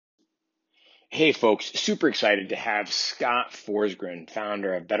Hey folks, super excited to have Scott Forsgren,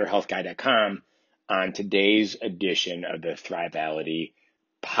 founder of BetterHealthGuy.com, on today's edition of the Thrivality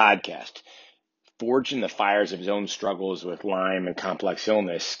podcast. Forged in the fires of his own struggles with Lyme and complex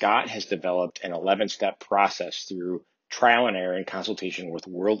illness, Scott has developed an 11-step process through trial and error and consultation with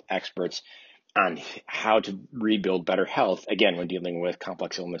world experts on how to rebuild better health, again, when dealing with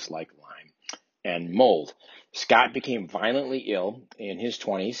complex illness like Lyme and mold. Scott became violently ill in his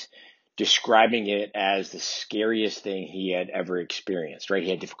 20s, describing it as the scariest thing he had ever experienced, right? He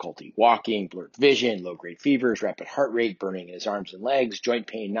had difficulty walking, blurred vision, low-grade fevers, rapid heart rate, burning in his arms and legs, joint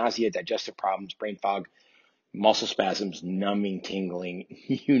pain, nausea, digestive problems, brain fog, muscle spasms, numbing, tingling,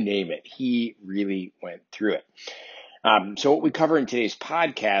 you name it. He really went through it. So what we cover in today's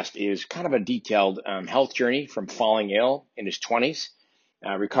podcast is kind of a detailed health journey from falling ill in his 20s,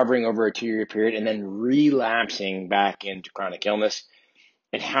 recovering over a 2-year period, and then relapsing back into chronic illness,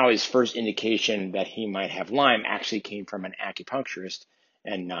 and how his first indication that he might have Lyme actually came from an acupuncturist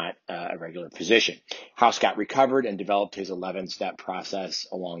and not a regular physician. How Scott recovered and developed his 11-step process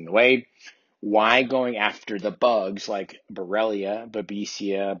along the way. Why going after the bugs like Borrelia,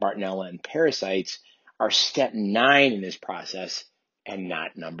 Babesia, Bartonella, and parasites are step 9 in this process and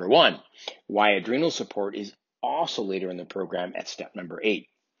not number 1. Why adrenal support is also later in the program at step number 8.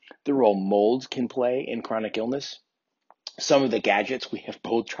 The role molds can play in chronic illness. Some of the gadgets we have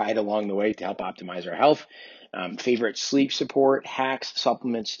both tried along the way to help optimize our health. Favorite sleep support, hacks,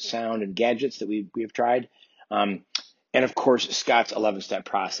 supplements, sound, and gadgets that we have tried. And of course, Scott's 11-step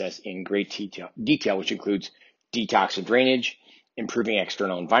process in great detail, which includes detox and drainage, improving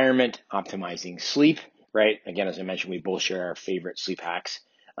external environment, optimizing sleep, right? Again, as I mentioned, we both share our favorite sleep hacks.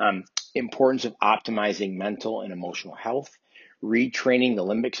 Importance of optimizing mental and emotional health, retraining the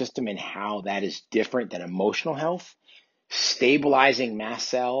limbic system and how that is different than emotional health, stabilizing mast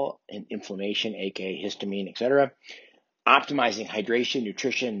cell and inflammation, aka histamine, etc., optimizing hydration,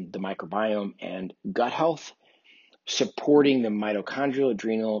 nutrition, the microbiome, and gut health, supporting the mitochondrial,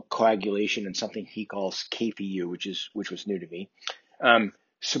 adrenal, coagulation, and something he calls KPU, which was new to me,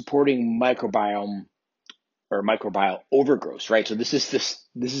 supporting microbiome or microbial overgrowth, right? So this is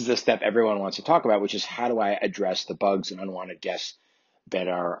the step everyone wants to talk about, which is how do I address the bugs and unwanted guests that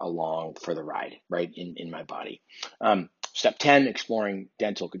are along for the ride, right, in my body. Step 10, exploring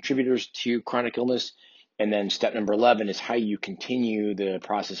dental contributors to chronic illness. And then step number 11 is how you continue the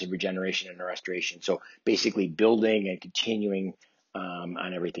process of regeneration and restoration. So basically building and continuing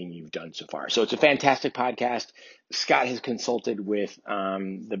on everything you've done so far. So it's a fantastic podcast. Scott has consulted with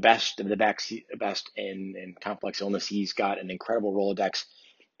the best of the best in complex illness. He's got an incredible Rolodex,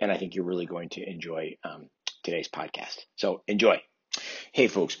 and I think you're really going to enjoy today's podcast. So enjoy. Hey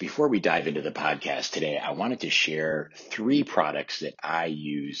folks, before we dive into the podcast today, I wanted to share 3 products that I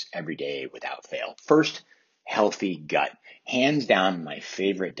use every day without fail. First, Healthy Gut. Hands down, my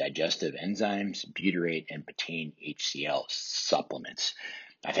favorite digestive enzymes, butyrate and betaine HCl supplements.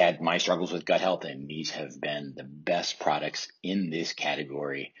 I've had my struggles with gut health, and these have been the best products in this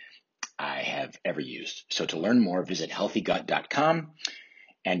category I have ever used. So to learn more, visit healthygut.com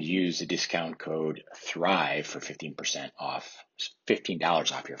and use the discount code THRIVE for $15 off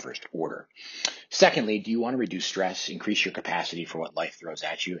your first order. Secondly, do you want to reduce stress, increase your capacity for what life throws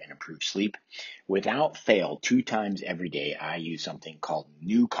at you, and improve sleep? Without fail, 2 times every day, I use something called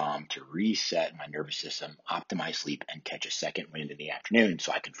NuCalm to reset my nervous system, optimize sleep, and catch a second wind in the afternoon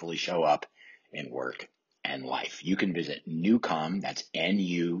so I can fully show up in work and life. You can visit NuCalm, that's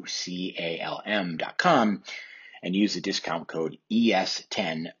NuCalm.com, and use the discount code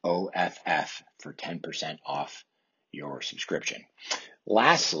ES10OFF for 10% off your subscription.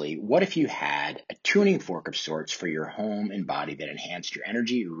 Lastly, what if you had a tuning fork of sorts for your home and body that enhanced your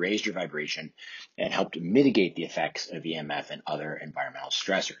energy, raised your vibration, and helped mitigate the effects of EMF and other environmental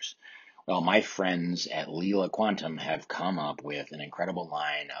stressors? Well, my friends at Lila Quantum have come up with an incredible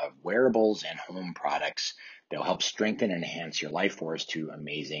line of wearables and home products that will help strengthen and enhance your life force to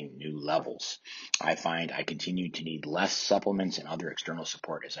amazing new levels. I find I continue to need less supplements and other external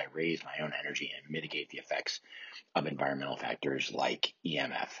support as I raise my own energy and mitigate the effects of environmental factors like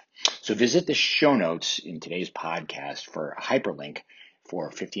EMF. So visit the show notes in today's podcast for a hyperlink for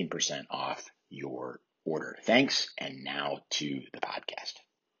 15% off your order. Thanks, and now to the podcast.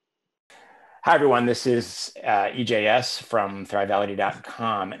 Hi, everyone. This is EJS from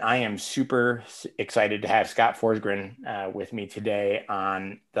Thrivality.com, and I am super excited to have Scott Forsgren with me today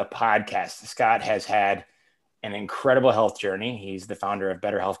on the podcast. Scott has had an incredible health journey. He's the founder of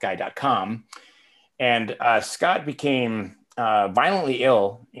BetterHealthGuy.com, and Scott became violently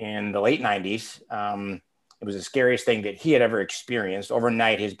ill in the late 90s, It was the scariest thing that he had ever experienced.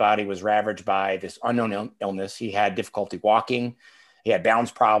 Overnight, his body was ravaged by this unknown illness. He had difficulty walking. He had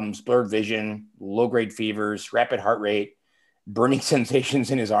balance problems, blurred vision, low-grade fevers, rapid heart rate, burning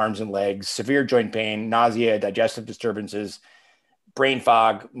sensations in his arms and legs, severe joint pain, nausea, digestive disturbances, brain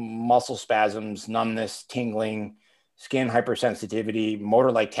fog, muscle spasms, numbness, tingling, skin hypersensitivity,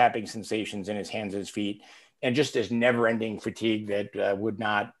 motor-like tapping sensations in his hands and his feet, and just this never-ending fatigue that would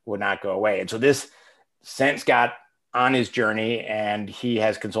not go away. And so this sent Scott on his journey, and he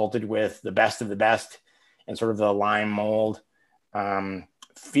has consulted with the best of the best in sort of the Lyme mold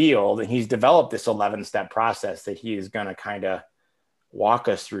field, and he's developed this 11-step process that he is going to kind of walk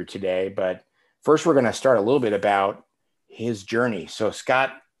us through today. But first, we're going to start a little bit about his journey. So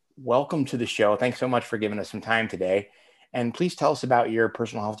Scott, welcome to the show. Thanks so much for giving us some time today. And please tell us about your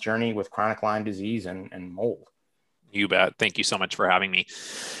personal health journey with chronic Lyme disease and mold. You bet. Thank you so much for having me.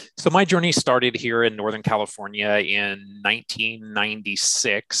 So my journey started here in Northern California in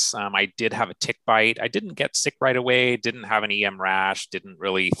 1996. I did have a tick bite. I didn't get sick right away, didn't have an EM rash, didn't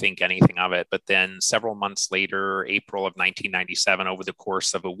really think anything of it. But then several months later, April of 1997, over the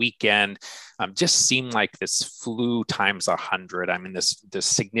course of a weekend, just seemed like this flu times 100. I mean, this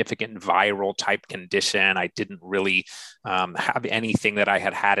significant viral type condition. I didn't really have anything that I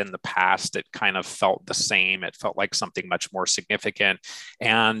had had in the past. It kind of felt the same. It felt like something much more significant.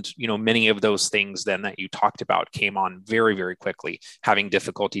 And, many of those things then that you talked about came on very, very quickly, having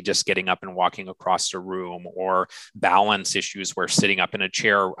difficulty just getting up and walking across a room, or balance issues where sitting up in a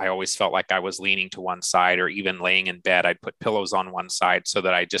chair, I always felt like I was leaning to one side, or even laying in bed, I'd put pillows on one side so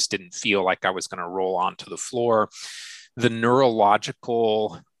that I just didn't feel like I was going to roll onto the floor. The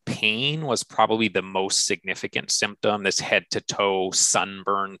neurological pain was probably the most significant symptom, this head to toe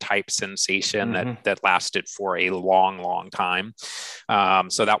sunburn type sensation that lasted for a long time.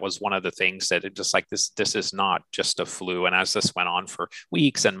 So that was one of the things that it just like, this is not just a flu. And as this went on for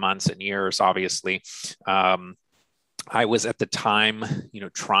weeks and months and years, obviously, I was at the time,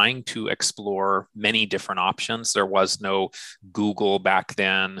 trying to explore many different options. There was no Google back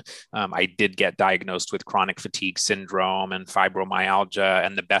then. I did get diagnosed with chronic fatigue syndrome and fibromyalgia.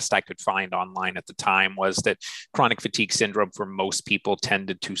 And the best I could find online at the time was that chronic fatigue syndrome for most people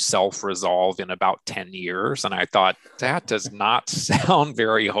tended to self-resolve in about 10 years. And I thought, that does not sound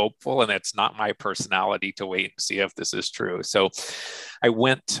very hopeful. And it's not my personality to wait and see if this is true. So I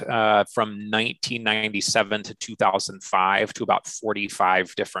went from 1997 to 2005 to about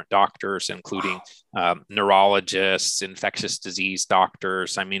 45 different doctors, including neurologists, infectious disease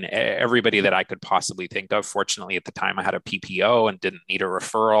doctors. I mean, everybody that I could possibly think of. Fortunately, at the time, I had a PPO and didn't need a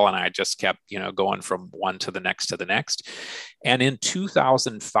referral, and I just kept, going from one to the next to the next. And in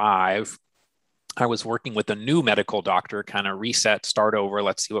 2005, I was working with a new medical doctor, kind of reset, start over,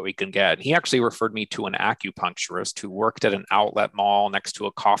 let's see what we can get. And he actually referred me to an acupuncturist who worked at an outlet mall next to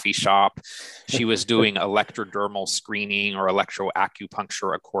a coffee shop. She was doing electrodermal screening or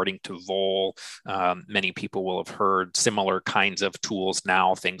electroacupuncture according to Vol. Many people will have heard similar kinds of tools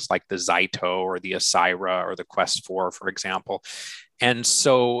now, things like the Zyto or the Asira or the Quest 4, for example. And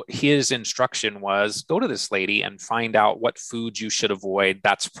so his instruction was, go to this lady and find out what foods you should avoid.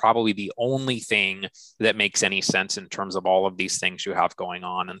 That's probably the only thing that makes any sense in terms of all of these things you have going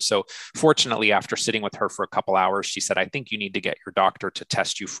on. And so fortunately, after sitting with her for a couple hours, she said, I think you need to get your doctor to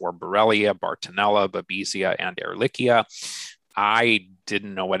test you for Borrelia, Bartonella, Babesia, and Ehrlichia. I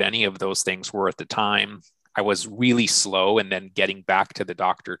didn't know what any of those things were at the time. I was really slow and then getting back to the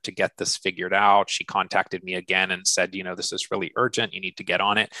doctor to get this figured out. She contacted me again and said, this is really urgent. You need to get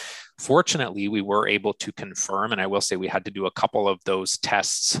on it. Fortunately, we were able to confirm, and I will say we had to do a couple of those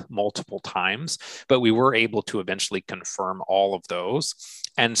tests multiple times, but we were able to eventually confirm all of those.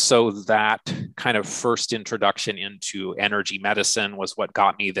 And so that kind of first introduction into energy medicine was what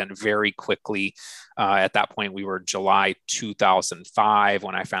got me then very quickly. At that point, we were July 2005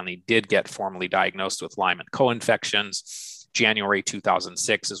 when I finally did get formally diagnosed with Lyme and co-infections. January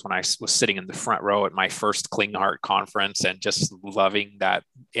 2006 is when I was sitting in the front row at my first Klinghardt conference and just loving that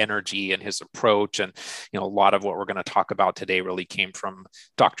energy and his approach. And, a lot of what we're going to talk about today really came from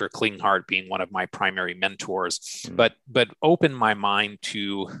Dr. Klinghardt being one of my primary mentors, but opened my mind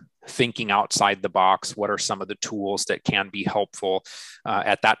to thinking outside the box. What are some of the tools that can be helpful?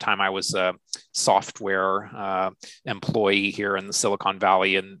 At that time, I was a software employee here in the Silicon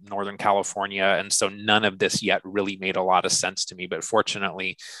Valley in Northern California. And so none of this yet really made a lot of sense to me. But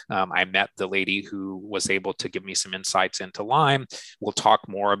fortunately, I met the lady who was able to give me some insights into Lyme. We'll talk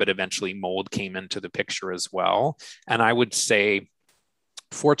more, but eventually mold came into the picture as well. And I would say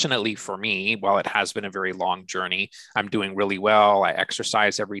Fortunately for me, while it has been a very long journey, I'm doing really well. I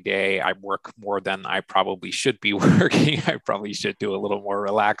exercise every day. I work more than I probably should be working. I probably should do a little more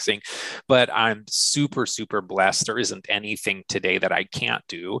relaxing, but I'm super, super blessed. There isn't anything today that I can't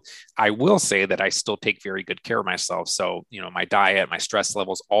do. I will say that I still take very good care of myself. So, my diet, my stress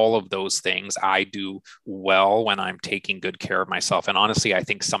levels, all of those things, I do well when I'm taking good care of myself. And honestly, I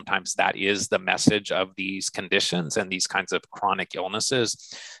think sometimes that is the message of these conditions and these kinds of chronic illnesses,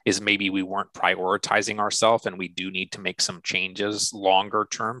 is maybe we weren't prioritizing ourselves, and we do need to make some changes longer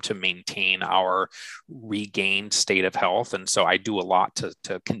term to maintain our regained state of health. And so I do a lot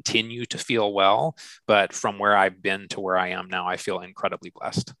to continue to feel well, but from where I've been to where I am now, I feel incredibly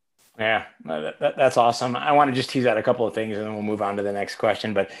blessed. Yeah, that's awesome. I want to just tease out a couple of things and then we'll move on to the next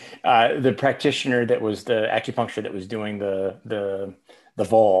question. But the practitioner that was the acupuncture that was doing the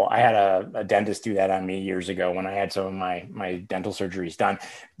vol, I had a dentist do that on me years ago when I had some of my dental surgeries done.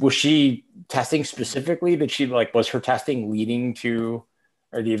 Was she testing specifically? That she was her testing leading to,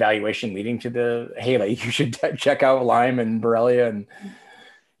 or the evaluation leading to the, hey, like you should check out Lyme and Borrelia and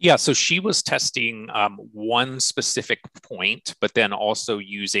Yeah, so she was testing one specific point, but then also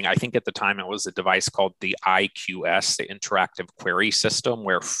using, I think at the time it was a device called the IQS, the Interactive Query System,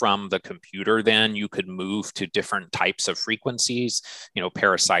 where from the computer then you could move to different types of frequencies,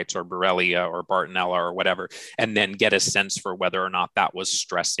 parasites or Borrelia or Bartonella or whatever, and then get a sense for whether or not that was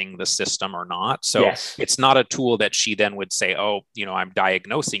stressing the system or not. So yes. It's not a tool that she then would say, oh, I'm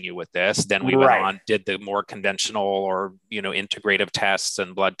diagnosing you with this. Then we went on, did the more conventional or, integrative tests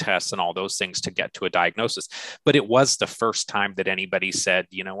and blood tests and all those things to get to a diagnosis. But it was the first time that anybody said,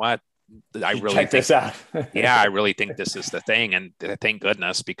 you know what, I really check this out. Yeah, I really think this is the thing. And thank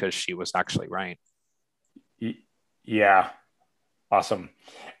goodness, because she was actually right. Yeah. Awesome.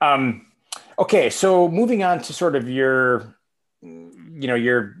 Okay. So moving on to sort of your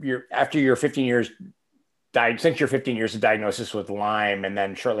after your 15 years since your 15 years of diagnosis with Lyme, and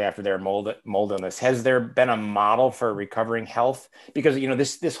then shortly after their mold illness, has there been a model for recovering health? Because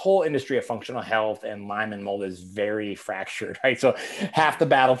this whole industry of functional health and Lyme and mold is very fractured, right? So half the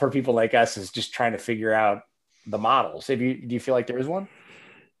battle for people like us is just trying to figure out the models. Do you feel like there is one?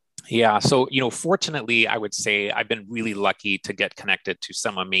 Yeah. So, fortunately, I would say I've been really lucky to get connected to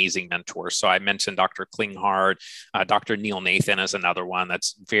some amazing mentors. So I mentioned Dr. Klinghardt, Dr. Neil Nathan is another one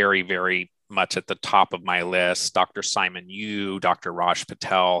that's very, very much at the top of my list. Dr. Simon Yu, Dr. Raj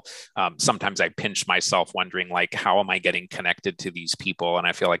Patel. Sometimes I pinch myself wondering, how am I getting connected to these people? And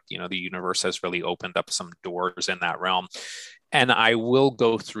I feel like, the universe has really opened up some doors in that realm. And I will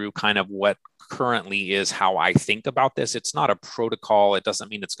go through kind of what currently is how I think about this. It's not a protocol. It doesn't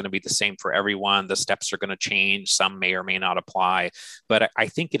mean it's going to be the same for everyone. The steps are going to change. Some may or may not apply, but I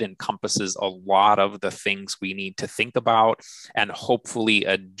think it encompasses a lot of the things we need to think about, and hopefully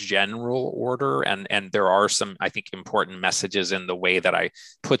a general order. And there are some, I think, important messages in the way that I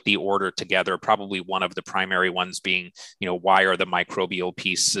put the order together. Probably one of the primary ones being, why are the microbial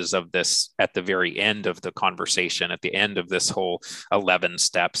pieces of this at the very end of the conversation, at the end of this whole 11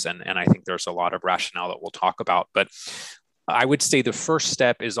 steps. And I think there's a lot of rationale that we'll talk about. But I would say the first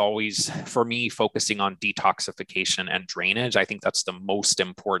step is always, for me, focusing on detoxification and drainage. I think that's the most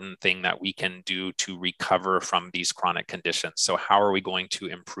important thing that we can do to recover from these chronic conditions. So how are we going to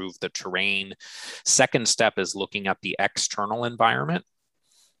improve the terrain? Second step is looking at the external environment.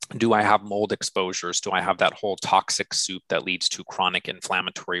 Do I have mold exposures? Do I have that whole toxic soup that leads to chronic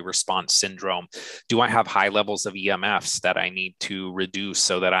inflammatory response syndrome? Do I have high levels of EMFs that I need to reduce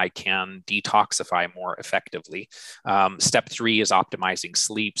so that I can detoxify more effectively? Step 3 is optimizing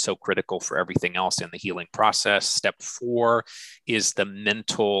sleep, so critical for everything else in the healing process. Step 4 is the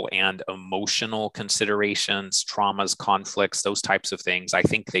mental and emotional considerations, traumas, conflicts, those types of things. I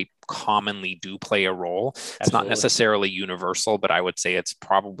think they commonly do play a role. It's Absolutely. Not necessarily universal, but I would say it's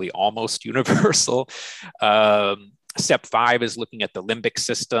probably almost universal. Step 5 is looking at the limbic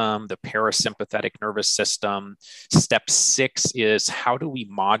system, the parasympathetic nervous system. Step 6 is how do we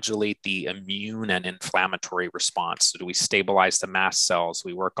modulate the immune and inflammatory response? So do we stabilize the mast cells?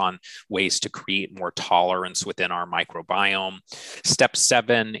 We work on ways to create more tolerance within our microbiome. Step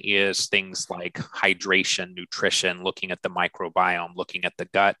 7 is things like hydration, nutrition, looking at the microbiome, looking at the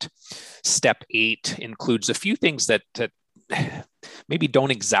gut. Step 8 includes a few things that maybe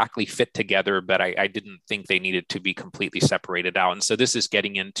don't exactly fit together, but I didn't think they needed to be completely separated out. And so this is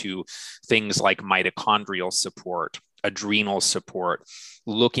getting into things like mitochondrial support, adrenal support,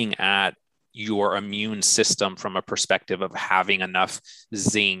 looking at your immune system from a perspective of having enough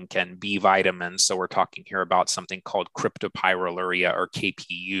zinc and B vitamins. So we're talking here about something called cryptopyrroluria, or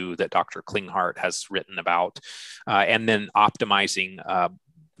KPU, that Dr. Klinghardt has written about, and then optimizing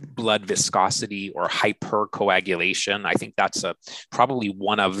blood viscosity or hypercoagulation. I think that's probably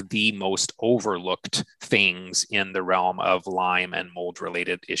one of the most overlooked things in the realm of Lyme and mold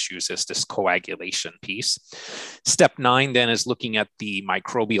related issues, is this coagulation piece. Step 9 then is looking at the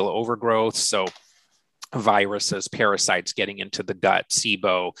microbial overgrowth. So viruses, parasites getting into the gut,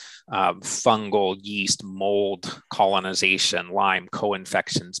 SIBO, fungal, yeast, mold colonization, Lyme,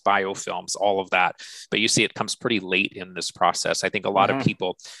 co-infections, biofilms, all of that. But you see it comes pretty late in this process. I think a lot of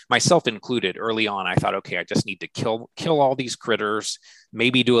people, myself included, early on, I thought, okay, I just need to kill all these critters,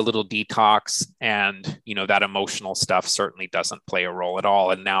 maybe do a little detox. And, that emotional stuff certainly doesn't play a role at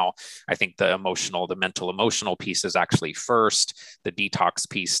all. And now I think the mental emotional piece is actually first, the detox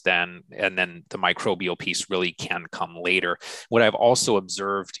piece then, and then the microbial piece really can come later. What I've also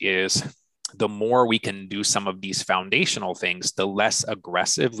observed is the more we can do some of these foundational things, the less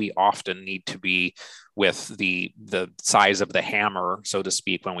aggressive we often need to be with the size of the hammer, so to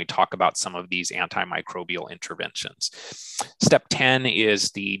speak, when we talk about some of these antimicrobial interventions. Step 10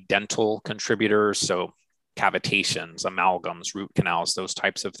 is the dental contributors. So cavitations, amalgams, root canals, those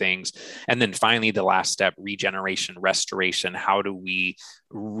types of things. And then finally, the last step, regeneration, restoration. How do we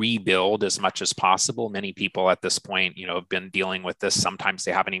rebuild as much as possible? Many people at this point, have been dealing with this. Sometimes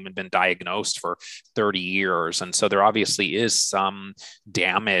they haven't even been diagnosed for 30 years. And so there obviously is some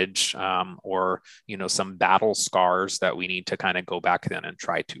damage or, some battle scars that we need to kind of go back then and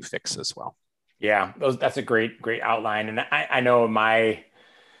try to fix as well. Yeah, that's a great outline. And I know my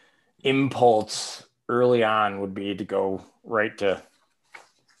impulse early on would be to go right to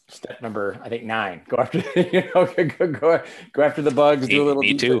step number, I think 9. Go after, go after the bugs. Do a little.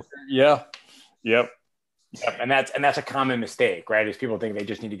 Me too. Yeah. Yep. And that's a common mistake, right? Is people think they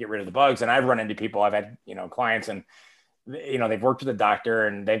just need to get rid of the bugs. And I've run into people. I've had clients, and they've worked with a doctor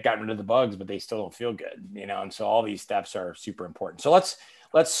and they've gotten rid of the bugs, but they still don't feel good. And so all these steps are super important. So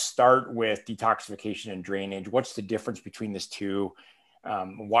let's start with detoxification and drainage. What's the difference between these two?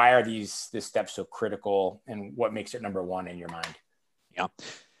 Why are this steps so critical, and what makes it number 1 in your mind? Yeah.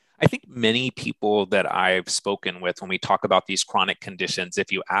 I think many people that I've spoken with, when we talk about these chronic conditions,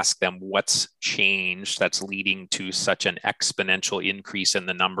 if you ask them what's changed that's leading to such an exponential increase in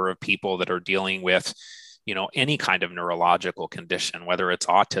the number of people that are dealing with any kind of neurological condition, whether it's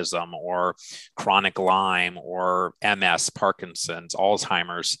autism or chronic Lyme or MS, Parkinson's,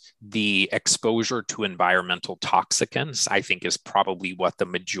 Alzheimer's, the exposure to environmental toxicants, I think, is probably what the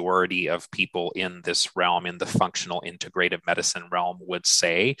majority of people in this realm, in the functional integrative medicine realm, would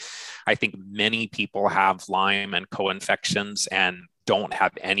say. I think many people have Lyme and co-infections and don't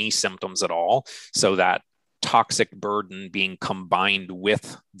have any symptoms at all. So that toxic burden being combined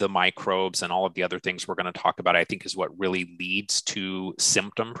with the microbes and all of the other things we're going to talk about, I think, is what really leads to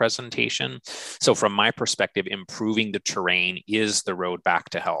symptom presentation. So from my perspective, improving the terrain is the road back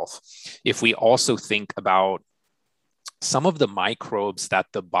to health. If we also think about some of the microbes that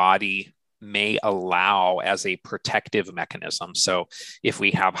the body may allow as a protective mechanism. So if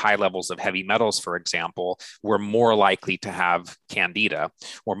we have high levels of heavy metals, for example, we're more likely to have candida.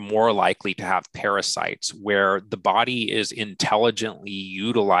 We're more likely to have parasites, where the body is intelligently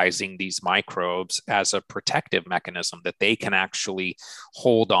utilizing these microbes as a protective mechanism, that they can actually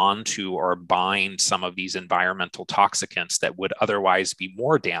hold on to or bind some of these environmental toxicants that would otherwise be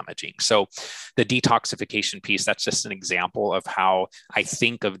more damaging. So the detoxification piece, that's just an example of how I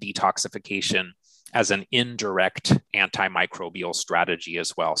think of detoxification as an indirect antimicrobial strategy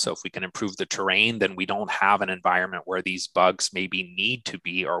as well. So if we can improve the terrain, then we don't have an environment where these bugs maybe need to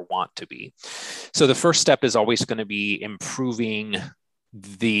be or want to be. So the first step is always going to be improving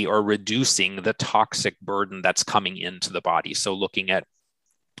or reducing the toxic burden that's coming into the body. So looking at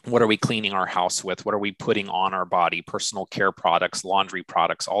what are we cleaning our house with? What are we putting on our body? Personal care products, laundry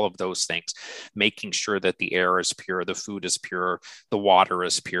products, all of those things, making sure that the air is pure, the food is pure, the water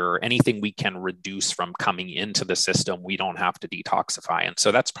is pure. Anything we can reduce from coming into the system, we don't have to detoxify. And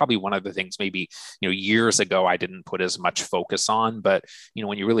so that's probably one of the things maybe, years ago, I didn't put as much focus on, but,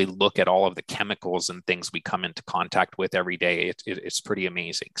 when you really look at all of the chemicals and things we come into contact with every day, it's pretty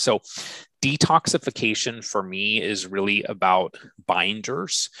amazing. So Detoxification for me is really about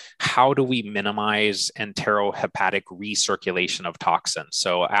binders. How do we minimize enterohepatic recirculation of toxins?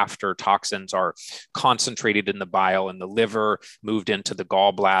 So after toxins are concentrated in the bile in the liver, moved into the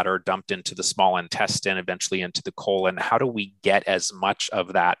gallbladder, dumped into the small intestine, eventually into the colon, how do we get as much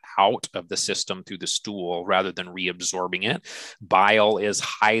of that out of the system through the stool rather than reabsorbing it? Bile is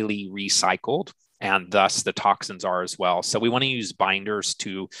highly recycled, and thus the toxins are as well. So we want to use binders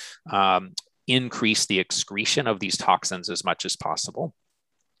to increase the excretion of these toxins as much as possible.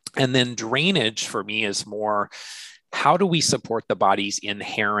 And then drainage for me is more, how do we support the body's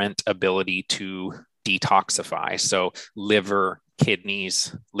inherent ability to detoxify? So liver,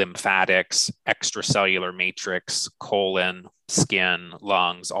 kidneys, lymphatics, extracellular matrix, colon, skin,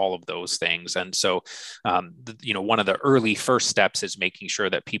 lungs, all of those things. And so, one of the early first steps is making sure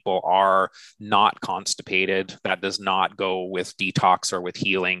that people are not constipated. That does not go with detox or with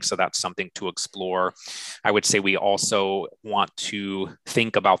healing. So that's something to explore. I would say we also want to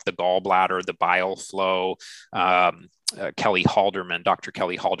think about the gallbladder, the bile flow. Kelly Halderman, Dr.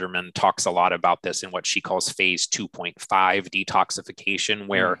 Kelly Halderman talks a lot about this in what she calls phase 2.5 detoxification,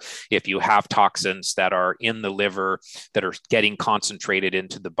 where if you have toxins that are in the liver that are getting concentrated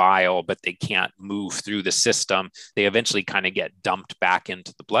into the bile, but they can't move through the system, they eventually kind of get dumped back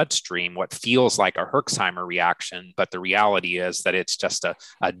into the bloodstream, what feels like a Herxheimer reaction. But the reality is that it's just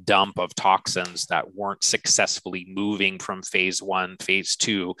a dump of toxins that weren't successfully moving from phase 1, phase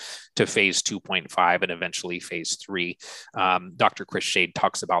 2 to phase 2.5, and eventually phase 3. Dr. Chris Shade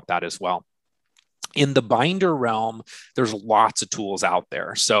talks about that as well. In the binder realm, there's lots of tools out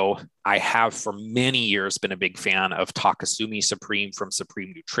there. So I have for many years been a big fan of Takasumi Supreme from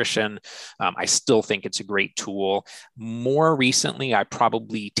Supreme Nutrition. I still think it's a great tool. More recently, I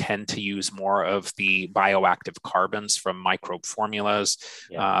probably tend to use more of the bioactive carbons from Microbe Formulas.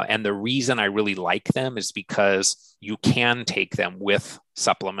 Yeah. And the reason I really like them is because you can take them with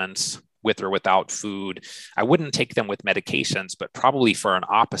supplements, with or without food. I wouldn't take them with medications, but probably for an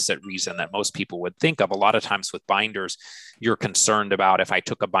opposite reason that most people would think of. A lot of times with binders, you're concerned about, if I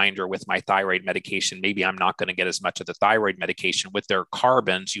took a binder with my thyroid medication, maybe I'm not going to get as much of the thyroid medication. With their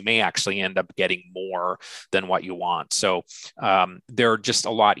carbons, you may actually end up getting more than what you want. So they're just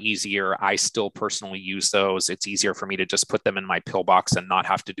a lot easier. I still personally use those. It's easier for me to just put them in my pill box and not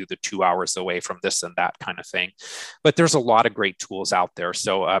have to do the 2 hours away from this and that kind of thing. But there's a lot of great tools out there.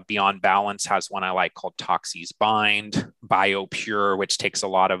 So Beyond Balance has one I like called Toxys Bind, BioPure, which takes a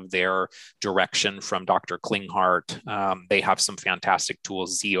lot of their direction from Dr. Klinghardt. They have some fantastic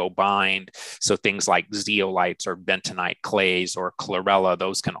tools, Zeobind. So things like zeolites or bentonite clays or chlorella,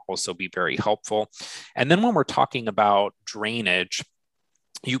 those can also be very helpful. And then when we're talking about drainage,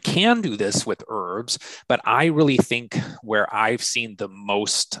 you can do this with herbs, but I really think where I've seen the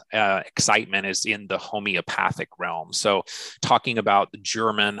most excitement is in the homeopathic realm. So talking about the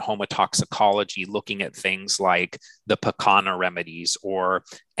German homotoxicology, looking at things like the Pacana remedies or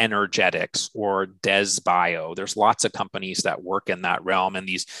energetics or DesBio. There's lots of companies that work in that realm, and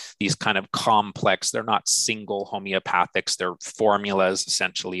these kind of complex, they're not single homeopathics, they're formulas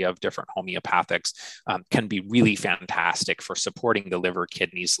essentially of different homeopathics, can be really fantastic for supporting the liver,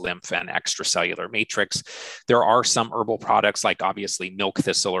 kidneys, lymph, and extracellular matrix. There are some herbal products like obviously milk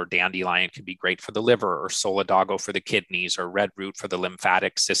thistle or dandelion can be great for the liver, or solidago for the kidneys, or red root for the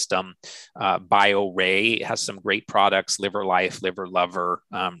lymphatic system. BioRay has some great products, Liver Life, Liver Lover,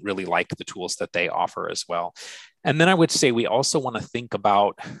 really like the tools that they offer as well. And then I would say we also want to think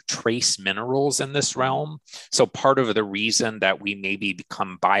about trace minerals in this realm. So part of the reason that we maybe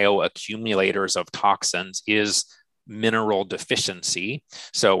become bioaccumulators of toxins is mineral deficiency.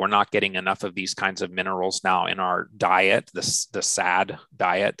 So we're not getting enough of these kinds of minerals now in our diet, the SAD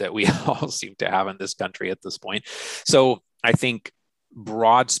diet that we all seem to have in this country at this point. So I think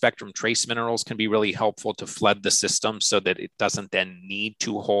broad spectrum trace minerals can be really helpful to flood the system so that it doesn't then need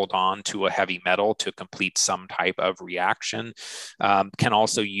to hold on to a heavy metal to complete some type of reaction. Can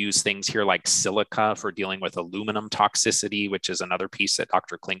also use things here like silica for dealing with aluminum toxicity, which is another piece that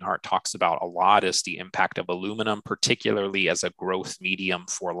Dr. Klinghardt talks about a lot, is the impact of aluminum, particularly as a growth medium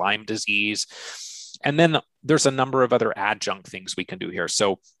for Lyme disease. And then there's a number of other adjunct things we can do here.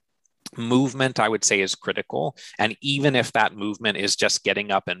 So movement, I would say, is critical. And even if that movement is just getting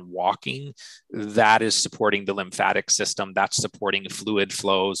up and walking, that is supporting the lymphatic system, that's supporting fluid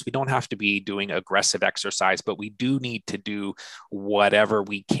flows. We don't have to be doing aggressive exercise, but we do need to do whatever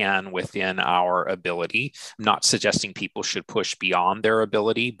we can within our ability. I'm not suggesting people should push beyond their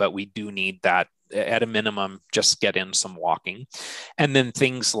ability, but we do need that at a minimum, just get in some walking. And then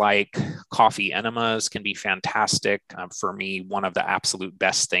things like coffee enemas can be fantastic. For me, one of the absolute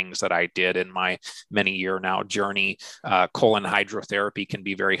best things that I did in my many year now journey, colon hydrotherapy can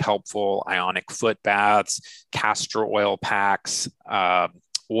be very helpful. Ionic foot baths, castor oil packs,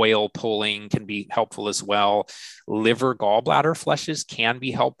 oil pulling can be helpful as well. Liver gallbladder flushes can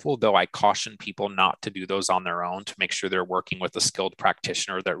be helpful, though I caution people not to do those on their own, to make sure they're working with a skilled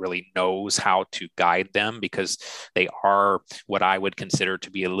practitioner that really knows how to guide them, because they are what I would consider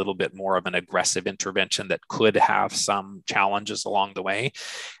to be a little bit more of an aggressive intervention that could have some challenges along the way.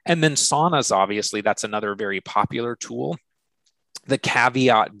 And then saunas, obviously, that's another very popular tool. The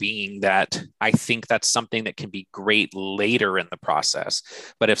caveat being that I think that's something that can be great later in the process.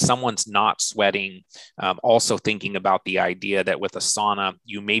 But if someone's not sweating, also thinking about the idea that with a sauna,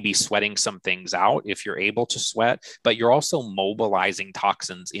 you may be sweating some things out if you're able to sweat, but you're also mobilizing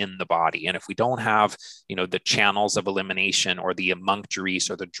toxins in the body. And if we don't have, the channels of elimination or the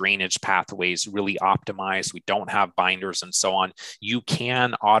emunctories or the drainage pathways really optimized, we don't have binders and so on, you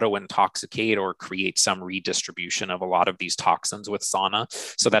can auto-intoxicate or create some redistribution of a lot of these toxins with sauna.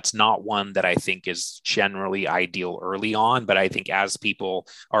 So that's not one that I think is generally ideal early on, but I think as people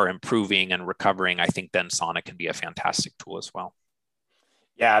are improving and recovering, I think then sauna can be a fantastic tool as well.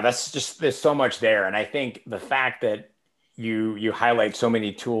 Yeah, there's so much there. And I think the fact that you highlight so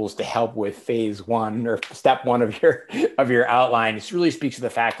many tools to help with phase one or step one of your outline, it really speaks to the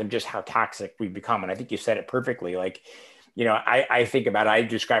fact of just how toxic we've become. And I think you said it perfectly. Like, I think about it, I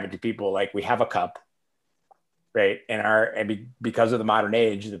describe it to people like we have a cup, right? And because of the modern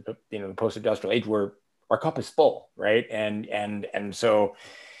age, the post-industrial age, where our cup is full, right? And so,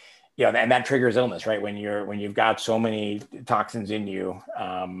 and that triggers illness, right? When you've got so many toxins in you,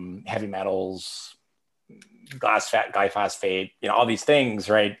 heavy metals, glyphosate, all these things,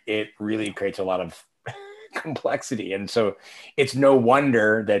 right? It really creates a lot of complexity. And so it's no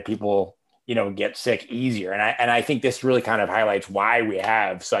wonder that people, get sick easier. And I think this really kind of highlights why we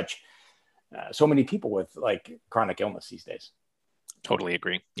have so many people with like chronic illness these days. Totally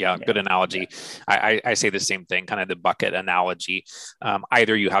agree. Yeah, good analogy. Yeah. I say the same thing, kind of the bucket analogy.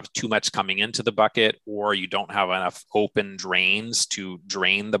 Either you have too much coming into the bucket, or you don't have enough open drains to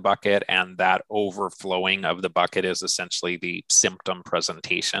drain the bucket, and that overflowing of the bucket is essentially the symptom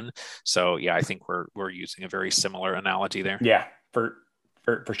presentation. So yeah, I think we're using a very similar analogy there. Yeah, for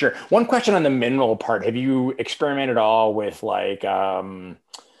sure. One question on the mineral part: have you experimented at all with like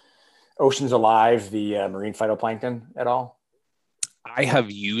Oceans Alive, the marine phytoplankton at all? I have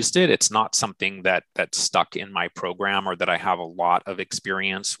used it. It's not something that stuck in my program or that I have a lot of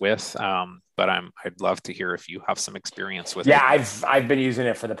experience with. But I'd love to hear if you have some experience with it. Yeah, I've been using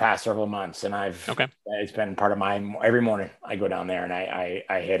it for the past several months, and it's been part of every morning I go down there and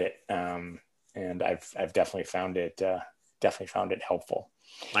I hit it. And I've definitely found it helpful.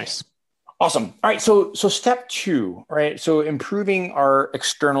 Nice. Awesome. All right. So step two, right? So improving our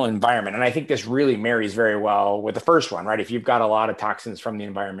external environment. And I think this really marries very well with the first one, right? If you've got a lot of toxins from the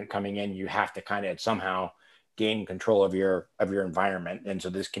environment coming in, you have to kind of somehow gain control of your environment. And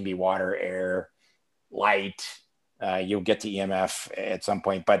so this can be water, air, light. You'll get to EMF at some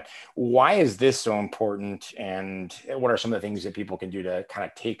point. But why is this so important? And what are some of the things that people can do to kind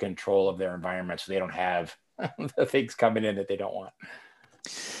of take control of their environment so they don't have the things coming in that they don't want?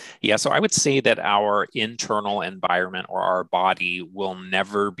 Yeah, so I would say that our internal environment or our body will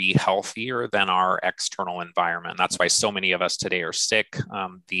never be healthier than our external environment. That's why so many of us today are sick.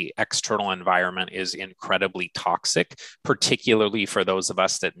 The external environment is incredibly toxic, particularly for those of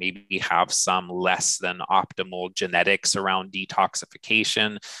us that maybe have some less than optimal genetics around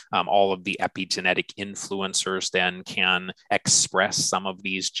detoxification. All of the epigenetic influencers then can express some of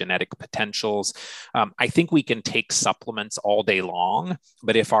these genetic potentials. I think we can take supplements all day long,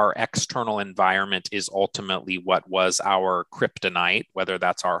 but if our external environment is ultimately what was our kryptonite, whether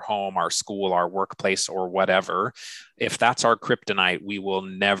that's our home, our school, our workplace, or whatever, if that's our kryptonite, we will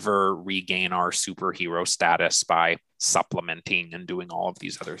never regain our superhero status by supplementing and doing all of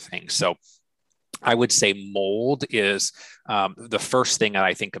these other things. So I would say mold is the first thing that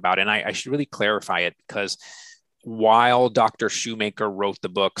I think about. And I should really clarify it, because while Dr. Shoemaker wrote the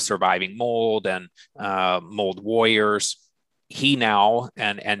book Surviving Mold and Mold Warriors, he now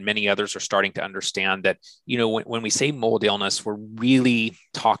and many others are starting to understand that, when we say mold illness, we're really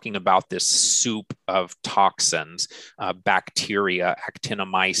talking about this soup of toxins, bacteria,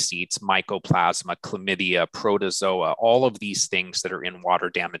 actinomycetes, mycoplasma, chlamydia, protozoa, all of these things that are in water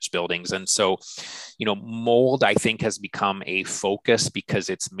damaged buildings. And so, mold, I think, has become a focus because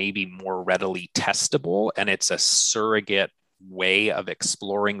it's maybe more readily testable, and it's a surrogate way of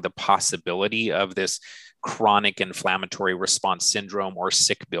exploring the possibility of this chronic inflammatory response syndrome or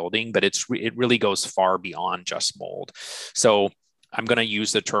sick building, but it really goes far beyond just mold. So I'm going to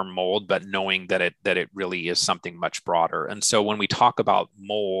use the term mold, but knowing that it really is something much broader. And so when we talk about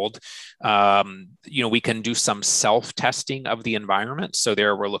mold, we can do some self-testing of the environment. So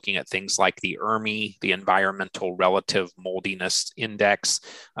there we're looking at things like the ERMI, the Environmental Relative Moldiness Index.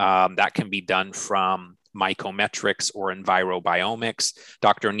 That can be done from Mycometrics or Envirobiomics.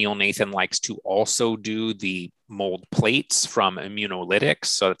 Dr. Neil Nathan likes to also do the mold plates from Immunolytics.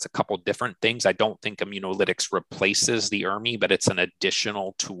 So it's a couple different things. I don't think Immunolytics replaces the ERMI, but it's an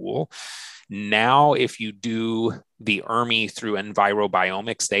additional tool. Now, if you do the ERMI through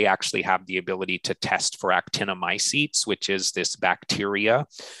Envirobiomics, they actually have the ability to test for actinomycetes, which is this bacteria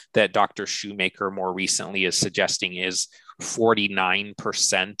that Dr. Shoemaker more recently is suggesting is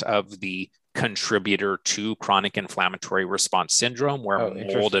 49% of the contributor to chronic inflammatory response syndrome, where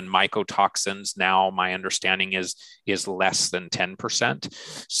mold and mycotoxins now, my understanding is less than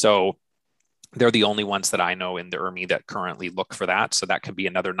 10%. So they're the only ones that I know in the ERMI that currently look for that. So that could be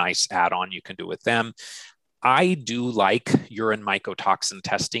another nice add-on you can do with them. I do like urine mycotoxin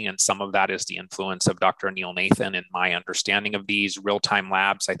testing, and some of that is the influence of Dr. Neil Nathan and my understanding of these. Real-time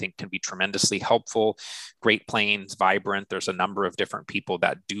labs, I think, can be tremendously helpful. Great Plains, Vibrant, there's a number of different people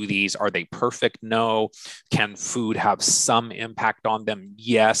that do these. Are they perfect? No. Can food have some impact on them?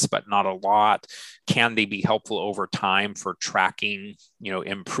 Yes, but not a lot. Can they be helpful over time for tracking,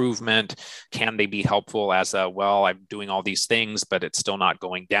 improvement? Can they be helpful as I'm doing all these things, but it's still not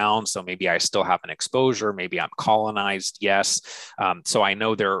going down, so maybe I still have an exposure, maybe I'm colonized? Yes. So I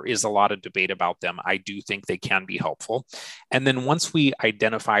know there is a lot of debate about them. I do think they can be helpful. And then once we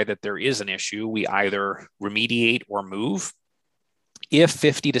identify that there is an issue, we either remediate or move. If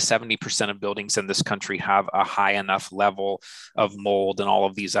 50 to 70% of buildings in this country have a high enough level of mold and all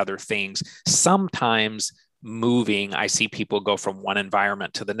of these other things, sometimes moving, I see people go from one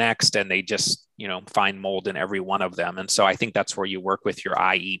environment to the next and they just, find mold in every one of them. And so I think that's where you work with your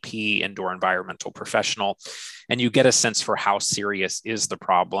IEP, indoor environmental professional, and you get a sense for how serious is the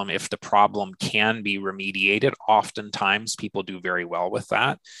problem. If the problem can be remediated, oftentimes people do very well with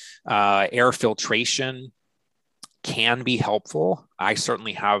that. Air filtration can be helpful. I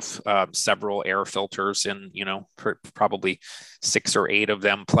certainly have several air filters in, probably 6 or 8 of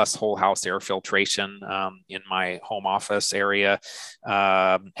them, plus whole house air filtration in my home office area.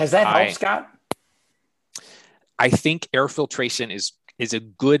 Has that helped, Scott? I think air filtration is a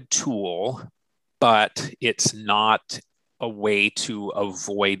good tool, but it's not a way to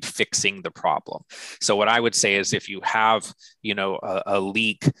avoid fixing the problem. So what I would say is if you have, a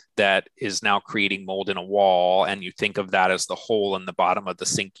leak that is now creating mold in a wall, and you think of that as the hole in the bottom of the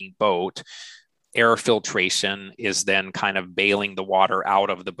sinking boat, air filtration is then kind of bailing the water out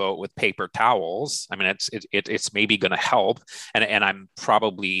of the boat with paper towels. I mean, it's maybe going to help, and I'm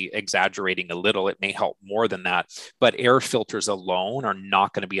probably exaggerating a little. It may help more than that, but air filters alone are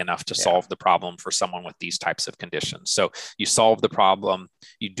not going to be enough to solve the problem for someone with these types of conditions. So you solve the problem,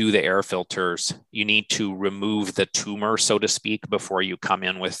 you do the air filters, you need to remove the tumor, so to speak, before you come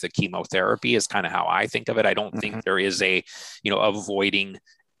in with the chemotherapy is kind of how I think of it. I don't think there is a, avoiding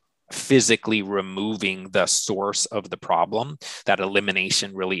physically removing the source of the problem. That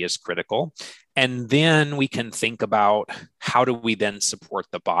elimination really is critical. And then we can think about how do we then support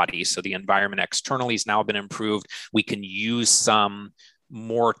the body? So the environment externally has now been improved. We can use some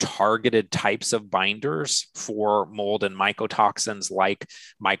more targeted types of binders for mold and mycotoxins, like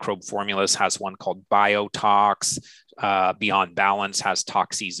Microbe Formulas has one called Biotox. Beyond Balance has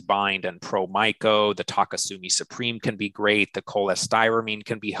Toxis Bind and ProMyco. The Takasumi Supreme can be great. The cholestyramine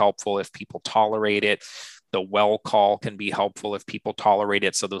can be helpful if people tolerate it. The Welchol can be helpful if people tolerate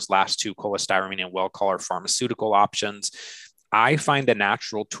it. So those last two, cholestyramine and Welchol, are pharmaceutical options. I find the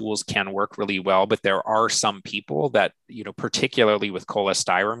natural tools can work really well, but there are some people that, particularly with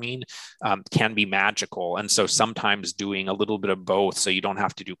cholestyramine, can be magical. And so sometimes doing a little bit of both, so you don't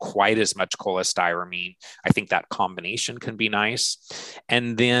have to do quite as much cholestyramine, I think that combination can be nice.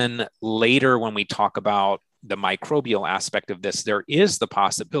 And then later, when we talk about the microbial aspect of this, there is the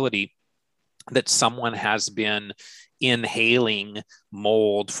possibility that someone has been inhaling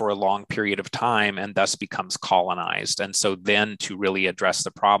mold for a long period of time and thus becomes colonized. And so then to really address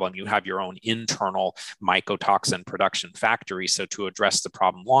the problem, you have your own internal mycotoxin production factory. So to address the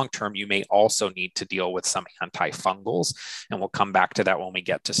problem long-term, you may also need to deal with some antifungals. And we'll come back to that when we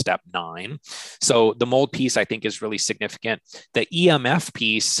get to step 9. So the mold piece, I think, is really significant. The EMF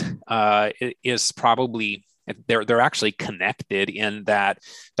piece is probably they're actually connected in that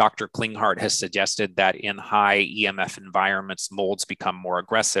Dr. Klinghardt has suggested that in high EMF environments, molds become more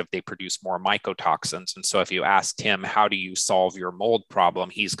aggressive. They produce more mycotoxins. And so if you asked him, how do you solve your mold problem?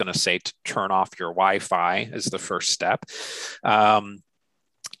 He's going to say to turn off your Wi-Fi is the first step.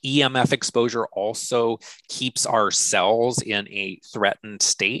 EMF exposure also keeps our cells in a threatened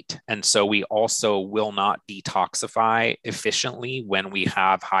state. And so we also will not detoxify efficiently when we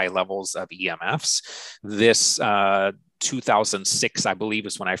have high levels of EMFs. This 2006, I believe,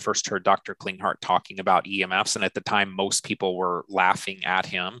 is when I first heard Dr. Klinghardt talking about EMFs. And at the time, most people were laughing at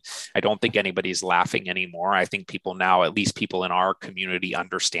him. I don't think anybody's laughing anymore. I think people now, at least people in our community,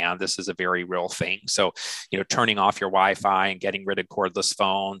 understand this is a very real thing. So, turning off your Wi-Fi and getting rid of cordless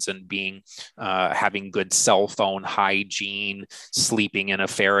phones and having good cell phone hygiene, sleeping in a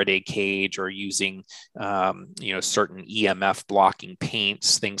Faraday cage or using, certain EMF blocking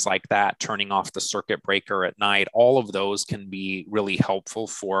paints, things like that, turning off the circuit breaker at night, all of those can be really helpful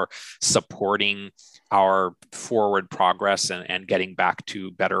for supporting our forward progress and getting back to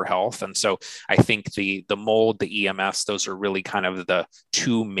better health. And so I think the mold, the EMFs, those are really kind of the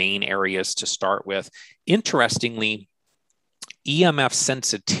two main areas to start with. Interestingly, EMF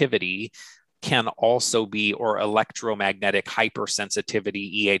sensitivity can also be, or electromagnetic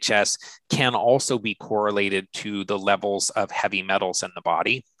hypersensitivity, EHS, can also be correlated to the levels of heavy metals in the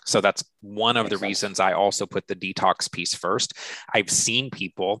body. So that's one of the reasons I also put the detox piece first. I've seen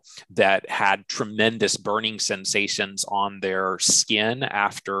people that had tremendous burning sensations on their skin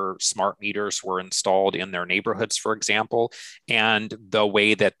after smart meters were installed in their neighborhoods, for example. And the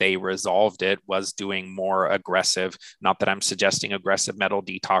way that they resolved it was doing more aggressive, not that I'm suggesting aggressive metal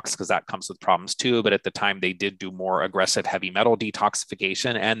detox, because that comes with problems too, but at the time they did do more aggressive heavy metal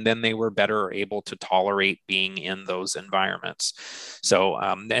detoxification, and then they were better able to tolerate being in those environments. So,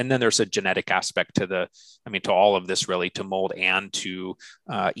 and then there's a genetic aspect to all of this, really, to mold and to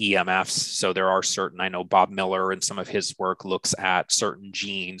EMFs. So there are certain, I know Bob Miller and some of his work looks at certain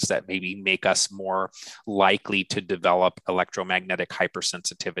genes that maybe make us more likely to develop electromagnetic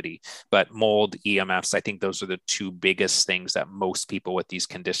hypersensitivity. But mold, EMFs, I think those are the two biggest things that most people with these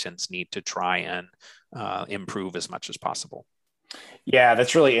conditions need to try and improve as much as possible. Yeah,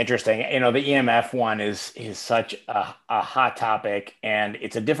 that's really interesting. The EMF one is such a hot topic, and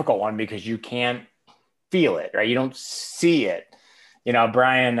it's a difficult one because you can't feel it, right? You don't see it.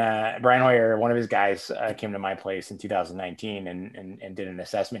 Brian Hoyer, one of his guys, came to my place in 2019 and did an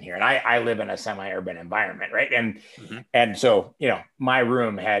assessment here. And I live in a semi-urban environment, right? And so my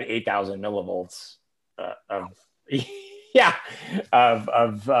room had 8,000 millivolts of yeah,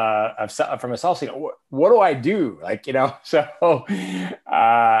 from a cell signal. What do I do?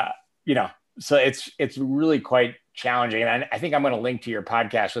 So it's really quite challenging. And I think I'm going to link to your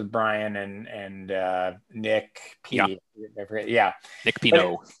podcast with Brian and Nick P. Yeah. Nick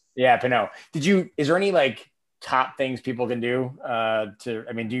Pino. Pino. Is there any top things people can do do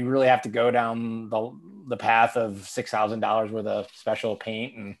you really have to go down the path of $6,000 worth of special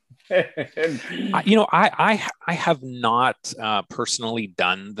paint and I have not personally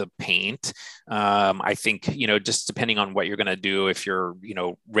done the paint. I think, just depending on what you're going to do, if you're,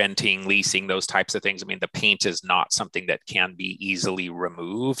 renting, leasing, those types of things, the paint is not something that can be easily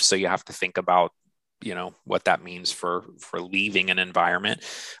removed. So you have to think about what that means for leaving an environment.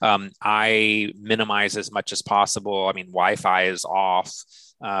 I minimize as much as possible. Wi-Fi is off.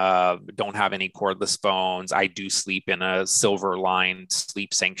 Don't have any cordless phones. I do sleep in a silver lined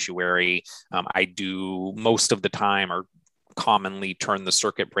sleep sanctuary. I do most of the time, or commonly, turn the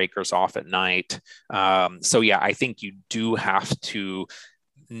circuit breakers off at night. So yeah, I think you do have to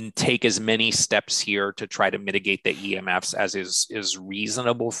take as many steps here to try to mitigate the EMFs as is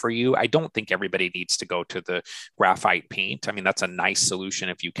reasonable for you. I don't think everybody needs to go to the graphite paint. That's a nice solution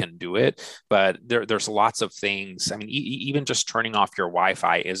if you can do it, but there's lots of things. Even just turning off your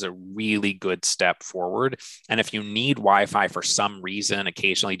Wi-Fi is a really good step forward. And if you need Wi-Fi for some reason,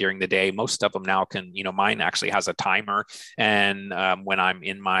 occasionally during the day, most of them now can, mine actually has a timer. And when I'm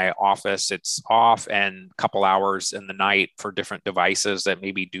in my office, it's off, and a couple hours in the night for different devices that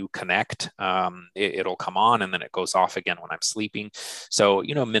maybe do connect, it'll come on and then it goes off again when I'm sleeping. So,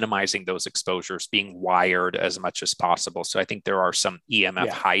 minimizing those exposures, being wired as much as possible. So I think there are some EMF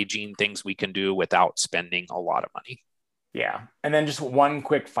hygiene things we can do without spending a lot of money. Yeah. And then just one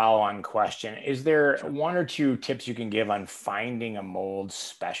quick follow-on question. Is there one or two tips you can give on finding a mold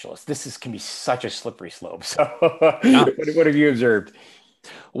specialist? Can be such a slippery slope. So what have you observed?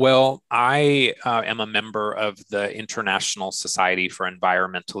 Well, I am a member of the International Society for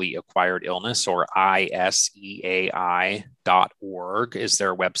Environmentally Acquired Illness, or ISEAI.org is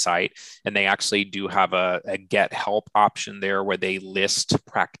their website. And they actually do have a get help option there where they list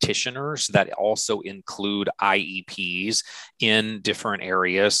practitioners that also include IEPs in different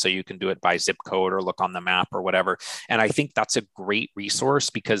areas. So you can do it by zip code or look on the map or whatever. And I think that's a great resource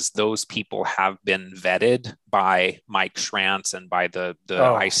because those people have been vetted by Mike Schranz and by the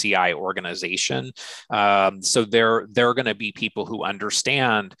ICI organization. So they're going to be people who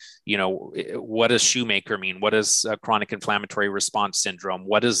understand, what does shoemaker mean? What is chronic inflammatory response syndrome?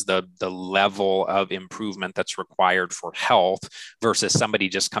 What is the level of improvement that's required for health versus somebody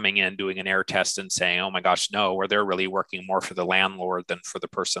just coming in, doing an air test and saying, oh my gosh, no, or they're really working more for the landlord than for the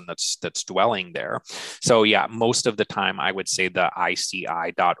person that's dwelling there. So yeah, most of the time I would say the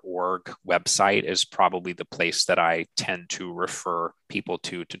ICI.org website is probably the place that I tend to refer people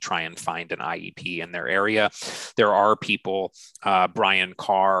to try and find an IEP in their area. There are people, Brian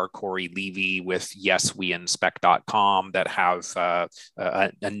Carr, Corey Levy with YesWeInspect.com that have a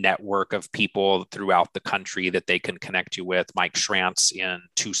network of people throughout the country that they can connect you with. Mike Schranz in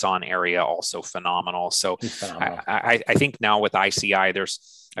Tucson area, also phenomenal. So I think now with ICI,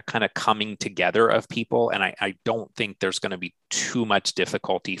 there's a kind of coming together of people. And I don't think there's going to be too much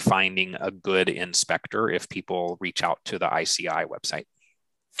difficulty finding a good inspector if people reach out to the ICI website.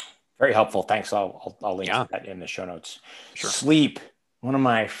 Very helpful. Thanks. I'll link to that in the show notes. Sure. Sleep, one of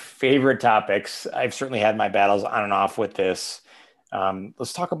my favorite topics. I've certainly had my battles on and off with this.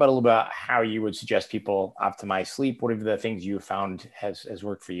 Let's talk about a little bit about how you would suggest people optimize sleep. What are the things you found has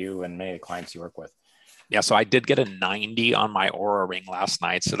worked for you and many of the clients you work with? Yeah, so I did get a 90 on my Oura Ring last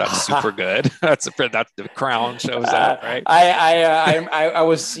night, so that's super good. That's the crown shows up, right? I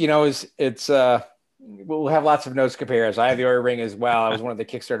was, we'll have lots of notes compares. I have the Oura Ring as well. I was one of the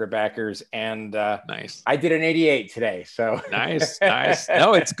Kickstarter backers, and nice. I did an 88 today. So nice.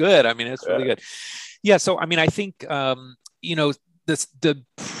 No, it's good. I mean, it's really good. Yeah. So I mean, I think the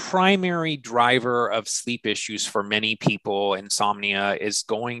primary driver of sleep issues for many people, insomnia, is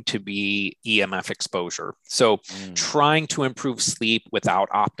going to be EMF exposure. So trying to improve sleep without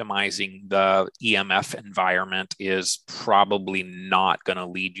optimizing the EMF environment is probably not going to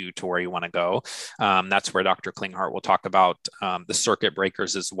lead you to where you want to go. That's where Dr. Klinghardt will talk about the circuit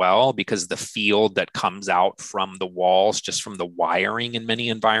breakers as well, because the field that comes out from the walls, just from the wiring in many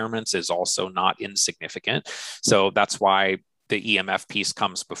environments, is also not insignificant. So that's why the EMF piece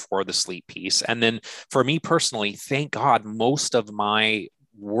comes before the sleep piece. And then for me personally, thank God, most of my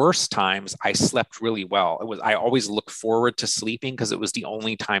worst times I slept really well. I always looked forward to sleeping because it was the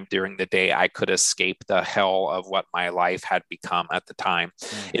only time during the day I could escape the hell of what my life had become at the time.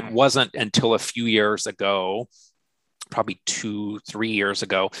 It wasn't until a few years ago, probably 2-3 years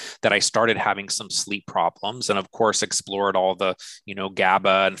ago, that I started having some sleep problems, and of course explored all the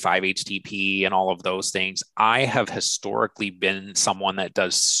GABA and 5-HTP and all of those things. I have historically been someone that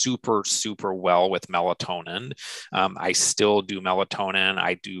does super well with melatonin. I still do melatonin.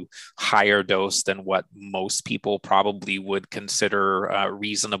 I do higher dose than what most people probably would consider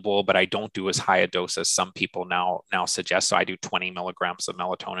reasonable, but I don't do as high a dose as some people now suggest. So I do 20 milligrams of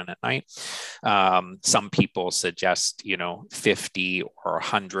melatonin at night. Some people suggest 50 or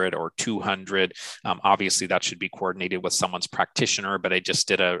 100 or 200. Obviously, that should be coordinated with someone's practitioner, but I just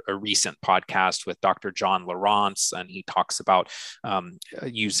did a recent podcast with Dr. John Lawrence, and he talks about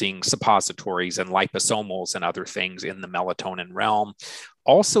using suppositories and liposomals and other things in the melatonin realm.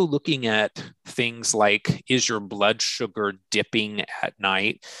 Also looking at things like, is your blood sugar dipping at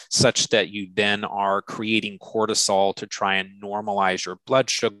night such that you then are creating cortisol to try and normalize your blood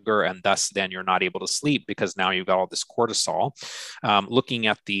sugar, and thus then you're not able to sleep because now you've got all this cortisol. Looking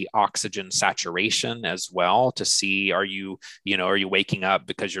at the oxygen saturation as well to see, are you waking up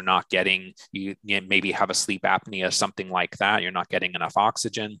because you're not getting, you maybe have a sleep apnea, something like that, you're not getting enough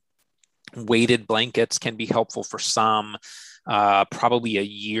oxygen. Weighted blankets can be helpful for some. Probably a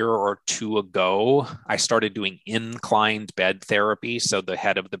year or two ago, I started doing inclined bed therapy. So the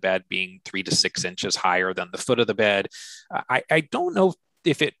head of the bed being 3 to 6 inches higher than the foot of the bed. I don't know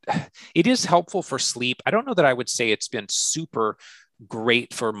if it is helpful for sleep. I don't know that I would say it's been super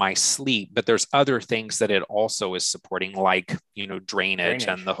great for my sleep, but there's other things that it also is supporting, like drainage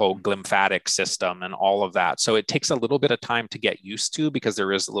and the whole lymphatic system and all of that. So it takes a little bit of time to get used to because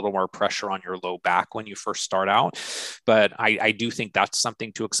there is a little more pressure on your low back when you first start out. But I do think that's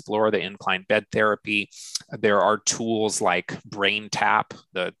something to explore, the inclined bed therapy. There are tools like Brain Tap,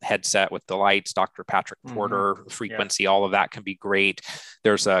 the headset with the lights, Dr. Patrick Porter, frequency, all of that can be great.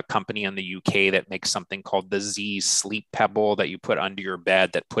 There's a company in the UK that makes something called the Z Sleep Pebble that you put under under your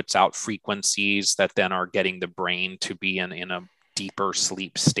bed that puts out frequencies that then are getting the brain to be in a deeper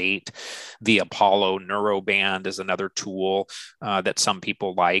sleep state. The Apollo Neuroband is another tool that some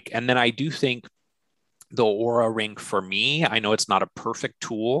people like. And then I do think the Oura Ring, for me, I know it's not a perfect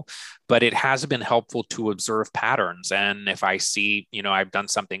tool, but it has been helpful to observe patterns. And if I see, I've done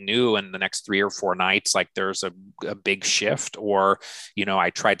something new in the next 3 or 4 nights, like there's a big shift, or, I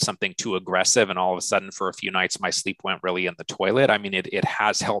tried something too aggressive and all of a sudden for a few nights, my sleep went really in the toilet. I mean, it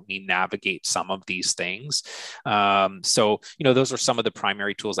has helped me navigate some of these things. So, those are some of the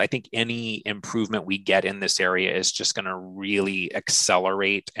primary tools. I think any improvement we get in this area is just going to really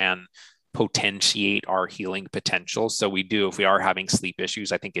accelerate and potentiate our healing potential. So if we are having sleep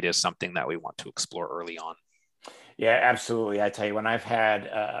issues, I think it is something that we want to explore early on. Yeah, absolutely. I tell you, when I've had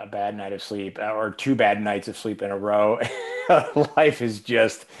a bad night of sleep or 2 bad nights of sleep in a row, life is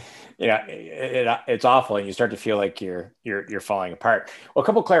just, it's awful, and you start to feel like you're falling apart. Well, a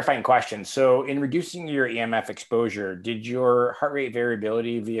couple clarifying questions. So, in reducing your EMF exposure, did your heart rate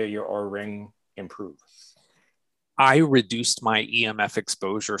variability via your Oura Ring improve? I reduced my EMF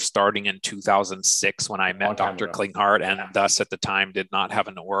exposure starting in 2006 when I met Dr. Klinghardt, and thus at the time did not have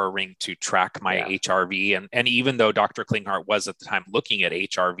an Oura Ring to track my HRV. And even though Dr. Klinghardt was at the time looking at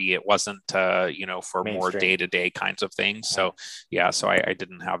HRV, it wasn't, for mainstream, more day-to-day kinds of things. So I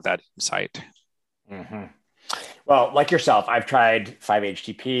didn't have that insight. Mm-hmm. Well, like yourself, I've tried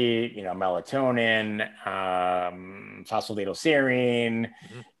 5-HTP, melatonin, phosphatidylserine,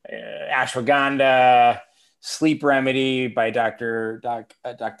 ashwagandha, Sleep Remedy by Doc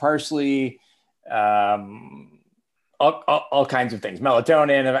Parsley, all kinds of things.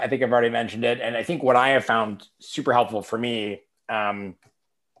 Melatonin, I think I've already mentioned it. And I think what I have found super helpful for me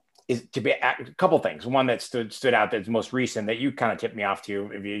is to be a couple things. One that stood out that's most recent that you kind of tipped me off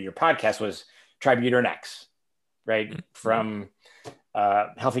to via your podcast was Tributyrin X, right? Mm-hmm. From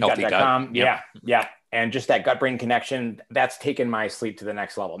healthygut.com. Yep. Yeah. And just that gut-brain connection, that's taken my sleep to the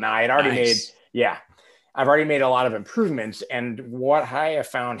next level. Now, I had already I've already made a lot of improvements. And what I have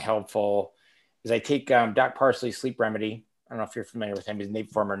found helpful is I take Doc Parsley Sleep Remedy. I don't know if you're familiar with him. He's a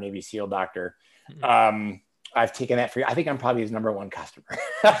former Navy SEAL doctor. I've taken that for you. I think I'm probably his number 1 customer.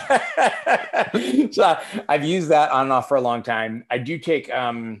 So I've used that on and off for a long time. I do take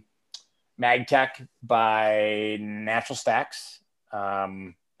MagTech by Natural Stacks.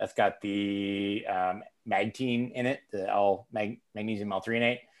 That's got the Magtine in it, the magnesium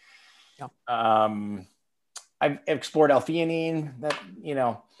L-threonate. Yeah. I've explored L-theanine.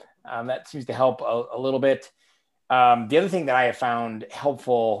 That seems to help a little bit. The other thing that I have found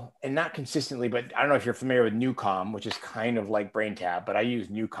helpful, and not consistently, but I don't know if you're familiar with NuCalm, which is kind of like BrainTap, but I use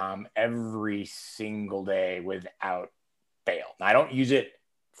NuCalm every single day without fail. Now, I don't use it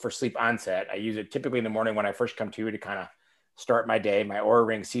for sleep onset. I use it typically in the morning when I first come to kind of start my day. My Oura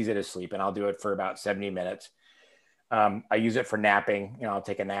Ring sees it as sleep, and I'll do it for about 70 minutes. I use it for napping. I'll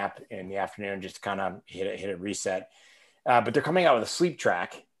take a nap in the afternoon, just kind of hit a reset. But they're coming out with a sleep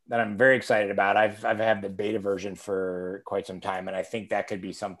track that I'm very excited about. I've had the beta version for quite some time, and I think that could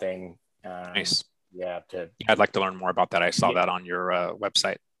be something. Nice. Yeah. I'd like to learn more about that. I saw that on your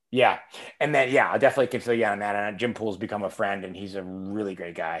website. Yeah. And then, I definitely can fill you on that. And Jim Poole's become a friend, and he's a really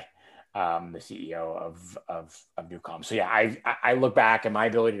great guy. The CEO of NuCalm. So I look back, and my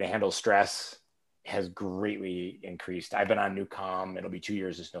ability to handle stress has greatly increased. I've been on NuCalm. It'll be 2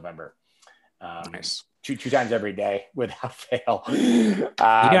 years this November. Nice. Two times every day without fail.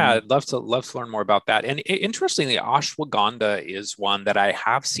 I'd love to learn more about that. And interestingly, ashwagandha is one that I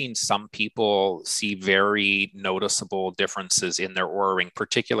have seen some people see very noticeable differences in their Oura Ring,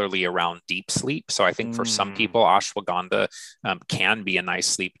 particularly around deep sleep. So I think for some people, ashwagandha can be a nice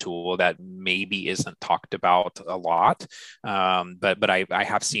sleep tool that maybe isn't talked about a lot. But I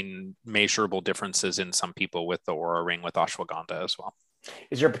have seen measurable differences in some people with the Oura Ring with ashwagandha as well.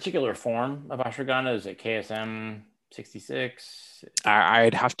 Is there a particular form of ashwagandha? Is it KSM 66?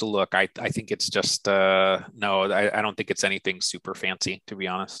 I'd have to look. I think it's just no. I don't think it's anything super fancy, to be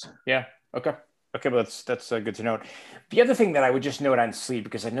honest. Yeah. Okay. Well, that's good to note. The other thing that I would just note on sleep,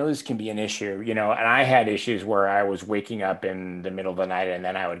 because I know this can be an issue, and I had issues where I was waking up in the middle of the night, and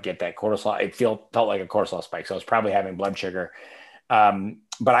then I would get that cortisol. It felt like a cortisol spike, so I was probably having blood sugar.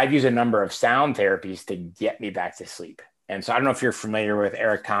 But I've used a number of sound therapies to get me back to sleep. And so I don't know if you're familiar with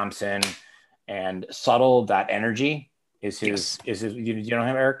Eric Thompson and Subtle.energy is his, you know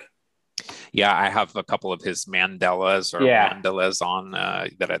him, Eric? Yeah, I have a couple of his mandalas on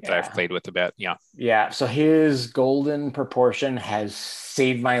that I've played with a bit. Yeah. Yeah. So his golden proportion has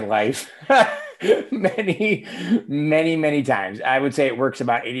saved my life many, many, many times. I would say it works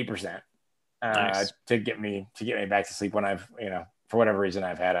about 80% nice. to get me back to sleep when I've, for whatever reason,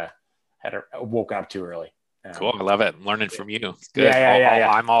 I've woken up too early. Cool. I love it. I'm learning from you. Good.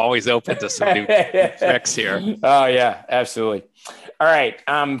 Yeah. I'm always open to some new tricks here. Oh yeah, absolutely. All right.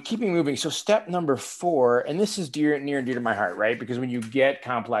 Keeping moving. So step number 4, and this is near and dear to my heart, right? Because when you get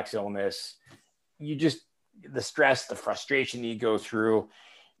complex illness, the stress, the frustration you go through,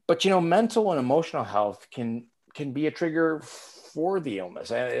 but mental and emotional health can be a trigger for the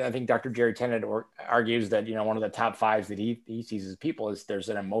illness. I think Dr. Jerry Tennant argues that, one of the top 5s that he sees as people is there's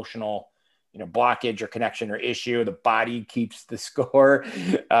an emotional blockage or connection or issue. The body keeps the score.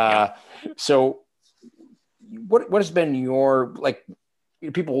 So what has been your,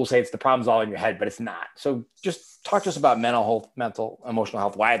 people will say it's the problem's all in your head, but it's not. So just talk to us about mental, emotional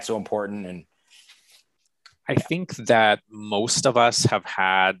health, why it's so important. And I think that most of us have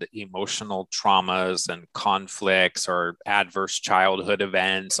had emotional traumas and conflicts or adverse childhood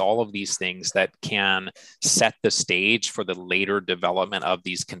events, all of these things that can set the stage for the later development of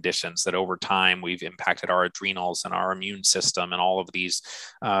these conditions that over time we've impacted our adrenals and our immune system and all of these.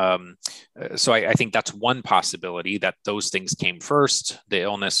 So I think that's one possibility, that those things came first, the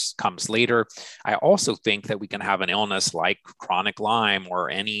illness comes later. I also think that we can have an illness like chronic Lyme or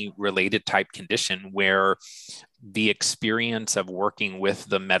any related type condition where the experience of working with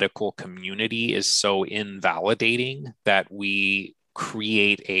the medical community is so invalidating that we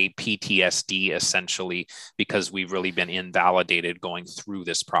create a PTSD essentially because we've really been invalidated going through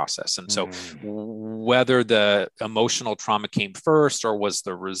this process. And so whether the emotional trauma came first or was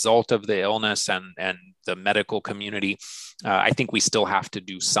the result of the illness and the medical community, I think we still have to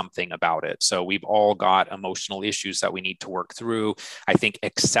do something about it. So we've all got emotional issues that we need to work through. I think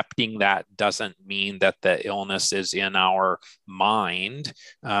accepting that doesn't mean that the illness is in our mind.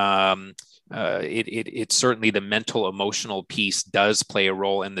 It certainly, the mental emotional piece does play a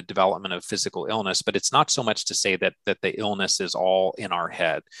role in the development of physical illness, but it's not so much to say that the illness is all in our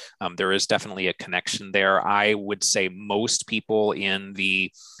head. There is definitely a connection there. I would say most people in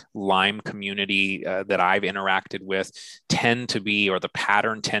the Lyme community that I've interacted with tend to be, or the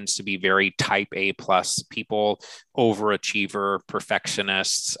pattern tends to be, very type A plus people, overachiever,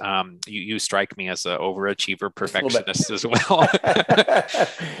 perfectionists. You strike me as an overachiever, perfectionist as well.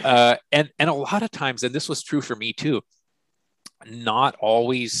 And a lot of times, and this was true for me too, not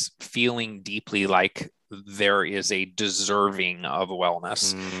always feeling deeply like there is a deserving of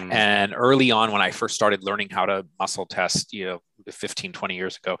wellness. And early on, when I first started learning how to muscle test, 15, 20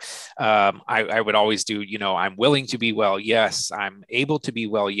 years ago, I would always do, I'm willing to be well. Yes. I'm able to be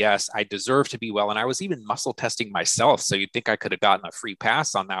well. Yes. I deserve to be well. And I was even muscle testing myself. So you'd think I could have gotten a free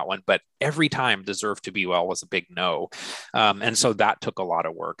pass on that one, but every time deserve to be well was a big no. And so that took a lot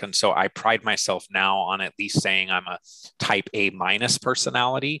of work. And so I pride myself now on at least saying I'm a type A minus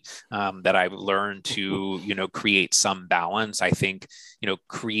personality, that I've learned to, create some balance. I think,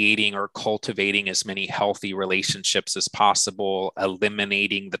 creating or cultivating as many healthy relationships as possible,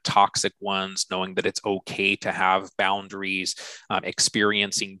 eliminating the toxic ones, knowing that it's okay to have boundaries,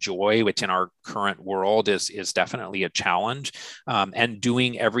 experiencing joy, which in our current world is definitely a challenge, and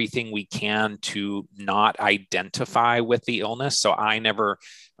doing everything we can to not identify with the illness. So I never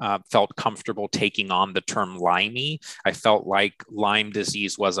felt comfortable taking on the term Limey. I felt like Lyme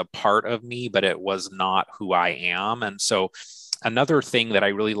disease was a part of me, but it was not who I am. And so another thing that I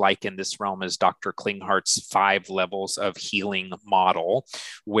really like in this realm is Dr. Klinghart's 5 levels of healing model,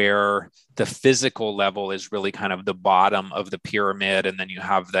 where the physical level is really kind of the bottom of the pyramid. And then you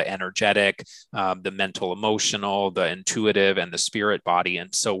have the energetic, the mental, emotional, the intuitive, and the spirit body.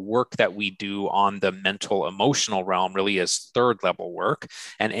 And so work that we do on the mental, emotional realm really is 3rd level work.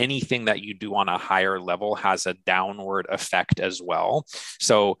 And anything that you do on a higher level has a downward effect as well.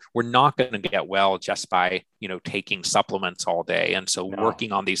 So we're not going to get well just by, taking supplements all day. And so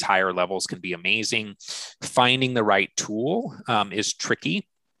working on these higher levels can be amazing. Finding the right tool is tricky.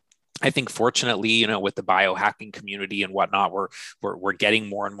 I think fortunately, with the biohacking community and whatnot, we're getting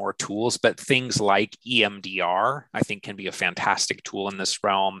more and more tools, but things like EMDR, I think, can be a fantastic tool in this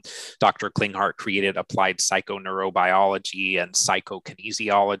realm. Dr. Klinghart created applied psychoneurobiology and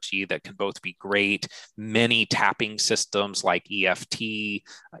psychokinesiology that can both be great. Many tapping systems like EFT,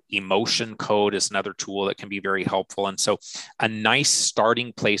 emotion code is another tool that can be very helpful. And so a nice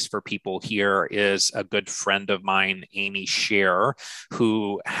starting place for people here is a good friend of mine, Amy Scher,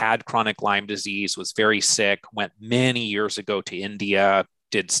 who had chronic Lyme disease, was very sick, went many years ago to India,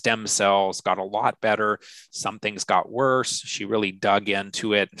 did stem cells, got a lot better. Some things got worse. She really dug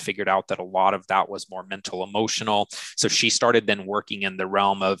into it and figured out that a lot of that was more mental, emotional. So she started then working in the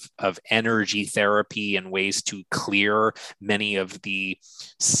realm of energy therapy and ways to clear many of the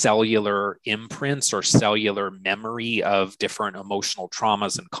cellular imprints or cellular memory of different emotional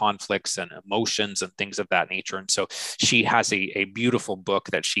traumas and conflicts and emotions and things of that nature. And so she has a beautiful book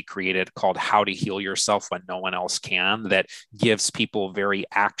that she created called How to Heal Yourself When No One Else Can, that gives people very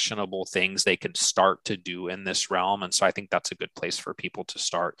actionable things they can start to do in this realm. And so I think that's a good place for people to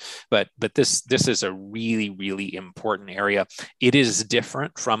start. But this is a really, really important area. It is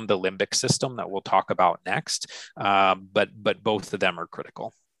different from the limbic system that we'll talk about next, but both of them are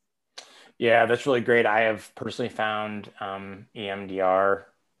critical. Yeah, that's really great. I have personally found EMDR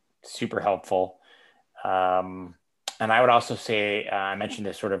super helpful. And I would also say, I mentioned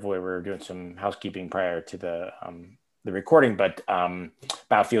this sort of where we were doing some housekeeping prior to the recording, but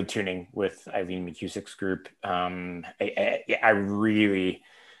biofield tuning with Eileen McCusick's group, I really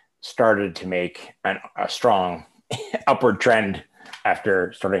started to make a strong upward trend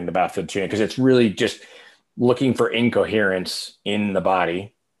after starting the biofield tuning, because it's really just looking for incoherence in the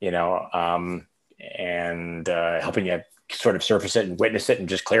body, and helping you sort of surface it and witness it and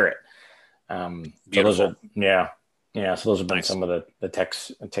just clear it. So those are, so those have been some of the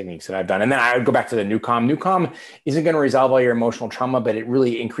techniques that I've done. And then I would go back to the NuCalm. NuCalm isn't going to resolve all your emotional trauma, but it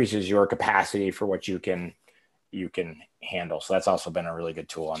really increases your capacity for what you can handle. So that's also been a really good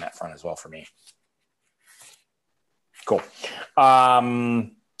tool on that front as well for me. Cool.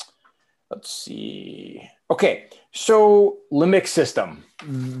 Let's see. Okay. So limbic system.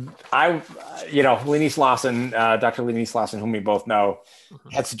 Lenise Lawson, Dr. Lenise Lawson, whom we both know,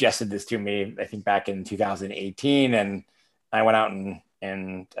 had suggested this to me, I think back in 2018. And I went out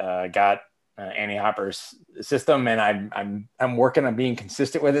and got Annie Hopper's system, and I'm working on being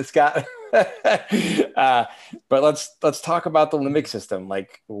consistent with it, Scott. But let's talk about the limbic system.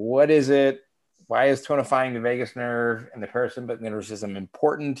 Like, what is it? Why is tonifying the vagus nerve and the parasympathetic nervous system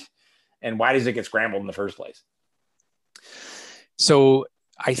important? And why does it get scrambled in the first place? So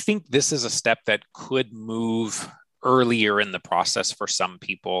I think this is a step that could move earlier in the process for some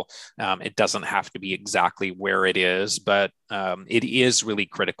people. It doesn't have to be exactly where it is, but it is really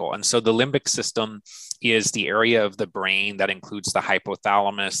critical. And so the limbic system is the area of the brain that includes the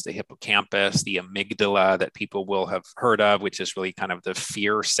hypothalamus, the hippocampus, the amygdala that people will have heard of, which is really kind of the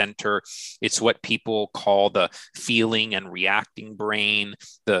fear center. It's what people call the feeling and reacting brain,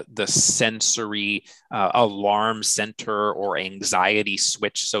 the sensory alarm center or anxiety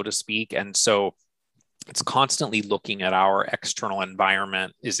switch, so to speak. And so it's constantly looking at our external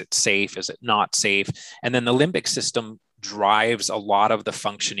environment. Is it safe? Is it not safe? And then the limbic system drives a lot of the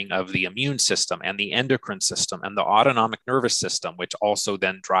functioning of the immune system and the endocrine system and the autonomic nervous system, which also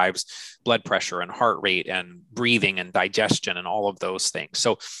then drives blood pressure and heart rate and breathing and digestion and all of those things.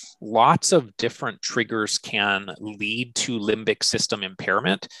 So lots of different triggers can lead to limbic system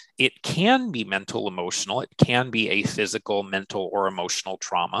impairment. It can be mental, emotional. It can be a physical, mental, or emotional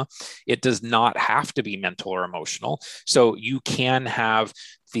trauma. It does not have to be mental or emotional. So you can have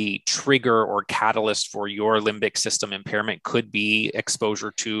the trigger or catalyst for your limbic system impairment could be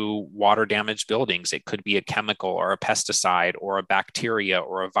exposure to water damaged buildings. It could be a chemical or a pesticide or a bacteria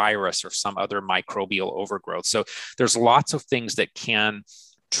or a virus or some other microbial overgrowth. So there's lots of things that can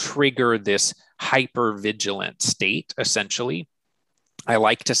trigger this hypervigilant state, essentially. I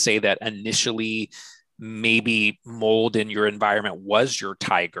like to say that initially, maybe mold in your environment was your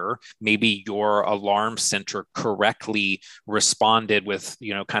tiger. Maybe your alarm center correctly responded with,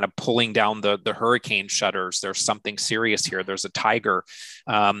 kind of pulling down the hurricane shutters. There's something serious here. There's a tiger.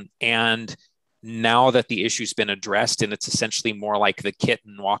 And now that the issue's been addressed and it's essentially more like the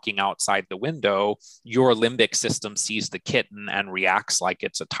kitten walking outside the window, your limbic system sees the kitten and reacts like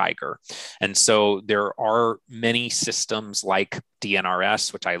it's a tiger. And so there are many systems like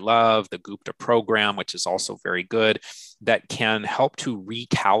DNRS, which I love, the Gupta program, which is also very good, that can help to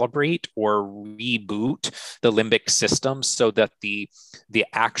recalibrate or reboot the limbic system so that the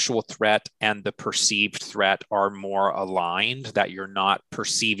actual threat and the perceived threat are more aligned, that you're not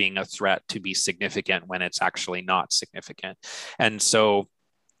perceiving a threat to be significant when it's actually not significant. And so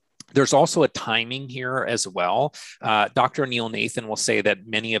there's also a timing here as well. Dr. Neil Nathan will say that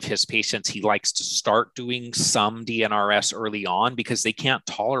many of his patients, he likes to start doing some DNRS early on because they can't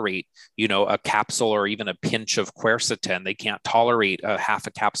tolerate, a capsule or even a pinch of quercetin. They can't tolerate a half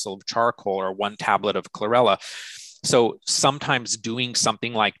a capsule of charcoal or one tablet of chlorella. So sometimes doing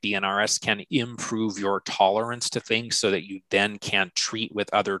something like DNRS can improve your tolerance to things so that you then can treat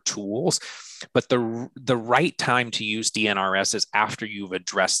with other tools. But the right time to use DNRS is after you've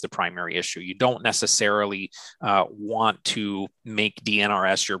addressed the primary issue. You don't necessarily want to make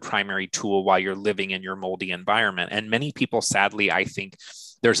DNRS your primary tool while you're living in your moldy environment. And many people, sadly, I think,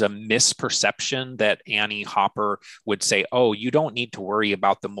 there's a misperception that Annie Hopper would say, oh, you don't need to worry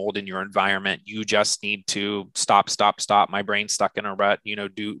about the mold in your environment. You just need to stop. My brain's stuck in a rut, do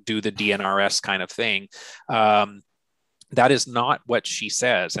the DNRS kind of thing. That is not what she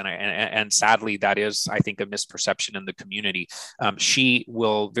says. And sadly, that is, I think, a misperception in the community. She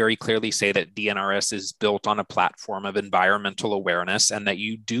will very clearly say that DNRS is built on a platform of environmental awareness and that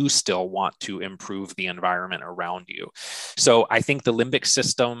you do still want to improve the environment around you. So I think the limbic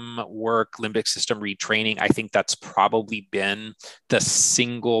system work, limbic system retraining, I think that's probably been the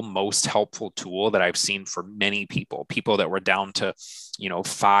single most helpful tool that I've seen for many people that were down to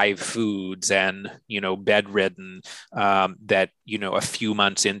 5 foods and bedridden, that a few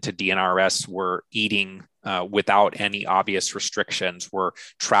months into DNRS were eating without any obvious restrictions, were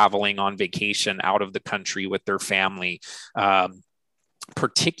traveling on vacation out of the country with their family,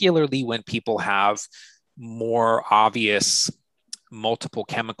 particularly when people have more obvious multiple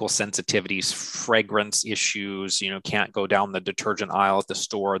chemical sensitivities, fragrance issues, can't go down the detergent aisle at the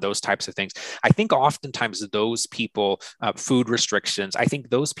store, those types of things. I think oftentimes those people, food restrictions, I think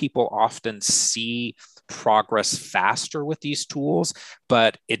those people often see progress faster with these tools,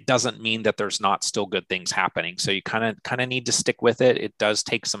 but it doesn't mean that there's not still good things happening. So you kind of need to stick with it. It does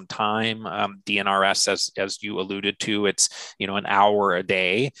take some time. DNRS, as you alluded to, it's an hour a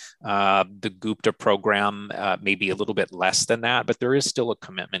day. The Gupta program may be a little bit less than that, but there is still a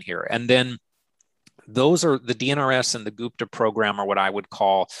commitment here. And then those are the DNRS and the Gupta program are what I would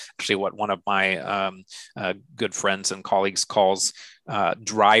call, actually what one of my good friends and colleagues calls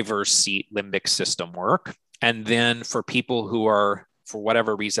driver's seat limbic system work. And then for people who are, for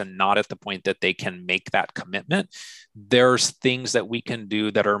whatever reason, not at the point that they can make that commitment, there's things that we can do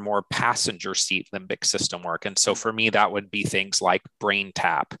that are more passenger seat limbic system work. And so for me, that would be things like brain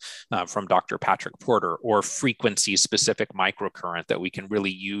tap from Dr. Patrick Porter, or frequency specific microcurrent that we can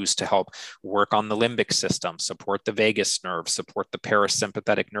really use to help work on the limbic system, support the vagus nerve, support the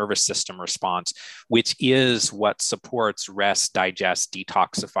parasympathetic nervous system response, which is what supports rest, digest,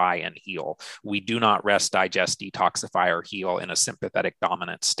 detoxify, and heal. We do not rest, digest, detoxify, or heal in a sympathetic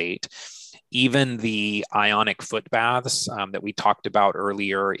dominant state. Even the ionic foot baths that we talked about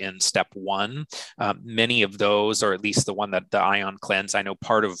earlier in step 1, many of those, or at least the one that the Ion Cleanse, I know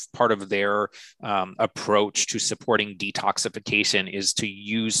part of their approach to supporting detoxification is to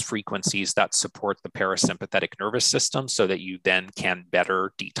use frequencies that support the parasympathetic nervous system so that you then can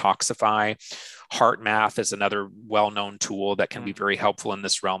better detoxify. HeartMath is another well-known tool that can be very helpful in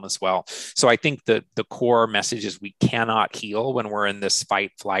this realm as well. So I think that the core message is we cannot heal when we're in this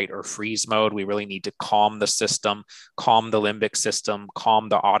fight, flight, or freeze mode. We really need to calm the system, calm the limbic system, calm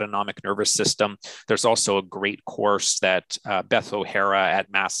the autonomic nervous system. There's also a great course that Beth O'Hara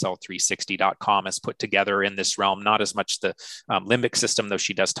at MastCell360.com has put together in this realm, not as much the limbic system, though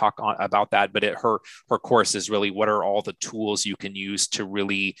she does talk about that, but her course is really what are all the tools you can use to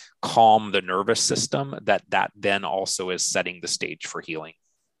really calm the nervous system that then also is setting the stage for healing.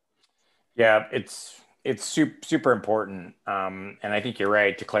 Yeah, it's super important. And I think you're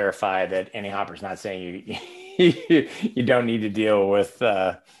right to clarify that Annie Hopper's not saying you don't need to deal with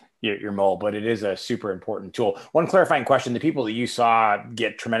your mold, but it is a super important tool. One clarifying question: the people that you saw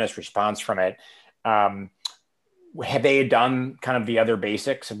get tremendous response from it, have they done kind of the other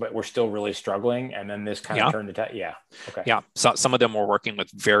basics, but we're still really struggling? And then this kind of turned into, okay. Yeah. So some of them were working with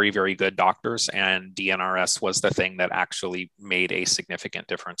very, very good doctors, and DNRS was the thing that actually made a significant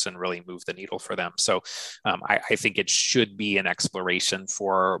difference and really moved the needle for them. So I think it should be an exploration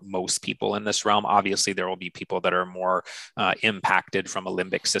for most people in this realm. Obviously, there will be people that are more impacted from a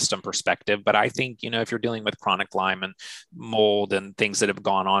limbic system perspective. But I think, if you're dealing with chronic Lyme and mold and things that have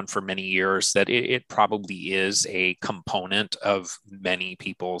gone on for many years, that it probably is a component of many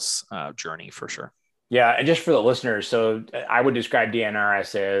people's journey for sure. Yeah, and just for the listeners, so I would describe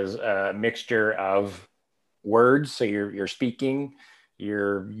DNRS as a mixture of words. So you're speaking,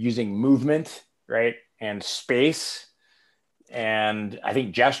 you're using movement, right, and space, and I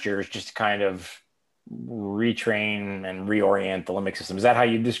think gestures, just to kind of retrain and reorient the limbic system. Is that how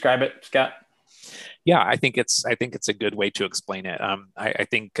you describe it, Scott? Yeah, I think it's a good way to explain it. I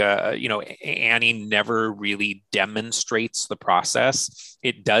think Annie never really demonstrates the process.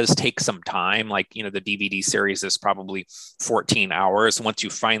 It does take some time. Like, the DVD series is probably 14 hours. Once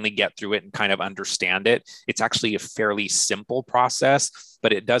you finally get through it and kind of understand it, it's actually a fairly simple process,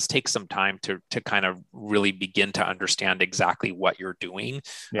 but it does take some time to kind of really begin to understand exactly what you're doing.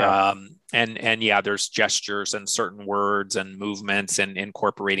 Yeah. And yeah, there's gestures and certain words and movements and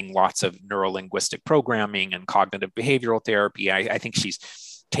incorporating lots of neurolinguistic programming and cognitive behavioral therapy. I think she's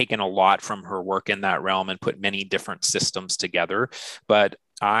taken a lot from her work in that realm and put many different systems together. But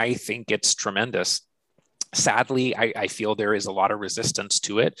I think it's tremendous. Sadly, I feel there is a lot of resistance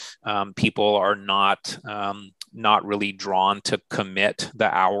to it. People are not really drawn to commit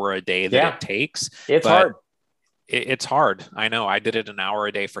the hour a day that Yeah. it takes. It's But hard. it's hard. I know. I did it an hour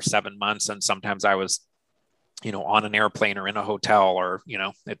a day for 7 months, and sometimes I was, on an airplane or in a hotel, or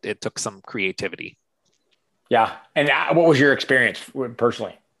it took some creativity. Yeah. And what was your experience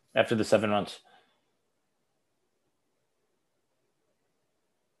personally after the 7 months?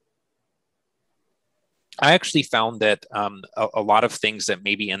 I actually found that a lot of things that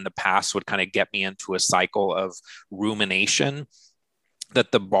maybe in the past would kind of get me into a cycle of rumination,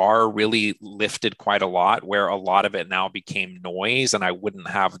 that the bar really lifted quite a lot, where a lot of it now became noise, and I wouldn't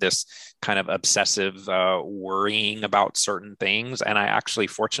have this kind of obsessive worrying about certain things. And I actually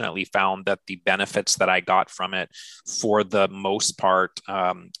fortunately found that the benefits that I got from it, for the most part,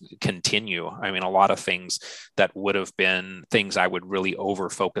 continue. I mean, a lot of things that would have been things I would really over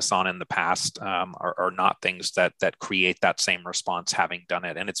focus on in the past are not things that create that same response having done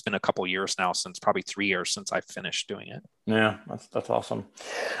it. And it's been a couple years now, since probably 3 years since I finished doing it. Yeah, that's awesome.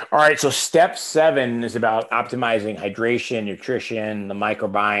 All right, so step 7 is about optimizing hydration, nutrition, the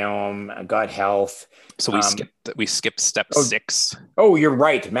microbiome, gut health. So we skipped step Oh, 6. oh, you're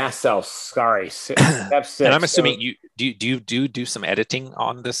right. Mast cells. Sorry, step And I'm 6. So assuming you do some editing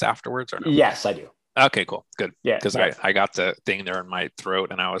on this afterwards, or no? yes, I do. Okay, cool, good. Yeah, Because yeah. I got the thing there in my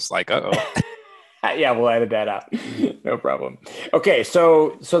throat, and I was like, uh-oh. Yeah, we'll edit that out. No problem. Okay,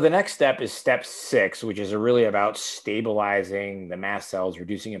 so the next step is step 6, which is really about stabilizing the mast cells,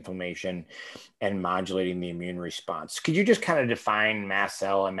 reducing inflammation, and modulating the immune response. Could you just kind of define mast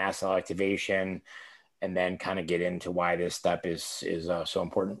cell and mast cell activation, and then kind of get into why this step is so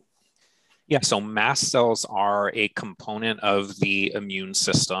important? Yeah, so mast cells are a component of the immune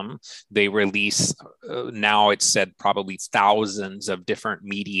system. They release, now it's said, probably thousands of different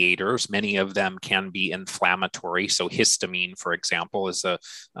mediators. Many of them can be inflammatory. So histamine, for example, is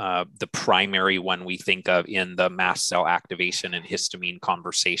the primary one we think of in the mast cell activation and histamine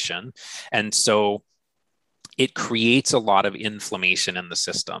conversation. And so it creates a lot of inflammation in the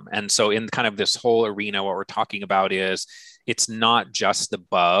system. And so in kind of this whole arena, what we're talking about is, it's not just the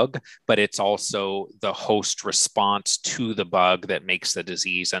bug, but it's also the host response to the bug that makes the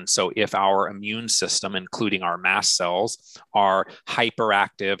disease. And so if our immune system, including our mast cells, are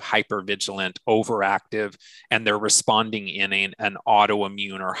hyperactive, hypervigilant, overactive, and they're responding in an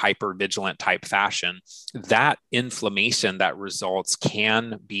autoimmune or hypervigilant type fashion, that inflammation that results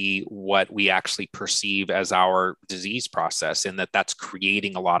can be what we actually perceive as our disease process, in that that's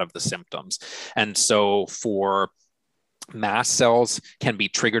creating a lot of the symptoms. And so for mast cells can be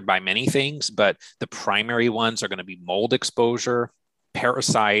triggered by many things, but the primary ones are going to be mold exposure,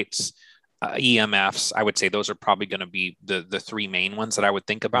 parasites, EMFs. I would say those are probably going to be the 3 main ones that I would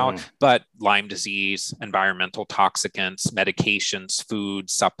think about. But Lyme disease, environmental toxicants, medications, food,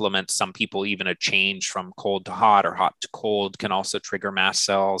 supplements, some people, even a change from cold to hot or hot to cold can also trigger mast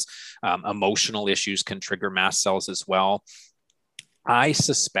cells. Emotional issues can trigger mast cells as well. I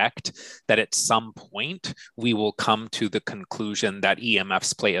suspect that at some point we will come to the conclusion that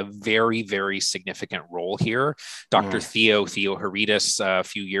EMFs play a very, very significant role here. Dr. Theo Herides, a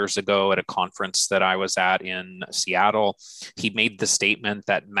few years ago at a conference that I was at in Seattle, he made the statement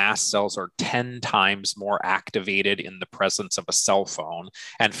that mast cells are 10 times more activated in the presence of a cell phone.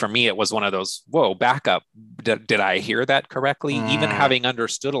 And for me, it was one of those, whoa, back up. Did I hear that correctly? Even having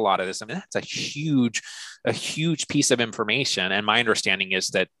understood a lot of this, I mean, that's a huge piece of information. And my understanding is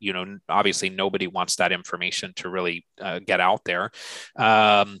that, obviously nobody wants that information to really get out there.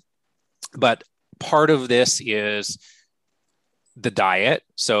 But part of this is the diet.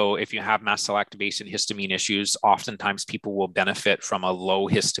 So if you have mast cell activation, histamine issues, oftentimes people will benefit from a low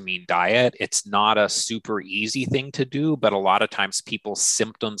histamine diet. It's not a super easy thing to do, but a lot of times people's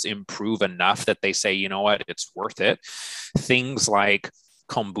symptoms improve enough that they say, you know what, it's worth it. Things like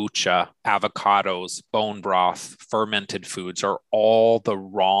kombucha, avocados, bone broth, fermented foods are all the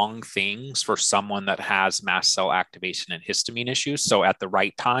wrong things for someone that has mast cell activation and histamine issues. So at the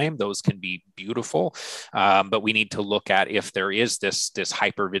right time, those can be beautiful, but we need to look at if there is this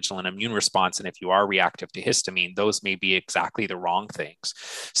hypervigilant immune response, and if you are reactive to histamine, those may be exactly the wrong things.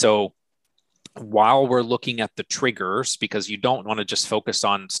 So while we're looking at the triggers, because you don't want to just focus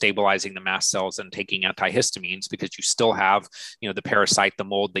on stabilizing the mast cells and taking antihistamines, because you still have, the parasite, the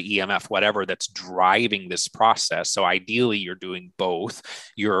mold, the EMF, whatever that's driving this process. So ideally, you're doing both.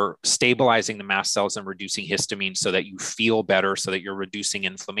 You're stabilizing the mast cells and reducing histamine so that you feel better, so that you're reducing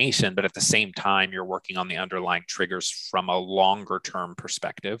inflammation, but at the same time, you're working on the underlying triggers from a longer term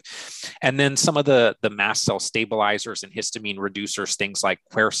perspective. And then some of the mast cell stabilizers and histamine reducers, things like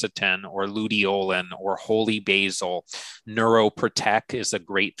quercetin or luteolin or holy basil. Neuroprotect is a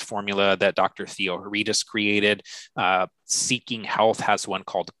great formula that Dr. Theo Heridas created. Seeking Health has one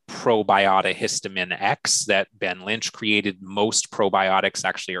called Probiota Histamine X that Ben Lynch created. Most probiotics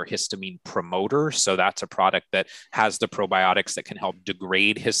actually are histamine promoters. So that's a product that has the probiotics that can help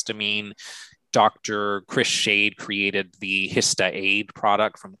degrade histamine. Dr. Chris Shade created the HistaAid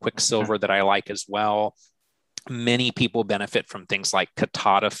product from Quicksilver that I like as well. Many people benefit from things like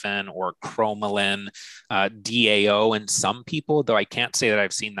ketotifen or chromalin, DAO in some people, though I can't say that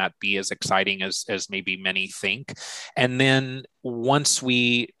I've seen that be as exciting as maybe many think. And then once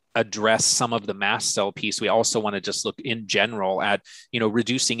we address some of the mast cell piece, we also want to just look in general at,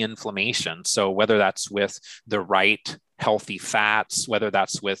 reducing inflammation. So whether that's with the right healthy fats, whether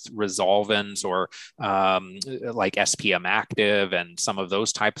that's with resolvins or like SPM Active and some of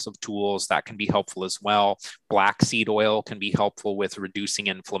those types of tools, that can be helpful as well. Black seed oil can be helpful with reducing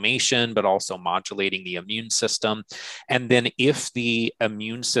inflammation, but also modulating the immune system. And then if the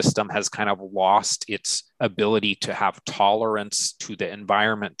immune system has kind of lost its ability to have tolerance to the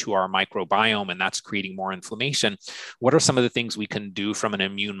environment, to our microbiome, and that's creating more inflammation, what are some of the things we can do from an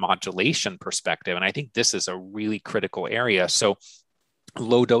immune modulation perspective? And I think this is a really critical area. So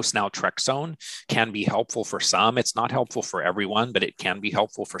low dose naltrexone can be helpful for some. It's not helpful for everyone, but it can be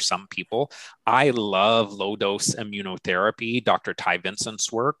helpful for some people. I love low dose immunotherapy, Dr. Ty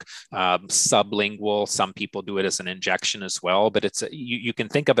Vincent's work, sublingual. Some people do it as an injection as well, but you can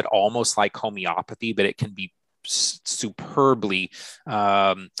think of it almost like homeopathy, but it can be superbly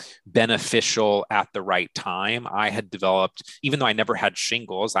beneficial at the right time. I had developed, even though I never had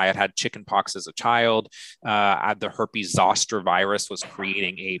shingles, I had chickenpox as a child. The herpes zoster virus was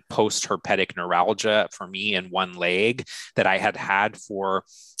creating a post-herpetic neuralgia for me in one leg that I had for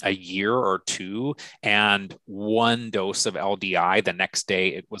a year or two. And one dose of LDI, the next day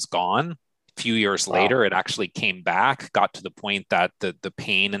it was gone. Few years later, it actually came back, got to the point that the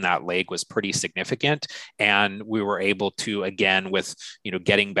pain in that leg was pretty significant. And we were able to, again, with,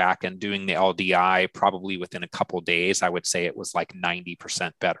 getting back and doing the LDI, probably within a couple of days, I would say it was like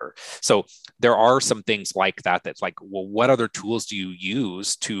 90% better. So there are some things like that, that's like, well, what other tools do you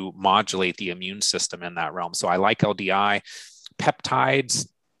use to modulate the immune system in that realm? So I like LDI, peptides,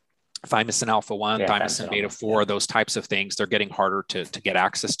 thymosin alpha-1, thymosin beta-4, those types of things, they're getting harder to get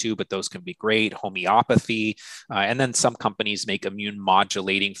access to, but those can be great. Homeopathy. And then some companies make immune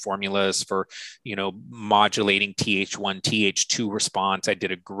modulating formulas for, modulating Th1, Th2 response. I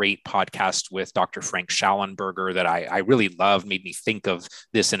did a great podcast with Dr. Frank Schallenberger that I really loved, made me think of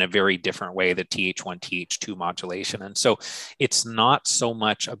this in a very different way, the Th1, Th2 modulation. And so it's not so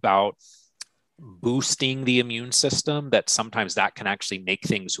much about boosting the immune system, that sometimes that can actually make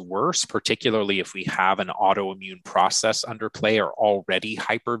things worse, particularly if we have an autoimmune process under play or already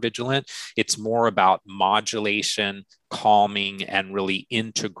hypervigilant. It's more about modulation, calming, and really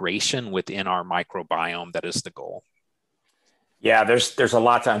integration within our microbiome that is the goal. Yeah, there's a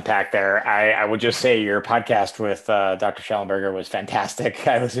lot to unpack there. I would just say your podcast with Dr. Schallenberger was fantastic.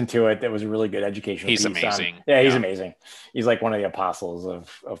 I listened to it. That was a really good educational piece. He's amazing. He's amazing. He's like one of the apostles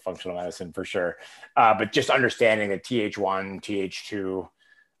of functional medicine for sure. But just understanding the Th1, Th2,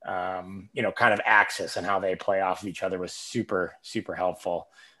 kind of axis and how they play off of each other was super, super helpful.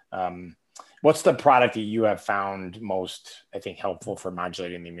 What's the product that you have found most, I think, helpful for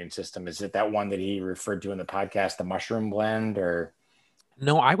modulating the immune system? Is it that one that he referred to in the podcast, the mushroom blend, or?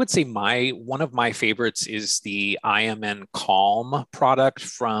 No, I would say one of my favorites is the IMN Calm product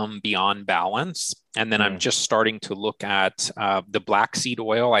from Beyond Balance. And then I'm just starting to look at the black seed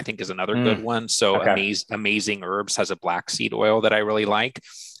oil, I think is another good one. So Amazing Herbs has a black seed oil that I really like.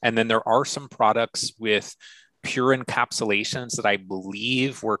 And then there are some products with pure encapsulations that I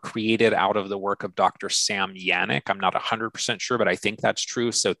believe were created out of the work of Dr. Sam Yannick. I'm not 100% sure, but I think that's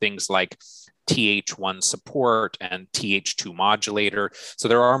true. So things like TH1 support and TH2 modulator. So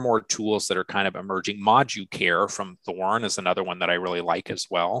there are more tools that are kind of emerging. Moducare from Thorne is another one that I really like as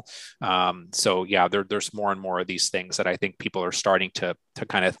well. So yeah, there's more and more of these things that I think people are starting to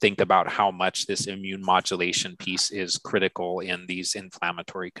kind of think about how much this immune modulation piece is critical in these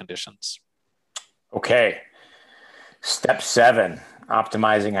inflammatory conditions. Okay. Step 7,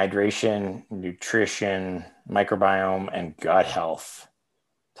 optimizing hydration, nutrition, microbiome, and gut health.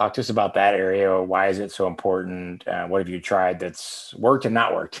 Talk to us about that area. Why is it so important? What have you tried that's worked and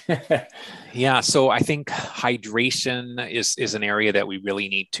not worked? Yeah, so I think hydration is an area that we really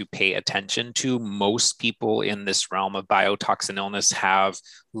need to pay attention to. Most people in this realm of biotoxin illness have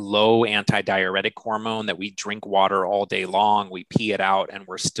low antidiuretic hormone that we drink water all day long, we pee it out, and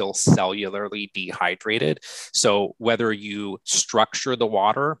we're still cellularly dehydrated. So whether you structure the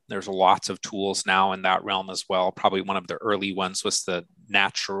water, there's lots of tools now in that realm as well. Probably one of the early ones was the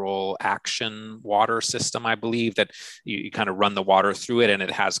natural action water system, I believe, that you kind of run the water through it, and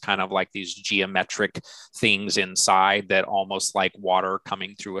it has kind of like these geometric things inside that almost like water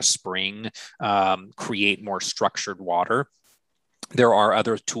coming through a spring create more structured water. There are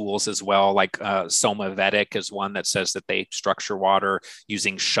other tools as well, like Somavedic is one that says that they structure water.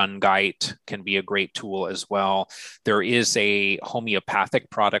 Using Shungite can be a great tool as well. There is a homeopathic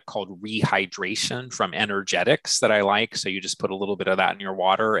product called Rehydration from Energetics that I like. So you just put a little bit of that in your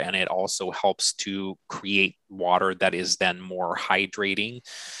water, and it also helps to create water that is then more hydrating.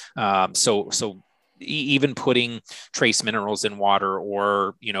 So even putting trace minerals in water,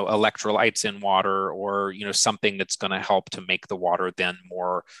 or electrolytes in water, or something that's going to help to make the water then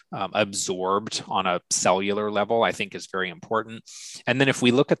more absorbed on a cellular level, I think is very important. And then if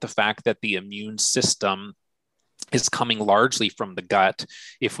we look at the fact that the immune system is coming largely from the gut.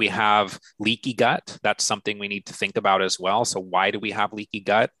 If we have leaky gut, that's something we need to think about as well. So why do we have leaky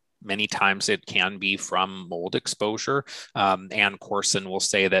gut? Many times it can be from mold exposure. Ann Corson will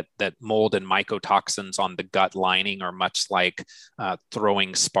say that mold and mycotoxins on the gut lining are much like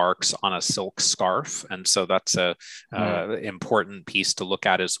throwing sparks on a silk scarf. And so that's a important piece to look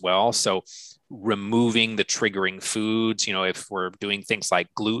at as well. So removing the triggering foods, if we're doing things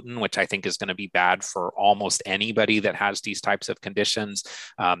like gluten, which I think is going to be bad for almost anybody that has these types of conditions.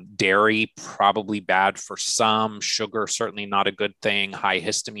 Dairy, probably bad for some. Sugar, certainly not a good thing. High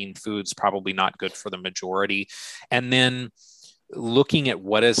histamine foods, probably not good for the majority. And then looking at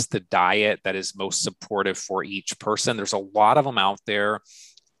what is the diet that is most supportive for each person. There's a lot of them out there.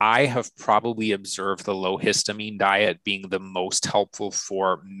 I have probably observed the low histamine diet being the most helpful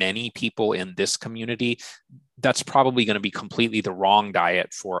for many people in this community. That's probably going to be completely the wrong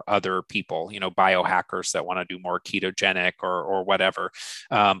diet for other people, biohackers that want to do more ketogenic or whatever.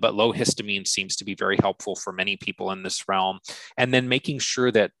 But low histamine seems to be very helpful for many people in this realm. And then making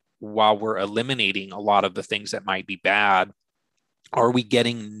sure that while we're eliminating a lot of the things that might be bad, are we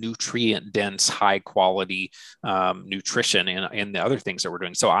getting nutrient dense, high quality nutrition in the other things that we're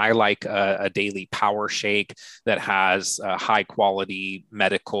doing? So I like a daily power shake that has a high quality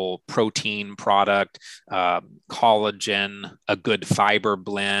medical protein product, collagen, a good fiber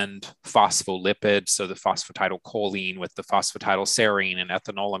blend, phospholipids, so the phosphatidylcholine with the phosphatidylserine and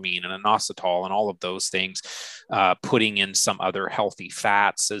ethanolamine and inositol and all of those things, putting in some other healthy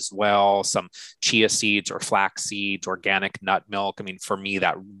fats as well, some chia seeds or flax seeds, organic nut milk. I mean, for me,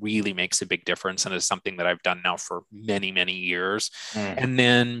 that really makes a big difference and is something that I've done now for many, many years. And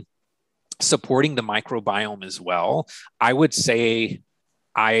then supporting the microbiome as well. I would say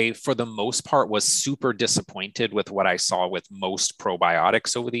I, for the most part, was super disappointed with what I saw with most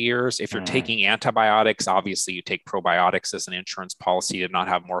probiotics over the years. If you're taking antibiotics, obviously you take probiotics as an insurance policy to not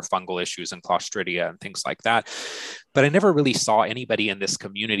have more fungal issues and Clostridia and things like that. But I never really saw anybody in this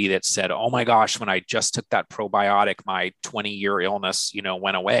community that said, oh my gosh, when I just took that probiotic, my 20-year illness,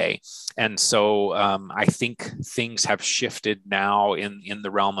 went away. And so I think things have shifted now in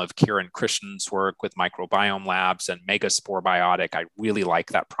the realm of Kieran Christian's work with Microbiome Labs and Megaspore Biotic. I really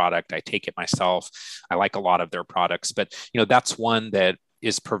like that product. I take it myself. I like a lot of their products, but that's one that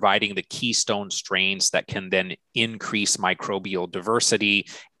is providing the keystone strains that can then increase microbial diversity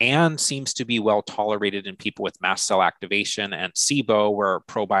and seems to be well tolerated in people with mast cell activation and SIBO, where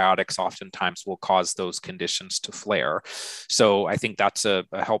probiotics oftentimes will cause those conditions to flare. So I think that's a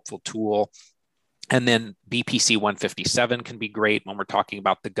helpful tool. And then BPC 157 can be great when we're talking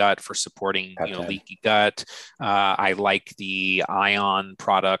about the gut for supporting, leaky gut. I like the Ion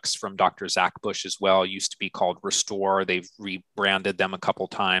products from Dr. Zach Bush as well. Used to be called Restore. They've rebranded them a couple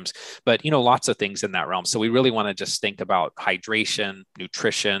times, but lots of things in that realm. So we really want to just think about hydration,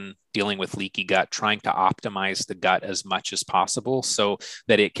 nutrition, dealing with leaky gut, trying to optimize the gut as much as possible so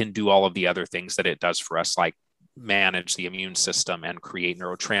that it can do all of the other things that it does for us, like manage the immune system and create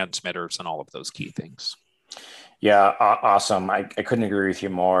neurotransmitters and all of those key things. Yeah, awesome. I couldn't agree with you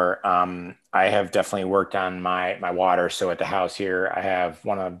more. I have definitely worked on my water. So at the house here, I have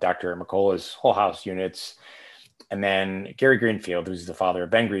one of Dr. McCullough's whole house units, and then Gary Greenfield, who's the father of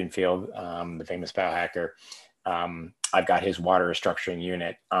Ben Greenfield, the famous biohacker. I've got his water restructuring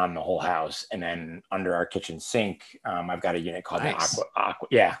unit on the whole house, and then under our kitchen sink, I've got a unit called the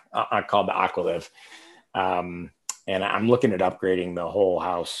called the Aqualive. And I'm looking at upgrading the whole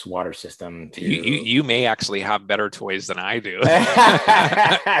house water system. You may actually have better toys than I do.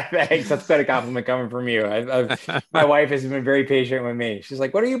 Thanks. That's quite a compliment coming from you. My wife has been very patient with me. She's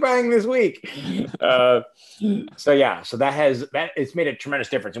like, "What are you buying this week?" So it's made a tremendous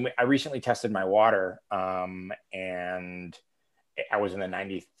difference. And I recently tested my water, and I was in the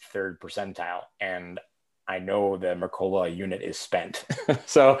 93rd percentile, and I know the Mercola unit is spent.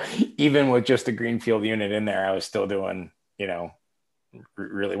 So even with just the Greenfield unit in there, I was still doing,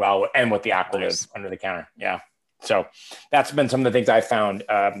 really well. And with the Aqualive under the counter. Yeah. So that's been some of the things I found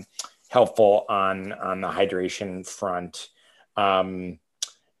helpful on the hydration front. And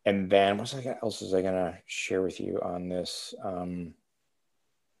then what else was I going to share with you on this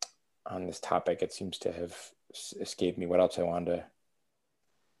topic? It seems to have escaped me what else I wanted to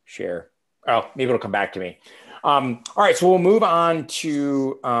share. Oh, maybe it'll come back to me. All right, so we'll move on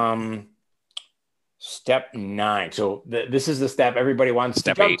to step 9. So this is the step everybody wants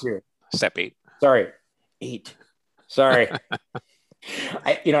to jump to. Step 8. Sorry, 8. Sorry.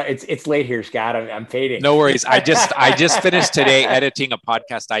 It's late here, Scott. I'm fading. No worries. I just finished today editing a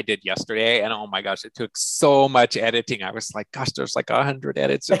podcast I did yesterday, and oh my gosh, it took so much editing. I was like, gosh, there's like 100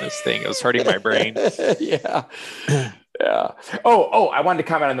 edits in this thing. It was hurting my brain. Yeah. Yeah. Oh, I wanted to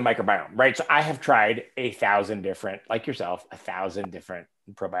comment on the microbiome, right? So I have tried 1,000 different, like yourself, 1,000 different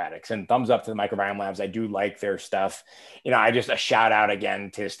probiotics, and thumbs up to the Microbiome Labs. I do like their stuff. I just a shout out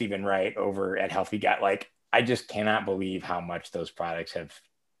again to Stephen Wright over at Healthy Gut. Like, I just cannot believe how much those products have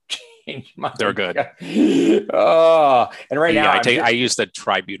changed my They're good. Oh, and now I use the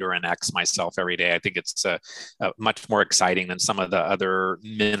Tributyrin X myself every day. I think it's much more exciting than some of the other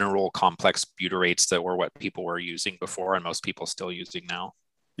mineral complex butyrates that were what people were using before and most people still using now.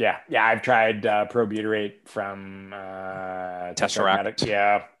 Yeah. I've tried Probutyrate from Tesseract.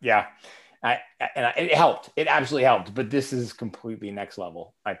 Yeah. It helped. It absolutely helped. But this is completely next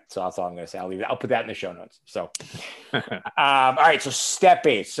level. So that's all I'm going to say. I'll put that in the show notes. So, all right. So step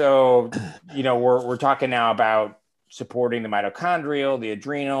 8. So, we're talking now about supporting the mitochondrial, the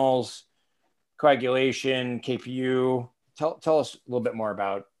adrenals, coagulation, KPU. Tell us a little bit more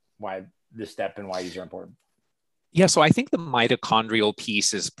about why this step and why these are important. Yeah, so I think the mitochondrial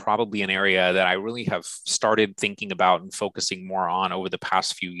piece is probably an area that I really have started thinking about and focusing more on over the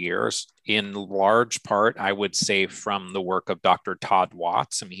past few years. In large part, I would say from the work of Dr. Todd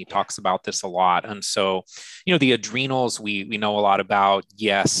Watts. I mean, he talks about this a lot. And so, the adrenals we know a lot about.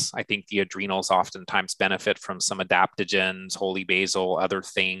 Yes, I think the adrenals oftentimes benefit from some adaptogens, holy basil, other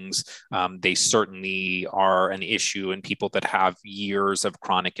things. They certainly are an issue in people that have years of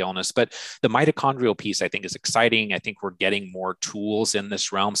chronic illness. But the mitochondrial piece, I think, is exciting. I think we're getting more tools in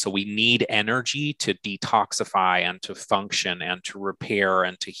this realm. So we need energy to detoxify and to function and to repair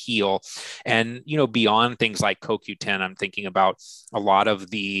and to heal. And, beyond things like CoQ10, I'm thinking about a lot of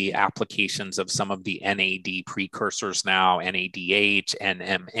the applications of some of the NAD precursors now, NADH,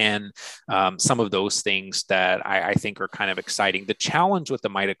 NMN, some of those things that I think are kind of exciting. The challenge with the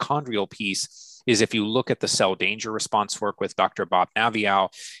mitochondrial piece is if you look at the cell danger response work with Dr. Bob Naviau,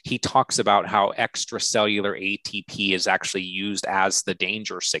 he talks about how extracellular ATP is actually used as the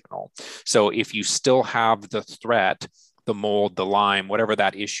danger signal. So if you still have the threat, the mold, the Lyme, whatever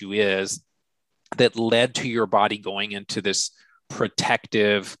that issue is, that led to your body going into this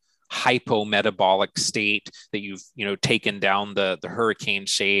protective hypometabolic state that you've taken down the hurricane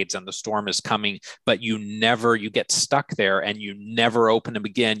shades and the storm is coming, but you get stuck there and you never open them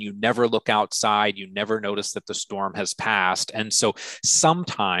again. You never look outside. You never notice that the storm has passed. And so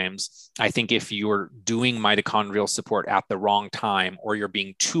sometimes I think if you're doing mitochondrial support at the wrong time or you're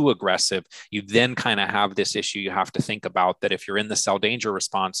being too aggressive, you then kind of have this issue you have to think about, that if you're in the cell danger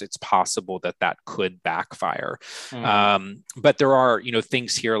response, it's possible that could backfire. But there are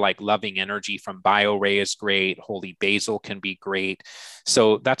things here like Loving Energy from BioRay is great. Holy Basil can be great.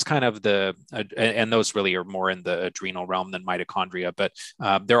 So that's kind of and those really are more in the adrenal realm than mitochondria, but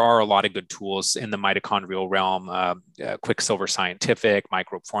there are a lot of good tools in the mitochondrial realm. Quicksilver Scientific,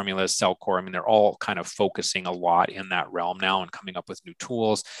 Microbe Formulas, Cellcore, I mean, they're all kind of focusing a lot in that realm now and coming up with new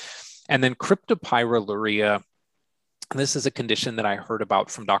tools. And then cryptopyruluria, this is a condition that I heard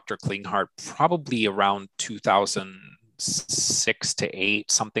about from Dr. Klinghardt probably around 2006 to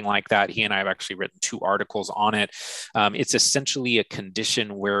 8, something like that. He and I have actually written 2 articles on it. It's essentially a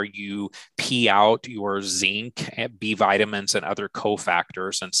condition where you pee out your zinc, B vitamins, and other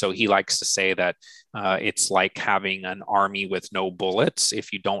cofactors. And so he likes to say that it's like having an army with no bullets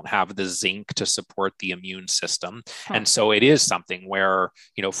if you don't have the zinc to support the immune system. And so it is something where,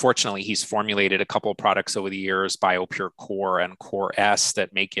 fortunately, he's formulated a couple of products over the years, BioPure Core and Core S,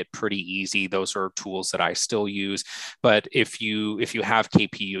 that make it pretty easy. Those are tools that I still use. But if you have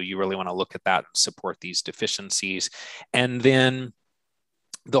KPU, you really want to look at that and support these deficiencies. And then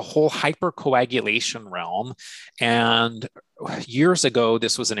the whole hypercoagulation realm. And years ago,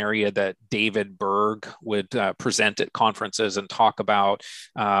 this was an area that David Berg would present at conferences and talk about.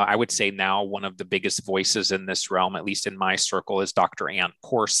 I would say now one of the biggest voices in this realm, at least in my circle, is Dr. Ann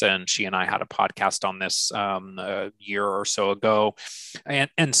Corson. She and I had a podcast on this a year or so ago.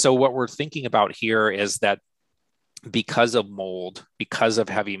 And so what we're thinking about here is that because of mold, because of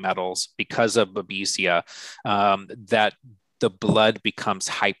heavy metals, because of babesia, that the blood becomes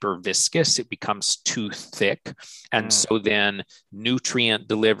hyperviscous, it becomes too thick. And so then nutrient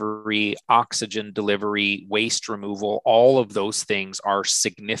delivery, oxygen delivery, waste removal, all of those things are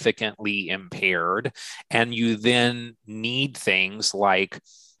significantly impaired. And you then need things like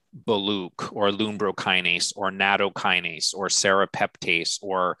Baluch or lumbrokinase or nattokinase or serrapeptase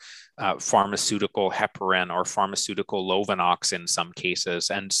or pharmaceutical heparin or pharmaceutical Lovenox in some cases.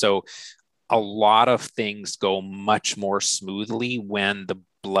 And so a lot of things go much more smoothly when the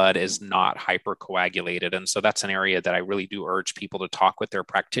blood is not hypercoagulated. And so that's an area that I really do urge people to talk with their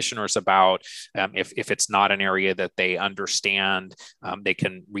practitioners about. If it's not an area that they understand, they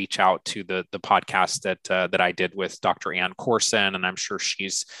can reach out to the podcast that I did with Dr. Ann Corson. And I'm sure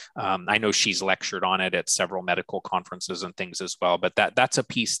I know she's lectured on it at several medical conferences and things as well. But that's a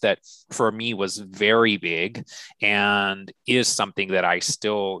piece that for me was very big and is something that I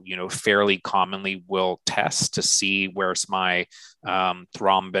still, fairly commonly will test to see where's my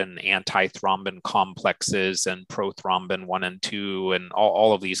thrombin, antithrombin complexes and prothrombin 1 and 2 and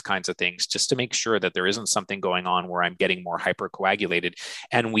all of these kinds of things, just to make sure that there isn't something going on where I'm getting more hypercoagulated.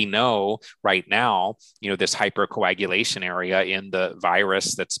 And we know right now, this hypercoagulation area in the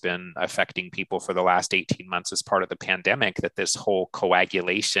virus that's been affecting people for the last 18 months as part of the pandemic, that this whole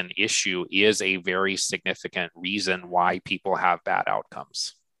coagulation issue is a very significant reason why people have bad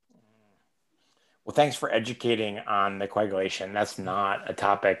outcomes. Well, thanks for educating on the coagulation. That's not a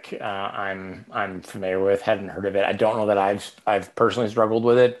topic I'm familiar with. Hadn't heard of it. I don't know that I've personally struggled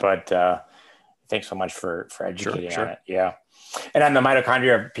with it, but thanks so much for educating on it. Yeah. And on the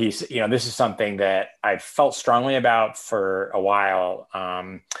mitochondria piece, this is something that I've felt strongly about for a while.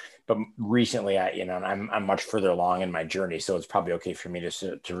 But recently, I'm much further along in my journey, so it's probably okay for me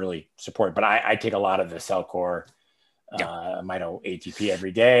to really support. But I take a lot of the Cellcore Mito ATP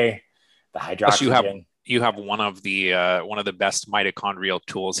every day. The hydroxygen. You have one of the best mitochondrial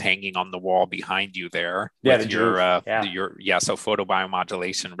tools hanging on the wall behind you there. Yeah, with so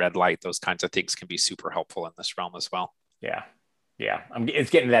photobiomodulation, red light, those kinds of things can be super helpful in this realm as well. Yeah. It's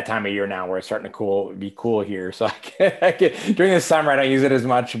getting to that time of year now where it's starting to be cool here. So I can during the summer I don't use it as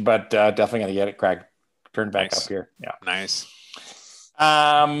much, but definitely gonna get it turned back up here. Yeah. Nice.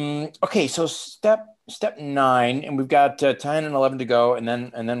 Okay, so step 9, and we've got 10 and 11 to go, and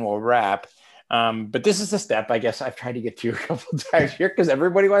then we'll wrap. But this is the step I guess I've tried to get to a couple of times here because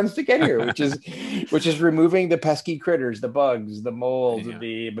everybody wants to get here, which is removing the pesky critters, the bugs, the mold,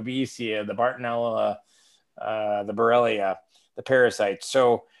 the babesia, the Bartonella, the Borrelia, the parasites.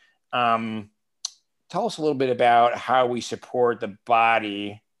 So tell us a little bit about how we support the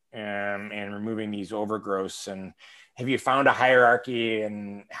body in removing these overgrowths, and have you found a hierarchy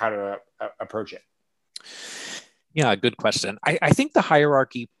and how to approach it? Yeah, good question. I think the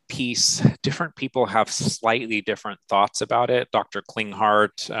hierarchy piece, different people have slightly different thoughts about it. Dr.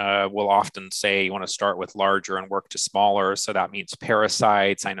 Klinghardt will often say you want to start with larger and work to smaller. So that means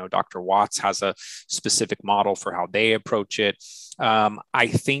parasites. I know Dr. Watts has a specific model for how they approach it. I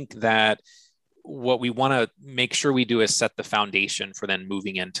think that what we want to make sure we do is set the foundation for then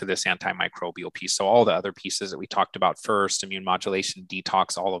moving into this antimicrobial piece. So all the other pieces that we talked about first, immune modulation,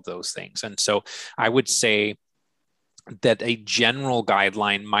 detox, all of those things. And so I would say that a general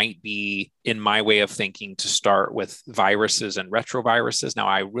guideline might be, in my way of thinking, to start with viruses and retroviruses. Now,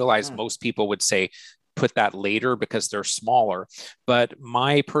 I realize most people would say put that later because they're smaller. But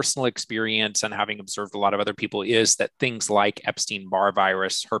my personal experience and having observed a lot of other people is that things like Epstein-Barr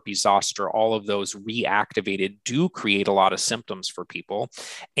virus, herpes zoster, all of those reactivated do create a lot of symptoms for people.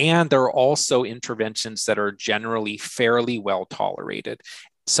 And there are also interventions that are generally fairly well tolerated.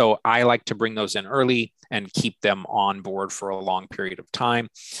 So I like to bring those in early and keep them on board for a long period of time.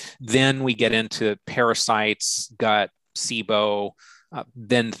 Then we get into parasites, gut, SIBO,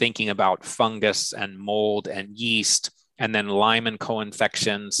 then thinking about fungus and mold and yeast, and then Lyme and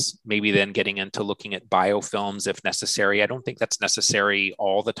co-infections, maybe then getting into looking at biofilms if necessary. I don't think that's necessary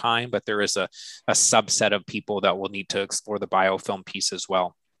all the time, but there is a subset of people that will need to explore the biofilm piece as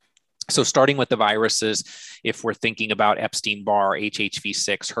well. So starting with the viruses, if we're thinking about Epstein-Barr,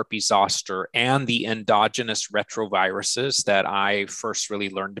 HHV6, herpes zoster, and the endogenous retroviruses that I first really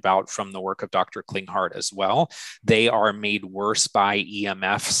learned about from the work of Dr. Klinghardt as well, they are made worse by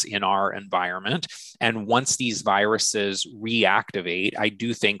EMFs in our environment. And once these viruses reactivate, I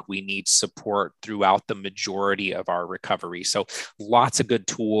do think we need support throughout the majority of our recovery. So lots of good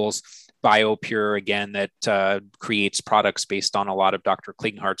tools. BioPure, again, that creates products based on a lot of Dr.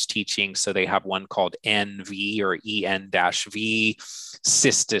 Klinghardt's teaching. So they have one called NV or EN-V.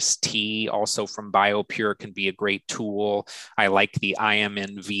 Cystis T, also from BioPure, can be a great tool. I like the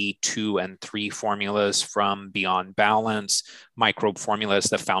IMNV 2 and 3 formulas from Beyond Balance. Microbe Formula is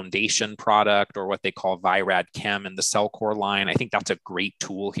the foundation product, or what they call Virad Chem in the Cellcore line. I think that's a great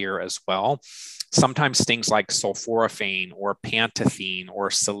tool here as well. Sometimes things like sulforaphane or pantethine or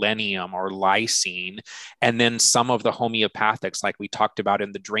selenium or lysine, and then some of the homeopathics like we talked about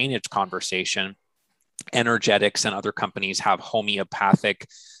in the drainage conversation. Energetics and other companies have homeopathic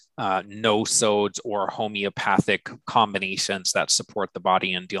nosodes or homeopathic combinations that support the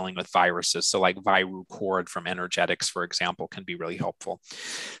body in dealing with viruses. So like Virucord from Energetics, for example, can be really helpful.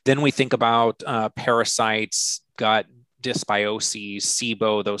 Then we think about parasites, gut, dysbioses,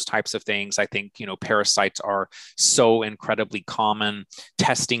 SIBO, those types of things. I think, parasites are so incredibly common.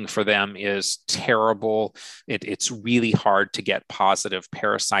 Testing for them is terrible. It's really hard to get positive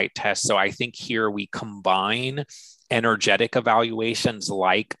parasite tests. So I think here we combine energetic evaluations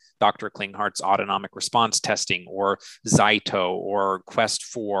like Dr. Klinghardt's autonomic response testing, or Zyto, or Quest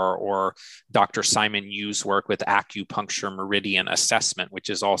 4, or Dr. Simon Yu's work with acupuncture meridian assessment, which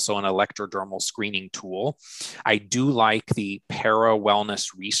is also an electrodermal screening tool. I do like the para wellness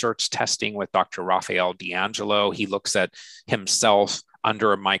research testing with Dr. Raphael D'Angelo. He looks at himself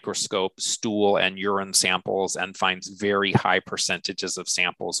under a microscope, stool and urine samples, and finds very high percentages of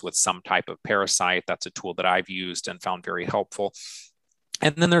samples with some type of parasite. That's a tool that I've used and found very helpful.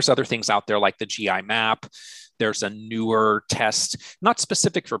 And then there's other things out there like the GI map. There's a newer test, not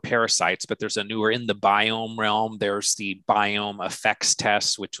specific for parasites, but there's a newer in the biome realm. There's the biome effects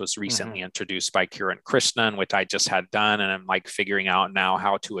test, which was recently introduced by Kiran Krishnan, which I just had done. And I'm like figuring out now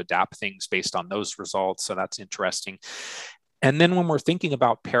how to adapt things based on those results. So that's interesting. And then when we're thinking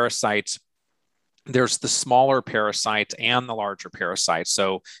about parasites, there's the smaller parasites and the larger parasites.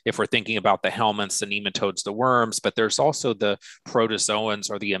 So if we're thinking about the helminths, the nematodes, the worms, but there's also the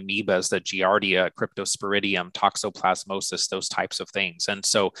protozoans or the amoebas, the Giardia, Cryptosporidium, Toxoplasmosis, those types of things. And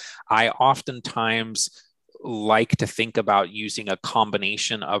so I oftentimes like to think about using a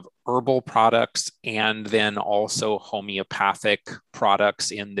combination of herbal products and then also homeopathic products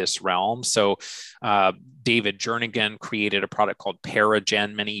in this realm. So David Jernigan created a product called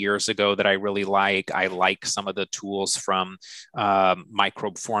Paragen many years ago that I really like. I like some of the tools from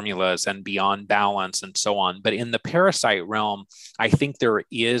Microbe Formulas and Beyond Balance and so on. But in the parasite realm, I think there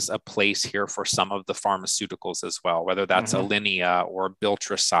is a place here for some of the pharmaceuticals as well, whether that's Alinea or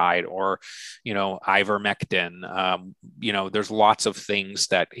Biltricide or, ivermectin. There's lots of things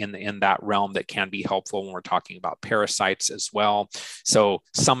that in that realm that can be helpful when we're talking about parasites as well. So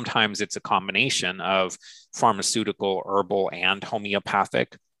sometimes it's a combination of pharmaceutical, herbal, and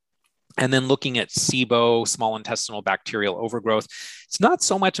homeopathic. And then looking at SIBO, small intestinal bacterial overgrowth, it's not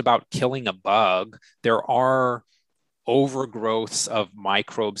so much about killing a bug. There are overgrowths of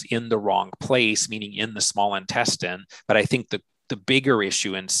microbes in the wrong place, meaning in the small intestine. But I think the bigger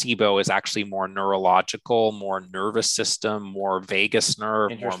issue in SIBO is actually more neurological, more nervous system, more vagus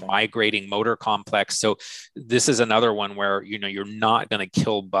nerve, more migrating motor complex. So this is another one where, you're not going to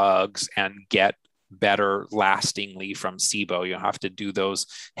kill bugs and get better lastingly from SIBO. You have to do those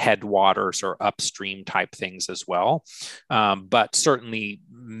headwaters or upstream type things as well. But certainly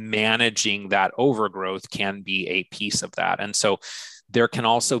managing that overgrowth can be a piece of that. And so There can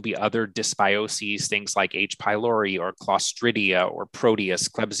also be other dysbioses, things like H. pylori or Clostridia or Proteus,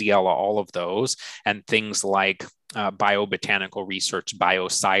 Klebsiella, all of those, and things like biobotanical research,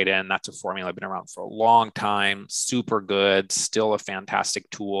 biocidin. That's a formula been around for a long time, super good, still a fantastic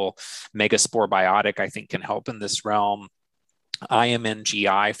tool. Megaspore Biotic, I think, can help in this realm.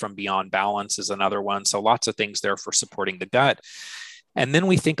 IMNGI from Beyond Balance is another one. So lots of things there for supporting the gut. And then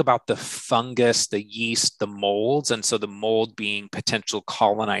we think about the fungus, the yeast, the molds. And so the mold being potential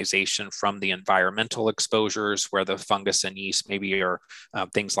colonization from the environmental exposures where the fungus and yeast maybe are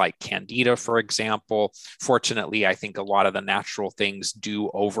things like Candida, for example. Fortunately, I think a lot of the natural things do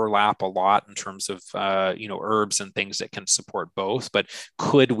overlap a lot in terms of, herbs and things that can support both. But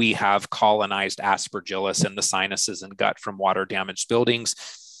could we have colonized Aspergillus in the sinuses and gut from water damaged buildings?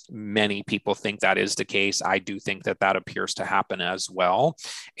 Many people think that is the case. I do think that that appears to happen as well.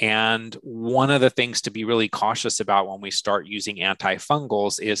 And one of the things to be really cautious about when we start using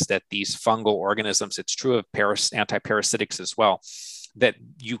antifungals is that these fungal organisms, it's true of antiparasitics as well, that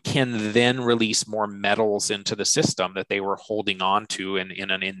you can then release more metals into the system that they were holding on to in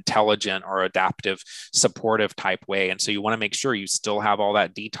an intelligent or adaptive, supportive type way. And so you want to make sure you still have all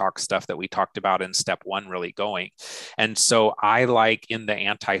that detox stuff that we talked about in step one really going. And so I like in the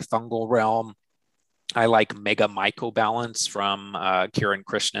antifungal realm, I like Mega Mycobalance from Kiran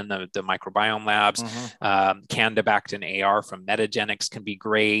Krishnan, the microbiome labs. Candibactin AR from Metagenics can be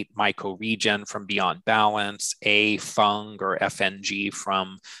great. Mycoregen from Beyond Balance. A-Fung or FNG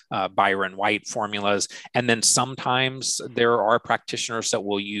from Byron White formulas. And then sometimes there are practitioners that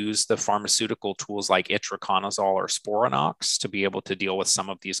will use the pharmaceutical tools like itraconazole or Sporanox to be able to deal with some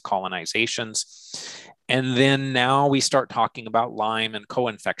of these colonizations. And then now we start talking about Lyme and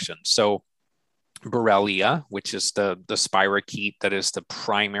co-infections. So Borrelia, which is the spirochete that is the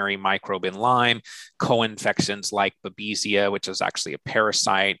primary microbe in Lyme, co-infections like Babesia, which is actually a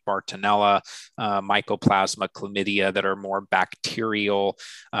parasite, Bartonella, Mycoplasma, Chlamydia that are more bacterial.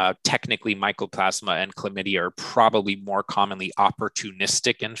 Technically, Mycoplasma and Chlamydia are probably more commonly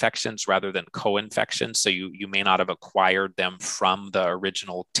opportunistic infections rather than co-infections. So you may not have acquired them from the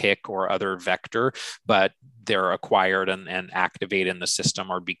original tick or other vector, but they're acquired and activate in the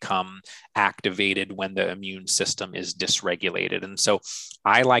system or become activated when the immune system is dysregulated. And so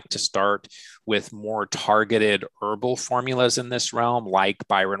I like to start with more targeted herbal formulas in this realm, like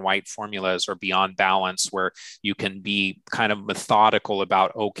Byron White formulas or Beyond Balance, where you can be kind of methodical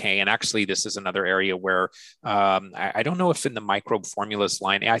about, okay, and actually this is another area where I don't know if in the microbe formulas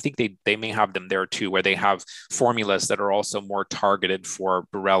line, I think they may have them there too, where they have formulas that are also more targeted for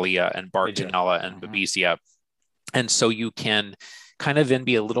Borrelia and Bartonella and Babesia. And so you can kind of then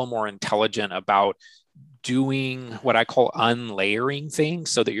be a little more intelligent about doing what I call unlayering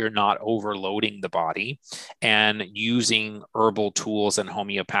things so that you're not overloading the body and using herbal tools and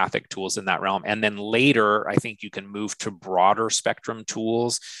homeopathic tools in that realm. And then later, I think you can move to broader spectrum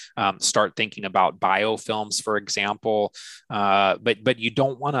tools, start thinking about biofilms, for example. But you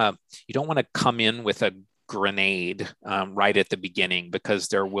don't want to come in with a grenade right at the beginning, because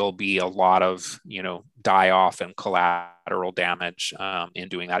there will be a lot of die off and collateral damage in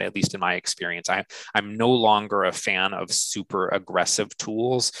doing that, at least in my experience. I'm no longer a fan of super aggressive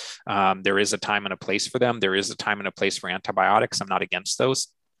tools. There is a time and a place for them. There is a time and a place for antibiotics. I'm not against those.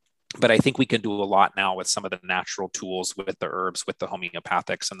 But I think we can do a lot now with some of the natural tools, with the herbs, with the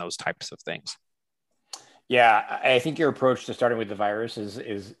homeopathics and those types of things. Yeah, I think your approach to starting with the virus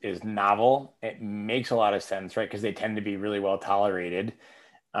is novel. It makes a lot of sense, right? Because they tend to be really well tolerated,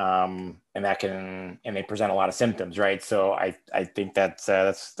 and they present a lot of symptoms, right? So I think that's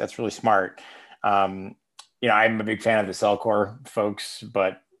really smart. I'm a big fan of the Cellcore folks,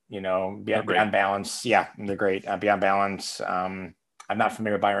 but Beyond Balance, yeah, they're great. Beyond Balance. I'm not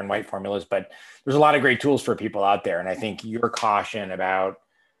familiar with Byron White formulas, but there's a lot of great tools for people out there, and I think your caution about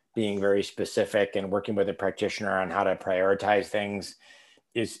being very specific and working with a practitioner on how to prioritize things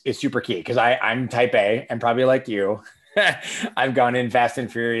is super key. Because I'm type A, and probably like you, I've gone in fast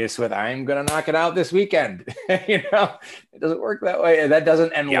and furious with, I'm going to knock it out this weekend. It doesn't work that way. And that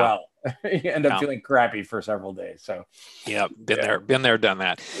doesn't end well. You end up feeling crappy for several days. So been there, done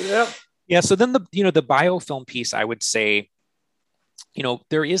that. Yep. Yeah. So then the biofilm piece, I would say,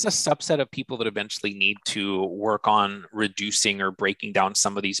 there is a subset of people that eventually need to work on reducing or breaking down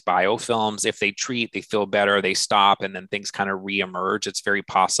some of these biofilms. If they treat, they feel better, they stop, and then things kind of reemerge. It's very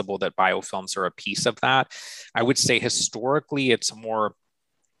possible that biofilms are a piece of that. I would say historically, it's more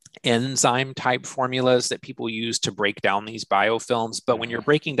enzyme type formulas that people use to break down these biofilms. But when you're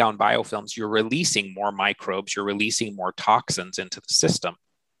breaking down biofilms, you're releasing more microbes, you're releasing more toxins into the system.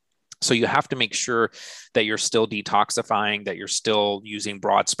 So you have to make sure that you're still detoxifying, that you're still using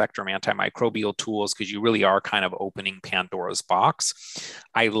broad spectrum antimicrobial tools, because you really are kind of opening Pandora's box.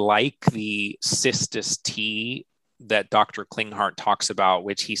 I like the Cystis T that Dr. Klinghardt talks about,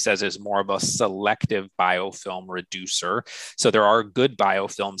 which he says is more of a selective biofilm reducer. So there are good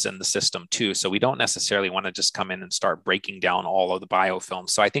biofilms in the system too. So we don't necessarily want to just come in and start breaking down all of the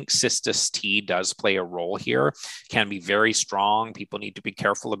biofilms. So I think Cystis T does play a role here, can be very strong. People need to be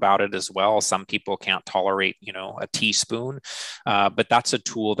careful about it as well. Some people can't tolerate, a teaspoon, but that's a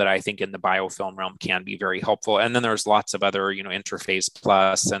tool that I think in the biofilm realm can be very helpful. And then there's lots of other, Interface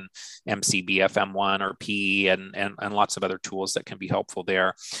Plus and MCBFM1 or P and lots of other tools that can be helpful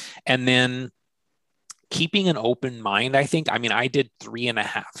there. And then keeping an open mind, I think. I mean, I did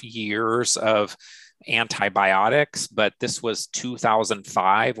 3.5 years of antibiotics, but this was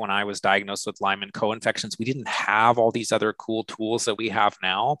 2005 when I was diagnosed with Lyme and co-infections. We didn't have all these other cool tools that we have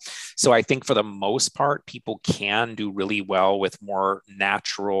now. So I think for the most part, people can do really well with more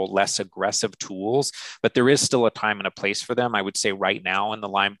natural, less aggressive tools, but there is still a time and a place for them. I would say right now in the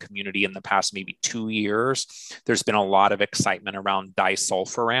Lyme community, in the past maybe 2 years, there's been a lot of excitement around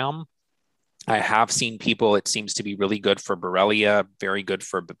disulfiram. I have seen people, it seems to be really good for Borrelia, very good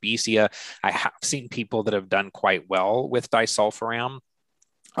for Babesia. I have seen people that have done quite well with disulfiram.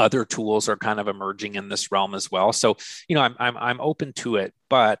 Other tools are kind of emerging in this realm as well. So, I'm open to it,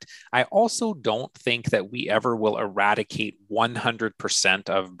 but I also don't think that we ever will eradicate 100%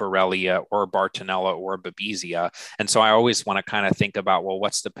 of Borrelia or Bartonella or Babesia. And so I always want to kind of think about, well,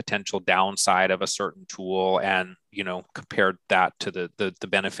 what's the potential downside of a certain tool, and compared that to the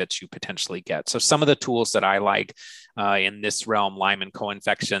benefits you potentially get. So some of the tools that I like in this realm, Lyme and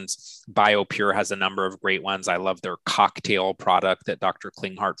co-infections, BioPure has a number of great ones. I love their cocktail product that Dr.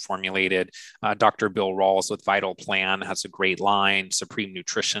 Klinghardt formulated. Dr. Bill Rawls with Vital Plan has a great line. Supreme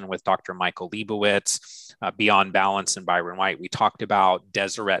Nutrition with Dr. Michael Leibowitz. Beyond Balance and Byron White we talked about.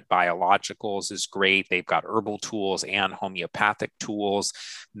 Deseret Biologicals is great. They've got herbal tools and homeopathic tools.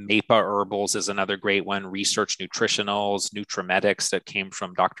 MAPA Herbals is another great one. Research Nutritionals, Nutrimedics that came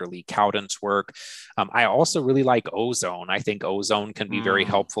from Dr. Lee Cowden's work. I also really like ozone. I think ozone can be very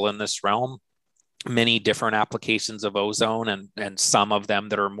helpful in this realm. Many different applications of ozone, and some of them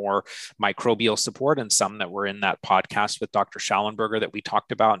that are more microbial support, and some that were in that podcast with Dr. Schallenberger that we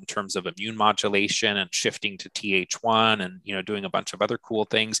talked about in terms of immune modulation and shifting to TH1 and doing a bunch of other cool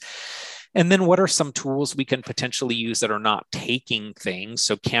things. And then what are some tools we can potentially use that are not taking things?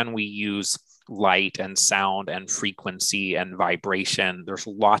 So can we use light and sound and frequency and vibration? There's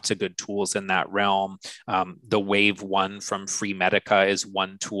lots of good tools in that realm. The Wave 1 from Freemedica is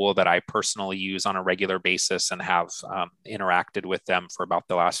one tool that I personally use on a regular basis and have interacted with them for about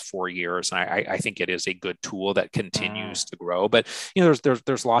the last 4 years. And I think it is a good tool that continues to grow. But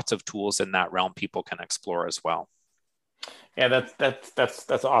there's lots of tools in that realm people can explore as well. Yeah,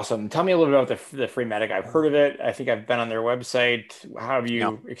 that's awesome. Tell me a little bit about the Freemedica. I've heard of it. I think I've been on their website. How have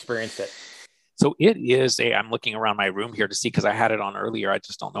you experienced it? So it is I'm looking around my room here to see, because I had it on earlier. I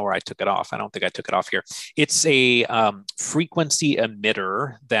just don't know where I took it off. I don't think I took it off here. It's a frequency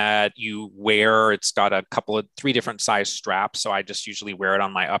emitter that you wear. It's got 3 different size straps. So I just usually wear it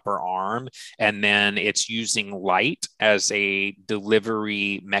on my upper arm. And then it's using light as a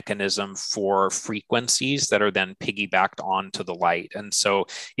delivery mechanism for frequencies that are then piggybacked onto the light. And so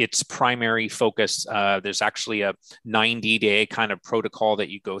its primary focus, there's actually a 90-day kind of protocol that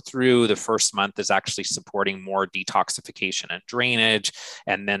you go through. The first month is actually supporting more detoxification and drainage.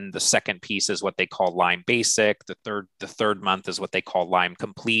 And then the second piece is what they call Lyme Basic. The third month is what they call Lyme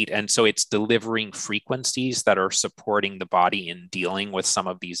Complete. And so it's delivering frequencies that are supporting the body in dealing with some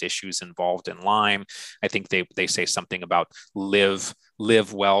of these issues involved in Lyme. I think they say something about live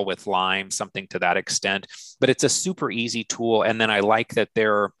well with Lyme, something to that extent. But it's a super easy tool. And then I like that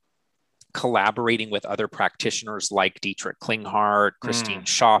they're collaborating with other practitioners like Dietrich Klinghardt, Christine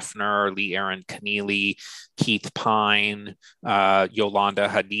Schaffner, Lee Aaron Keneally, Keith Pine, Yolanda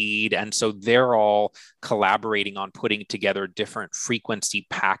Hadid. And so they're all collaborating on putting together different frequency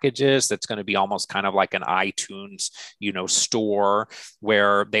packages that's going to be almost kind of like an iTunes, store,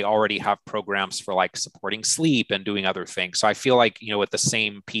 where they already have programs for like supporting sleep and doing other things. So I feel like, with the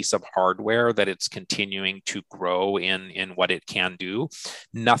same piece of hardware, that it's continuing to grow in what it can do.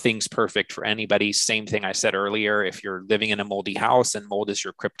 Nothing's perfect perfect for anybody. Same thing I said earlier. If you're living in a moldy house and mold is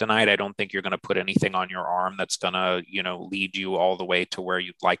your kryptonite, I don't think you're going to put anything on your arm that's going to, lead you all the way to where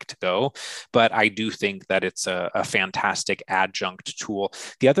you'd like to go. But I do think that it's a fantastic adjunct tool.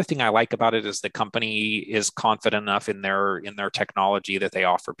 The other thing I like about it is the company is confident enough in their technology that they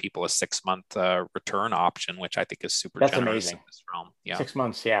offer people a 6-month return option, which I think is super That's generous amazing. in this realm. Yeah. 6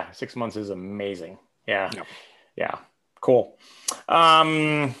 months. Yeah. 6 months is amazing. Yeah. Yep. Yeah. Cool. All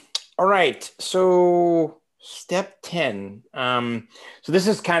right. So step 10. So this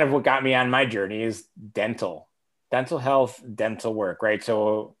is kind of what got me on my journey is dental health, dental work, right?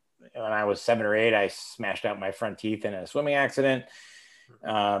 So when I was 7 or 8, I smashed out my front teeth in a swimming accident.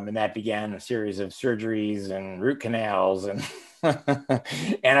 And that began a series of surgeries and root canals and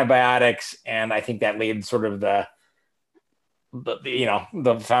antibiotics. And I think that laid sort of the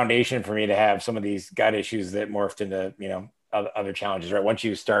foundation for me to have some of these gut issues that morphed into, other challenges, right? Once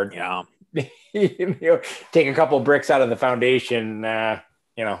you start, take a couple of bricks out of the foundation,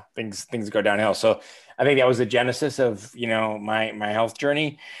 things go downhill. So I think that was the genesis of, my health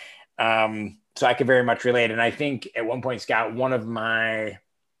journey. So I could very much relate. And I think at one point, Scott, one of my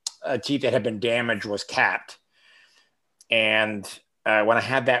teeth that had been damaged was capped. And when I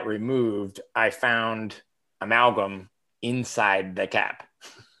had that removed, I found amalgam inside the cap.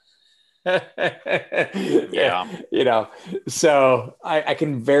 Yeah. So I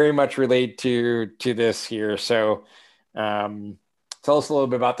can very much relate to this here. So tell us a little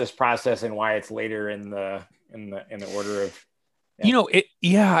bit about this process and why it's later in the order of.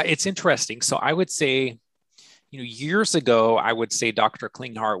 It's interesting. So I would say, years ago, I would say Dr.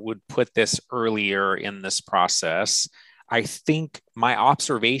 Klinghardt would put this earlier in this process. I think my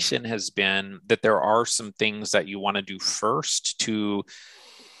observation has been that there are some things that you want to do first to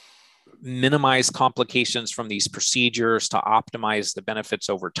minimize complications from these procedures, to optimize the benefits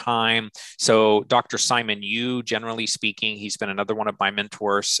over time. So Dr. Simon Yu, generally speaking, he's been another one of my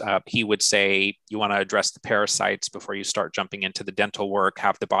mentors. He would say, you want to address the parasites before you start jumping into the dental work,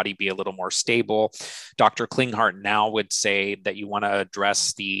 have the body be a little more stable. Dr. Klinghardt now would say that you want to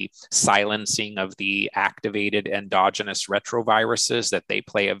address the silencing of the activated endogenous retroviruses, that they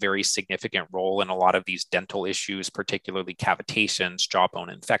play a very significant role in a lot of these dental issues, particularly cavitations,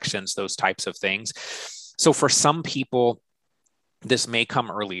 jawbone infections, those types of things. So for some people, this may come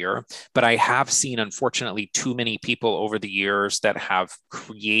earlier, but I have seen, unfortunately, too many people over the years that have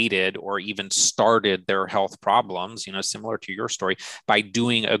created or even started their health problems, similar to your story, by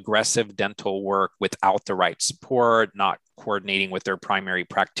doing aggressive dental work without the right support, not coordinating with their primary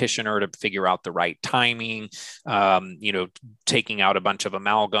practitioner to figure out the right timing, taking out a bunch of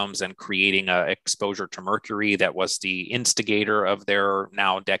amalgams and creating an exposure to mercury that was the instigator of their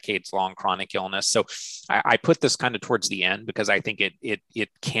now decades-long chronic illness. So I put this kind of towards the end because I think it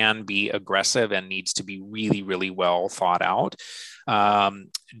can be aggressive and needs to be really, really well thought out.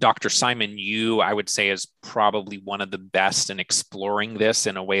 Dr. Simon Yu, I would say, is probably one of the best in exploring this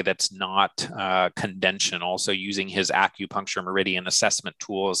in a way that's not conventional. So using his acupuncture meridian assessment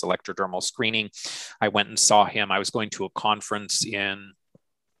tool as electrodermal screening. I went and saw him. I was going to a conference in,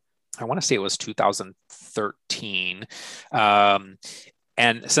 I want to say it was 2013.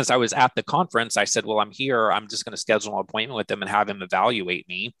 And since I was at the conference, I said, well, I'm here. I'm just going to schedule an appointment with him and have him evaluate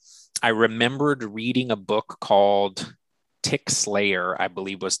me. I remembered reading a book called Tick Slayer, I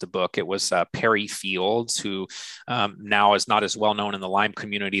believe was the book. It was Perry Fields, who now is not as well known in the Lyme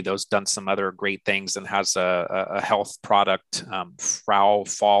community, though has done some other great things and has a health product, Frau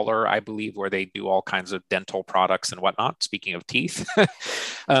Faller, I believe, where they do all kinds of dental products and whatnot, speaking of teeth.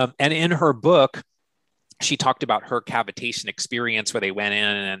 And in her book, she talked about her cavitation experience where they went in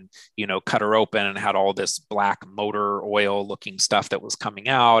and, cut her open and had all this black motor oil looking stuff that was coming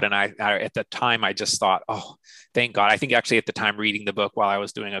out. And I at the time, I just thought, oh, thank God. I think actually at the time reading the book while I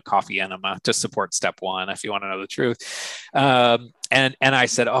was doing a coffee enema to support step 1, if you want to know the truth. And I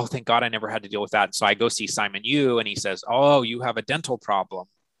said, oh, thank God I never had to deal with that. And so I go see Simon Yu and he says, oh, you have a dental problem.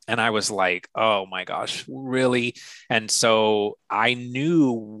 And I was like, oh my gosh, really? And so I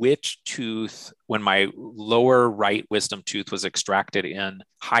knew which tooth, when my lower right wisdom tooth was extracted in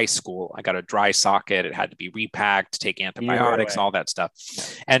high school, I got a dry socket. It had to be repacked, take antibiotics, all that stuff.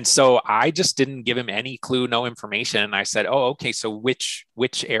 And so I just didn't give him any clue, no information. And I said, oh, okay, so which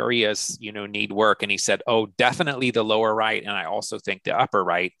areas, need work? And he said, oh, definitely the lower right. And I also think the upper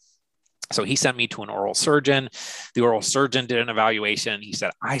right. So he sent me to an oral surgeon. The oral surgeon did an evaluation. He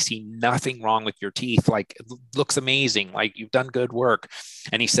said, I see nothing wrong with your teeth. Like, it looks amazing. Like, you've done good work.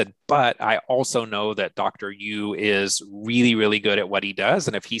 And he said, but I also know that Dr. Yu is really, really good at what he does.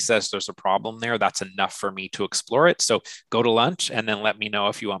 And if he says there's a problem there, that's enough for me to explore it. So go to lunch and then let me know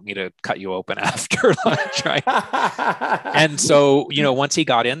if you want me to cut you open after lunch, right? And so, once he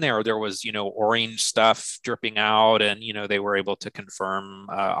got in there was, orange stuff dripping out, and, they were able to confirm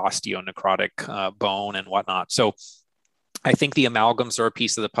osteonecrotic bone and whatnot. So I think the amalgams are a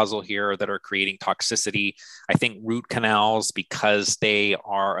piece of the puzzle here that are creating toxicity. I think root canals, because they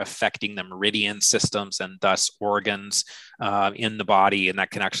are affecting the meridian systems and thus organs in the body, and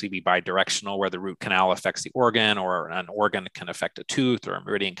that can actually be bidirectional, where the root canal affects the organ, or an organ can affect a tooth, or a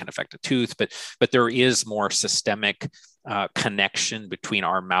meridian can affect a tooth. But there is more systemic connection between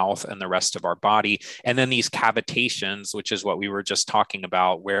our mouth and the rest of our body. And then these cavitations, which is what we were just talking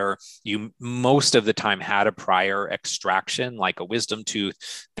about, where you most of the time had a prior extraction, like a wisdom tooth,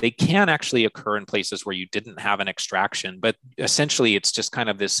 they can actually occur in places where you didn't have an extraction. But essentially, it's just kind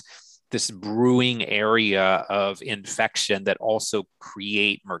of this brewing area of infection that also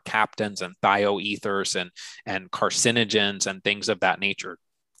create mercaptans and thioethers and carcinogens and things of that nature.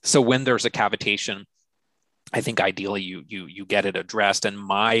 So when there's a cavitation, I think ideally you get it addressed. And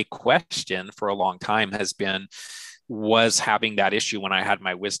my question for a long time has been, was having that issue when I had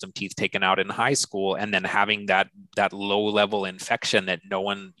my wisdom teeth taken out in high school, and then having that low level infection that no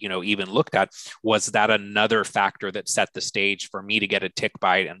one, even looked at, was that another factor that set the stage for me to get a tick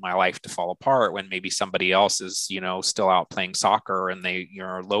bite and my life to fall apart, when maybe somebody else is, still out playing soccer and they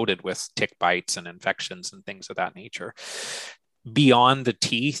are loaded with tick bites and infections and things of that nature. Beyond the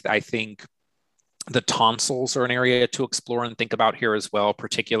teeth, I think the tonsils are an area to explore and think about here as well,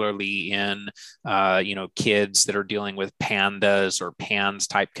 particularly in, kids that are dealing with pandas or PANS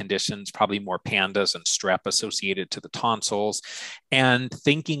type conditions, probably more pandas and strep associated to the tonsils, and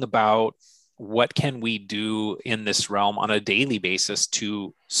thinking about what can we do in this realm on a daily basis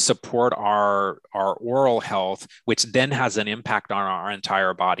to support our oral health, which then has an impact on our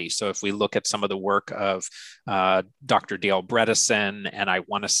entire body. So if we look at some of the work of Dr. Dale Bredesen, and I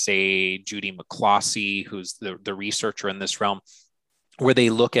want to say Judy McCloskey, who's the researcher in this realm, where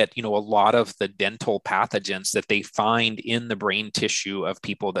they look at, a lot of the dental pathogens that they find in the brain tissue of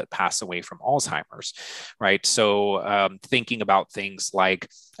people that pass away from Alzheimer's, right? So thinking about things like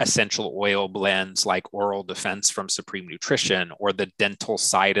essential oil blends like Oral Defense from Supreme Nutrition, or the dental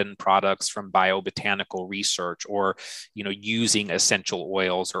Sidon products from Biobotanical Research, or, using essential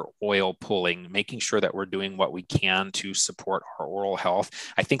oils or oil pulling, making sure that we're doing what we can to support our oral health.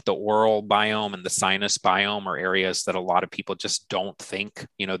 I think the oral biome and the sinus biome are areas that a lot of people just don't think,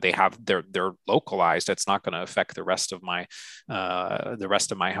 they're localized. It's not going to affect the rest of my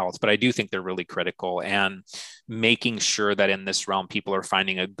health, but I do think they're really critical. And making sure that in this realm, people are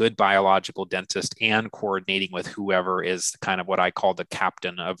finding a good biological dentist and coordinating with whoever is kind of what I call the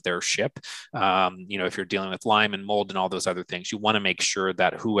captain of their ship. If you're dealing with Lyme and mold and all those other things, you want to make sure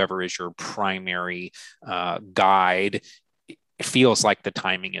that whoever is your primary guide feels like the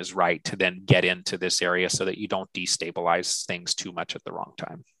timing is right to then get into this area, so that you don't destabilize things too much at the wrong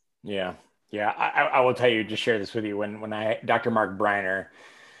time. Yeah. I will tell you, just share this with you. When Dr. Mark Briner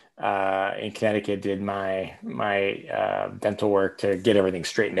in Connecticut did my dental work to get everything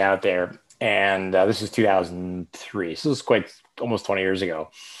straightened out there, and this is 2003, so this is quite almost 20 years ago.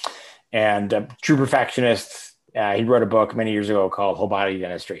 And true perfectionist, he wrote a book many years ago called Whole Body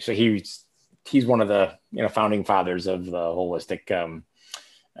Dentistry. So he's one of the founding fathers of the holistic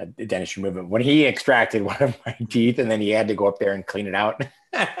dentistry movement. When he extracted one of my teeth and then he had to go up there and clean it out,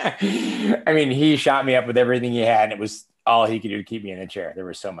 I mean, he shot me up with everything he had, and it was all he could do to keep me in a chair. There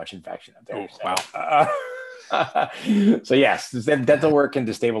was so much infection up there. Wow. So yes, dental work can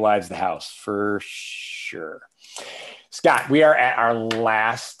destabilize the house for sure. Scott, we are at our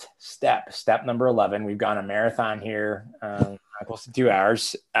last step number 11. We've gone a marathon here, close to 2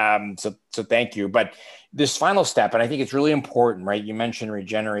 hours. So thank you. But this final step, and I think it's really important, right? You mentioned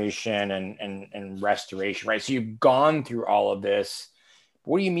regeneration and restoration, right? So you've gone through all of this.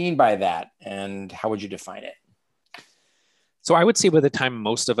 What do you mean by that? And how would you define it? So I would say by the time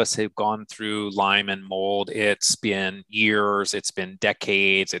most of us have gone through Lyme and mold, it's been years, it's been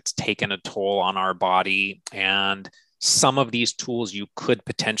decades, it's taken a toll on our body. And some of these tools you could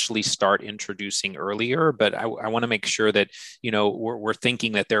potentially start introducing earlier, but I want to make sure that, we're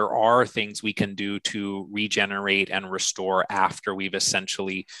thinking that there are things we can do to regenerate and restore after we've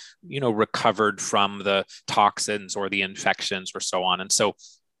essentially, recovered from the toxins or the infections or so on. And so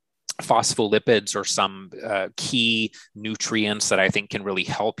phospholipids are some key nutrients that I think can really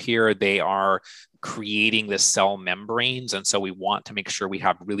help here. They are creating the cell membranes. And so we want to make sure we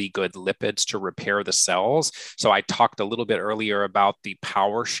have really good lipids to repair the cells. So I talked a little bit earlier about the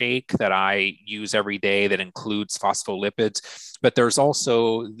Power Shake that I use every day that includes phospholipids. But there's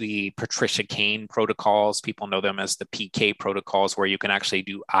also the Patricia Cain protocols. People know them as the PK protocols, where you can actually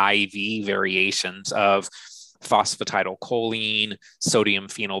do IV variations of phosphatidylcholine, sodium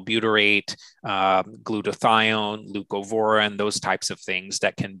phenylbutyrate, glutathione, leucovorin, those types of things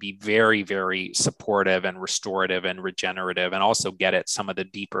that can be very, very supportive and restorative and regenerative, and also get at some of the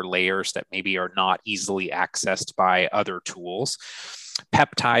deeper layers that maybe are not easily accessed by other tools.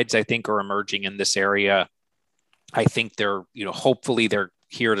 Peptides, I think, are emerging in this area. I think they're, hopefully they're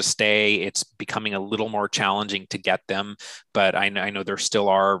here to stay. It's becoming a little more challenging to get them, but I know there still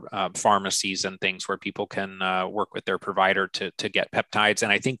are pharmacies and things where people can work with their provider to get peptides.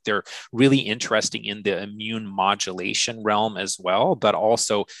 And I think they're really interesting in the immune modulation realm as well, but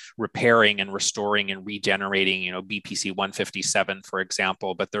also repairing and restoring and regenerating, BPC 157, for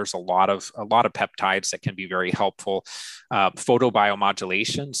example. But there's a lot of peptides that can be very helpful.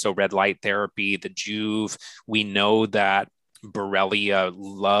 Photobiomodulation, so red light therapy, the Juve, we know that Borrelia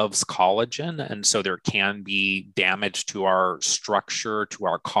loves collagen, and so there can be damage to our structure, to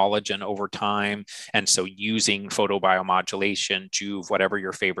our collagen over time. And so using photobiomodulation, Juve, whatever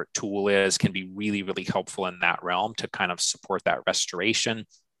your favorite tool is, can be really, really helpful in that realm to kind of support that restoration.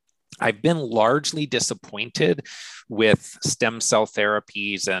 I've been largely disappointed with stem cell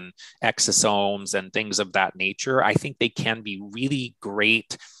therapies and exosomes and things of that nature. I think they can be really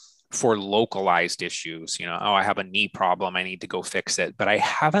great for localized issues. I have a knee problem, I need to go fix it. But I've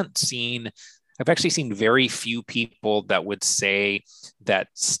actually seen very few people that would say that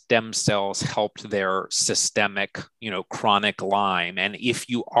stem cells helped their systemic, chronic Lyme. And if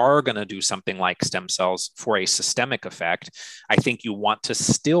you are going to do something like stem cells for a systemic effect, I think you want to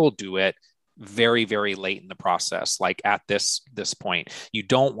still do it very, very late in the process. Like at this point, you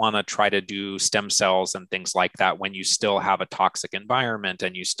don't want to try to do stem cells and things like that when you still have a toxic environment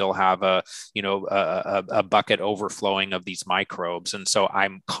and you still have a bucket overflowing of these microbes. And so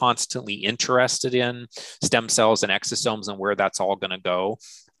I'm constantly interested in stem cells and exosomes and where that's all going to go.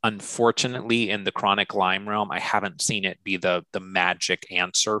 Unfortunately, in the chronic Lyme realm, I haven't seen it be the magic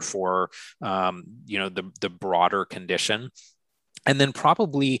answer for the broader condition. And then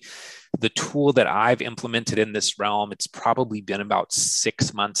probably the tool that I've implemented in this realm, it's probably been about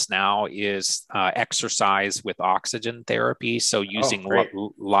 6 months now, is exercise with oxygen therapy. So using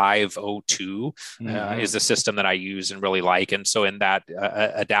Live O2 is a system that I use and really like. And so in that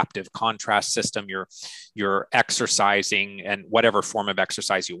adaptive contrast system, you're exercising, and whatever form of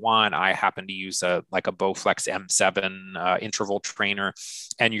exercise you want. I happen to use a Bowflex M7 interval trainer,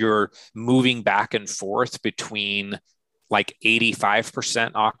 and you're moving back and forth between like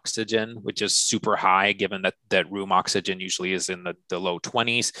 85% oxygen, which is super high given that room oxygen usually is in the low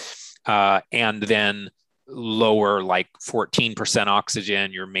 20s, and then lower, like 14%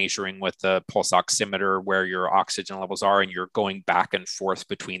 oxygen. You're measuring with the pulse oximeter where your oxygen levels are, and you're going back and forth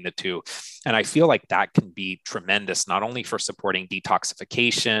between the two. And I feel like that can be tremendous, not only for supporting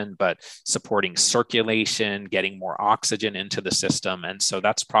detoxification, but supporting circulation, getting more oxygen into the system. And so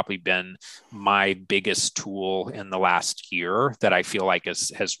that's probably been my biggest tool in the last year that I feel like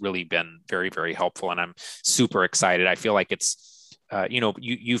has really been very, very helpful. And I'm super excited. I feel like it's,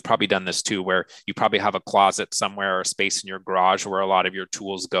 you've probably done this too, where you probably have a closet somewhere or a space in your garage where a lot of your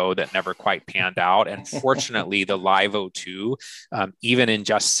tools go that never quite panned out. And fortunately, the Live O2, even in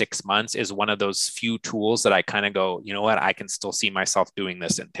just 6 months, is one of those few tools that I kind of go, you know what, I can still see myself doing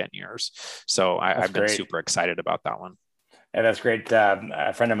this in 10 years. So I've been super excited about that one. Yeah, that's great.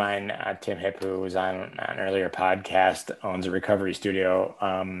 A friend of mine, Tim Hipp, who was on an earlier podcast, owns a recovery studio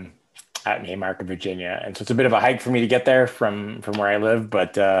out in Haymarket, Virginia. And so it's a bit of a hike for me to get there from where I live,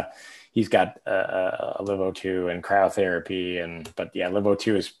 but he's got a Live O2 and cryotherapy. But yeah, Live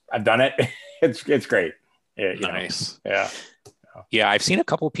O2 is, I've done it. It's great. Nice. Yeah. Yeah. I've seen a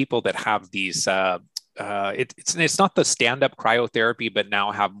couple of people that have these, it's not the stand-up cryotherapy, but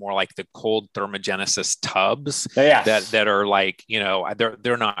now have more like the cold thermogenesis tubs that are like,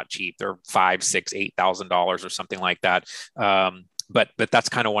 they're not cheap. They're $5,000, $6,000, $8,000 or something like that. but that's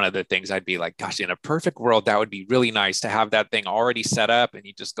kind of one of the things I'd be like, gosh, in a perfect world, that would be really nice to have that thing already set up and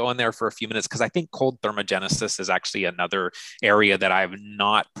you just go in there for a few minutes. Cause I think cold thermogenesis is actually another area that I've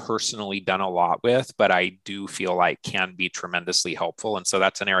not personally done a lot with, but I do feel like can be tremendously helpful. And so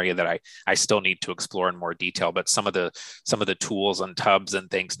that's an area that I still need to explore in more detail. But some of the tools and tubs and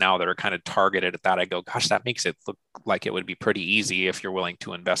things now that are kind of targeted at that, I go, gosh, that makes it look like it would be pretty easy if you're willing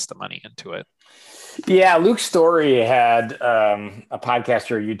to invest the money into it. Yeah, Luke Story had a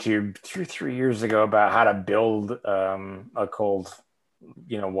podcast or YouTube 2 or 3 years ago about how to build a cold,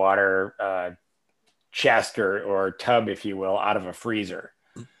 water chest or tub, if you will, out of a freezer.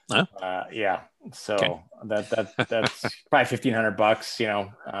 Huh? Yeah, so Okay. that's probably $1,500.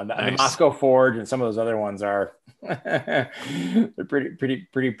 The Nice. Moscow Forge and some of those other ones are they're pretty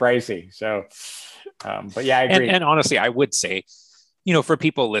pricey. So, but yeah, I agree. And honestly, I would say, for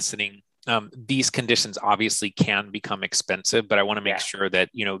people listening, these conditions obviously can become expensive, but I want to make sure that,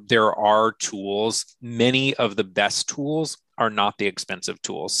 there are tools. Many of the best tools are not the expensive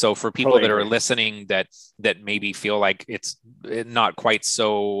tools. So for people that are listening that maybe feel like it's not quite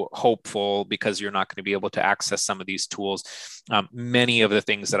so hopeful because you're not going to be able to access some of these tools, many of the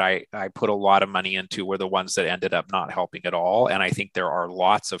things that I put a lot of money into were the ones that ended up not helping at all. And I think there are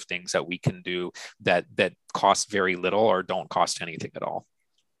lots of things that we can do that cost very little or don't cost anything at all.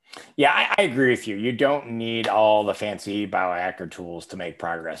 Yeah, I agree with you. You don't need all the fancy biohacker tools to make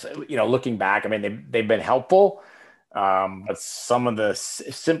progress. Looking back, I mean, they've been helpful, but some of the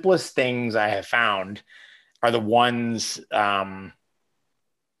simplest things I have found are the ones that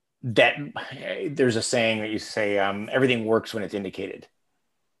there's a saying that you say, everything works when it's indicated.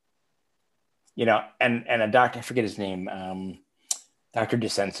 And a doctor, I forget his name, Dr.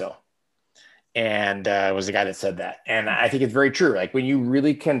 DeCenso. And was the guy that said that. And I think it's very true. Like when you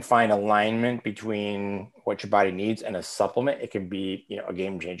really can find alignment between what your body needs and a supplement, it can be, a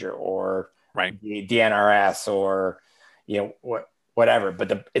game changer or the DNRS or, whatever.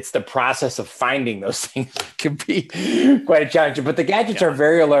 But it's the process of finding those things that can be quite a challenge. But the gadgets are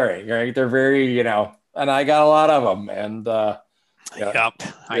very alluring, right? They're very, and I got a lot of them. And Yep,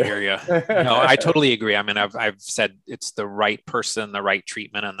 I hear you. No, I totally agree. I mean, I've said it's the right person, the right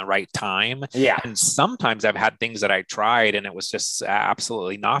treatment, and the right time. Yeah. And sometimes I've had things that I tried and it was just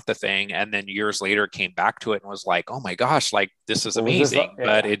absolutely not the thing. And then years later came back to it and was like, oh my gosh, like this is amazing.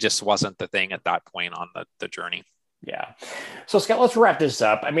 But it just wasn't the thing at that point on the journey. Yeah. So Scott, let's wrap this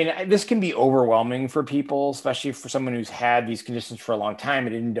up. I mean, this can be overwhelming for people, especially for someone who's had these conditions for a long time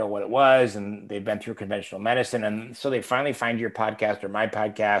and didn't know what it was, and they've been through conventional medicine. And so they finally find your podcast or my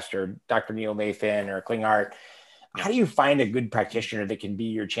podcast or Dr. Neil Nathan or Klinghardt. How do you find a good practitioner that can be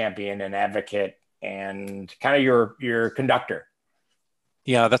your champion and advocate and kind of your conductor?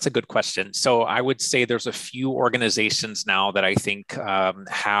 Yeah, that's a good question. So I would say there's a few organizations now that I think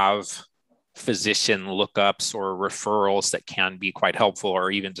have physician lookups or referrals that can be quite helpful,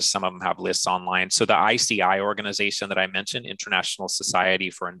 or even just some of them have lists online. So the ICI organization that I mentioned, International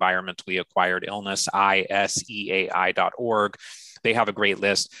Society for Environmentally Acquired Illness, ISEAI.org, they have a great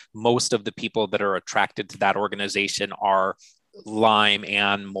list. Most of the people that are attracted to that organization are Lyme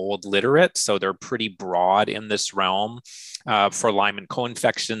and mold literate. So they're pretty broad in this realm. For Lyme and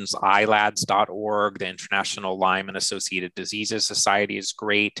co-infections, ILADS.org, the International Lyme and Associated Diseases Society is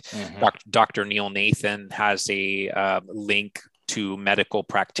great. Mm-hmm. Dr. Neil Nathan has a link to medical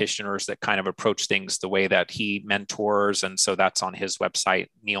practitioners that kind of approach things the way that he mentors. And so that's on his website,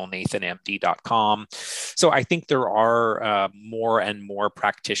 neilnathanmd.com. So I think there are more and more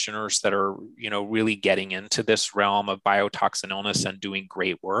practitioners that are, really getting into this realm of biotoxin illness and doing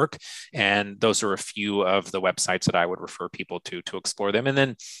great work. And those are a few of the websites that I would refer people to explore them. And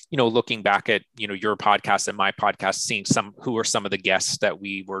then, looking back at, your podcast and my podcast, seeing who are some of the guests that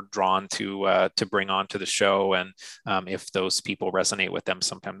we were drawn to bring onto the show. And if those people resonate with them,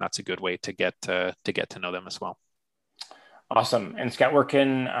 sometimes that's a good way to get to know them as well. Awesome. And Scott, where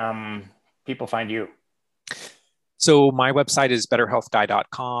can people find you? So my website is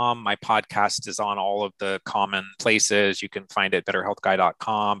betterhealthguy.com. My podcast is on all of the common places. You can find it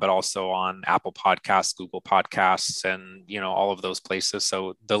betterhealthguy.com, but also on Apple Podcasts, Google Podcasts, and all of those places.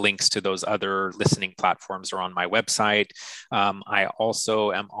 So the links to those other listening platforms are on my website. I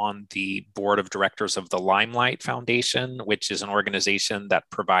also am on the board of directors of the Limelight Foundation, which is an organization that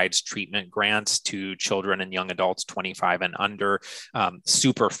provides treatment grants to children and young adults 25 and under.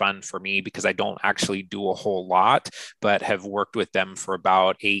 Super fun for me because I don't actually do a whole lot. but have worked with them for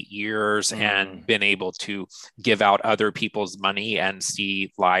about 8 years and been able to give out other people's money and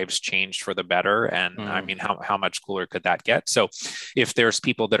see lives changed for the better. And I mean, how much cooler could that get? So if there's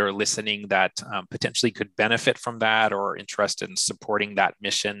people that are listening that potentially could benefit from that or interested in supporting that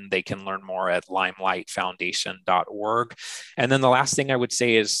mission, they can learn more at limelightfoundation.org. And then the last thing I would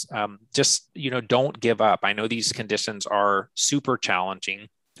say is just, don't give up. I know these conditions are super challenging.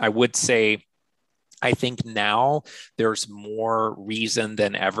 I would say, I think now there's more reason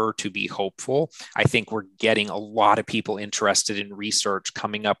than ever to be hopeful. I think we're getting a lot of people interested in research,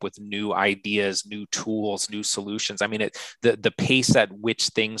 coming up with new ideas, new tools, new solutions. I mean, the pace at which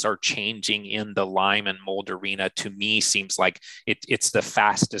things are changing in the Lyme and mold arena, to me, seems like it's the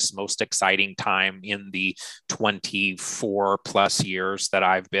fastest, most exciting time in the 24 plus years that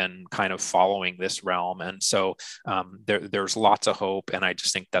I've been kind of following this realm. And so there's lots of hope. And I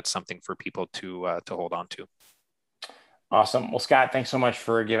just think that's something for people to hold on to. Awesome. Well, Scott, thanks so much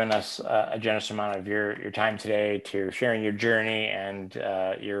for giving us a generous amount of your time today, to sharing your journey and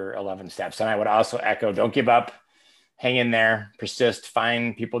your 11 steps. And I would also echo, don't give up, hang in there, persist,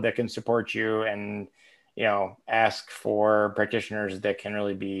 find people that can support you, and, ask for practitioners that can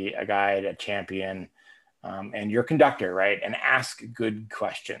really be a guide, a champion, and your conductor, right? And ask good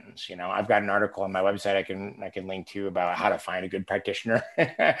questions. I've got an article on my website I can link to about how to find a good practitioner.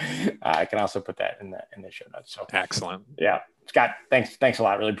 I can also put that in the show notes. So excellent. Yeah, Scott, thanks a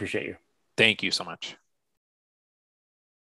lot. Really appreciate you. Thank you so much.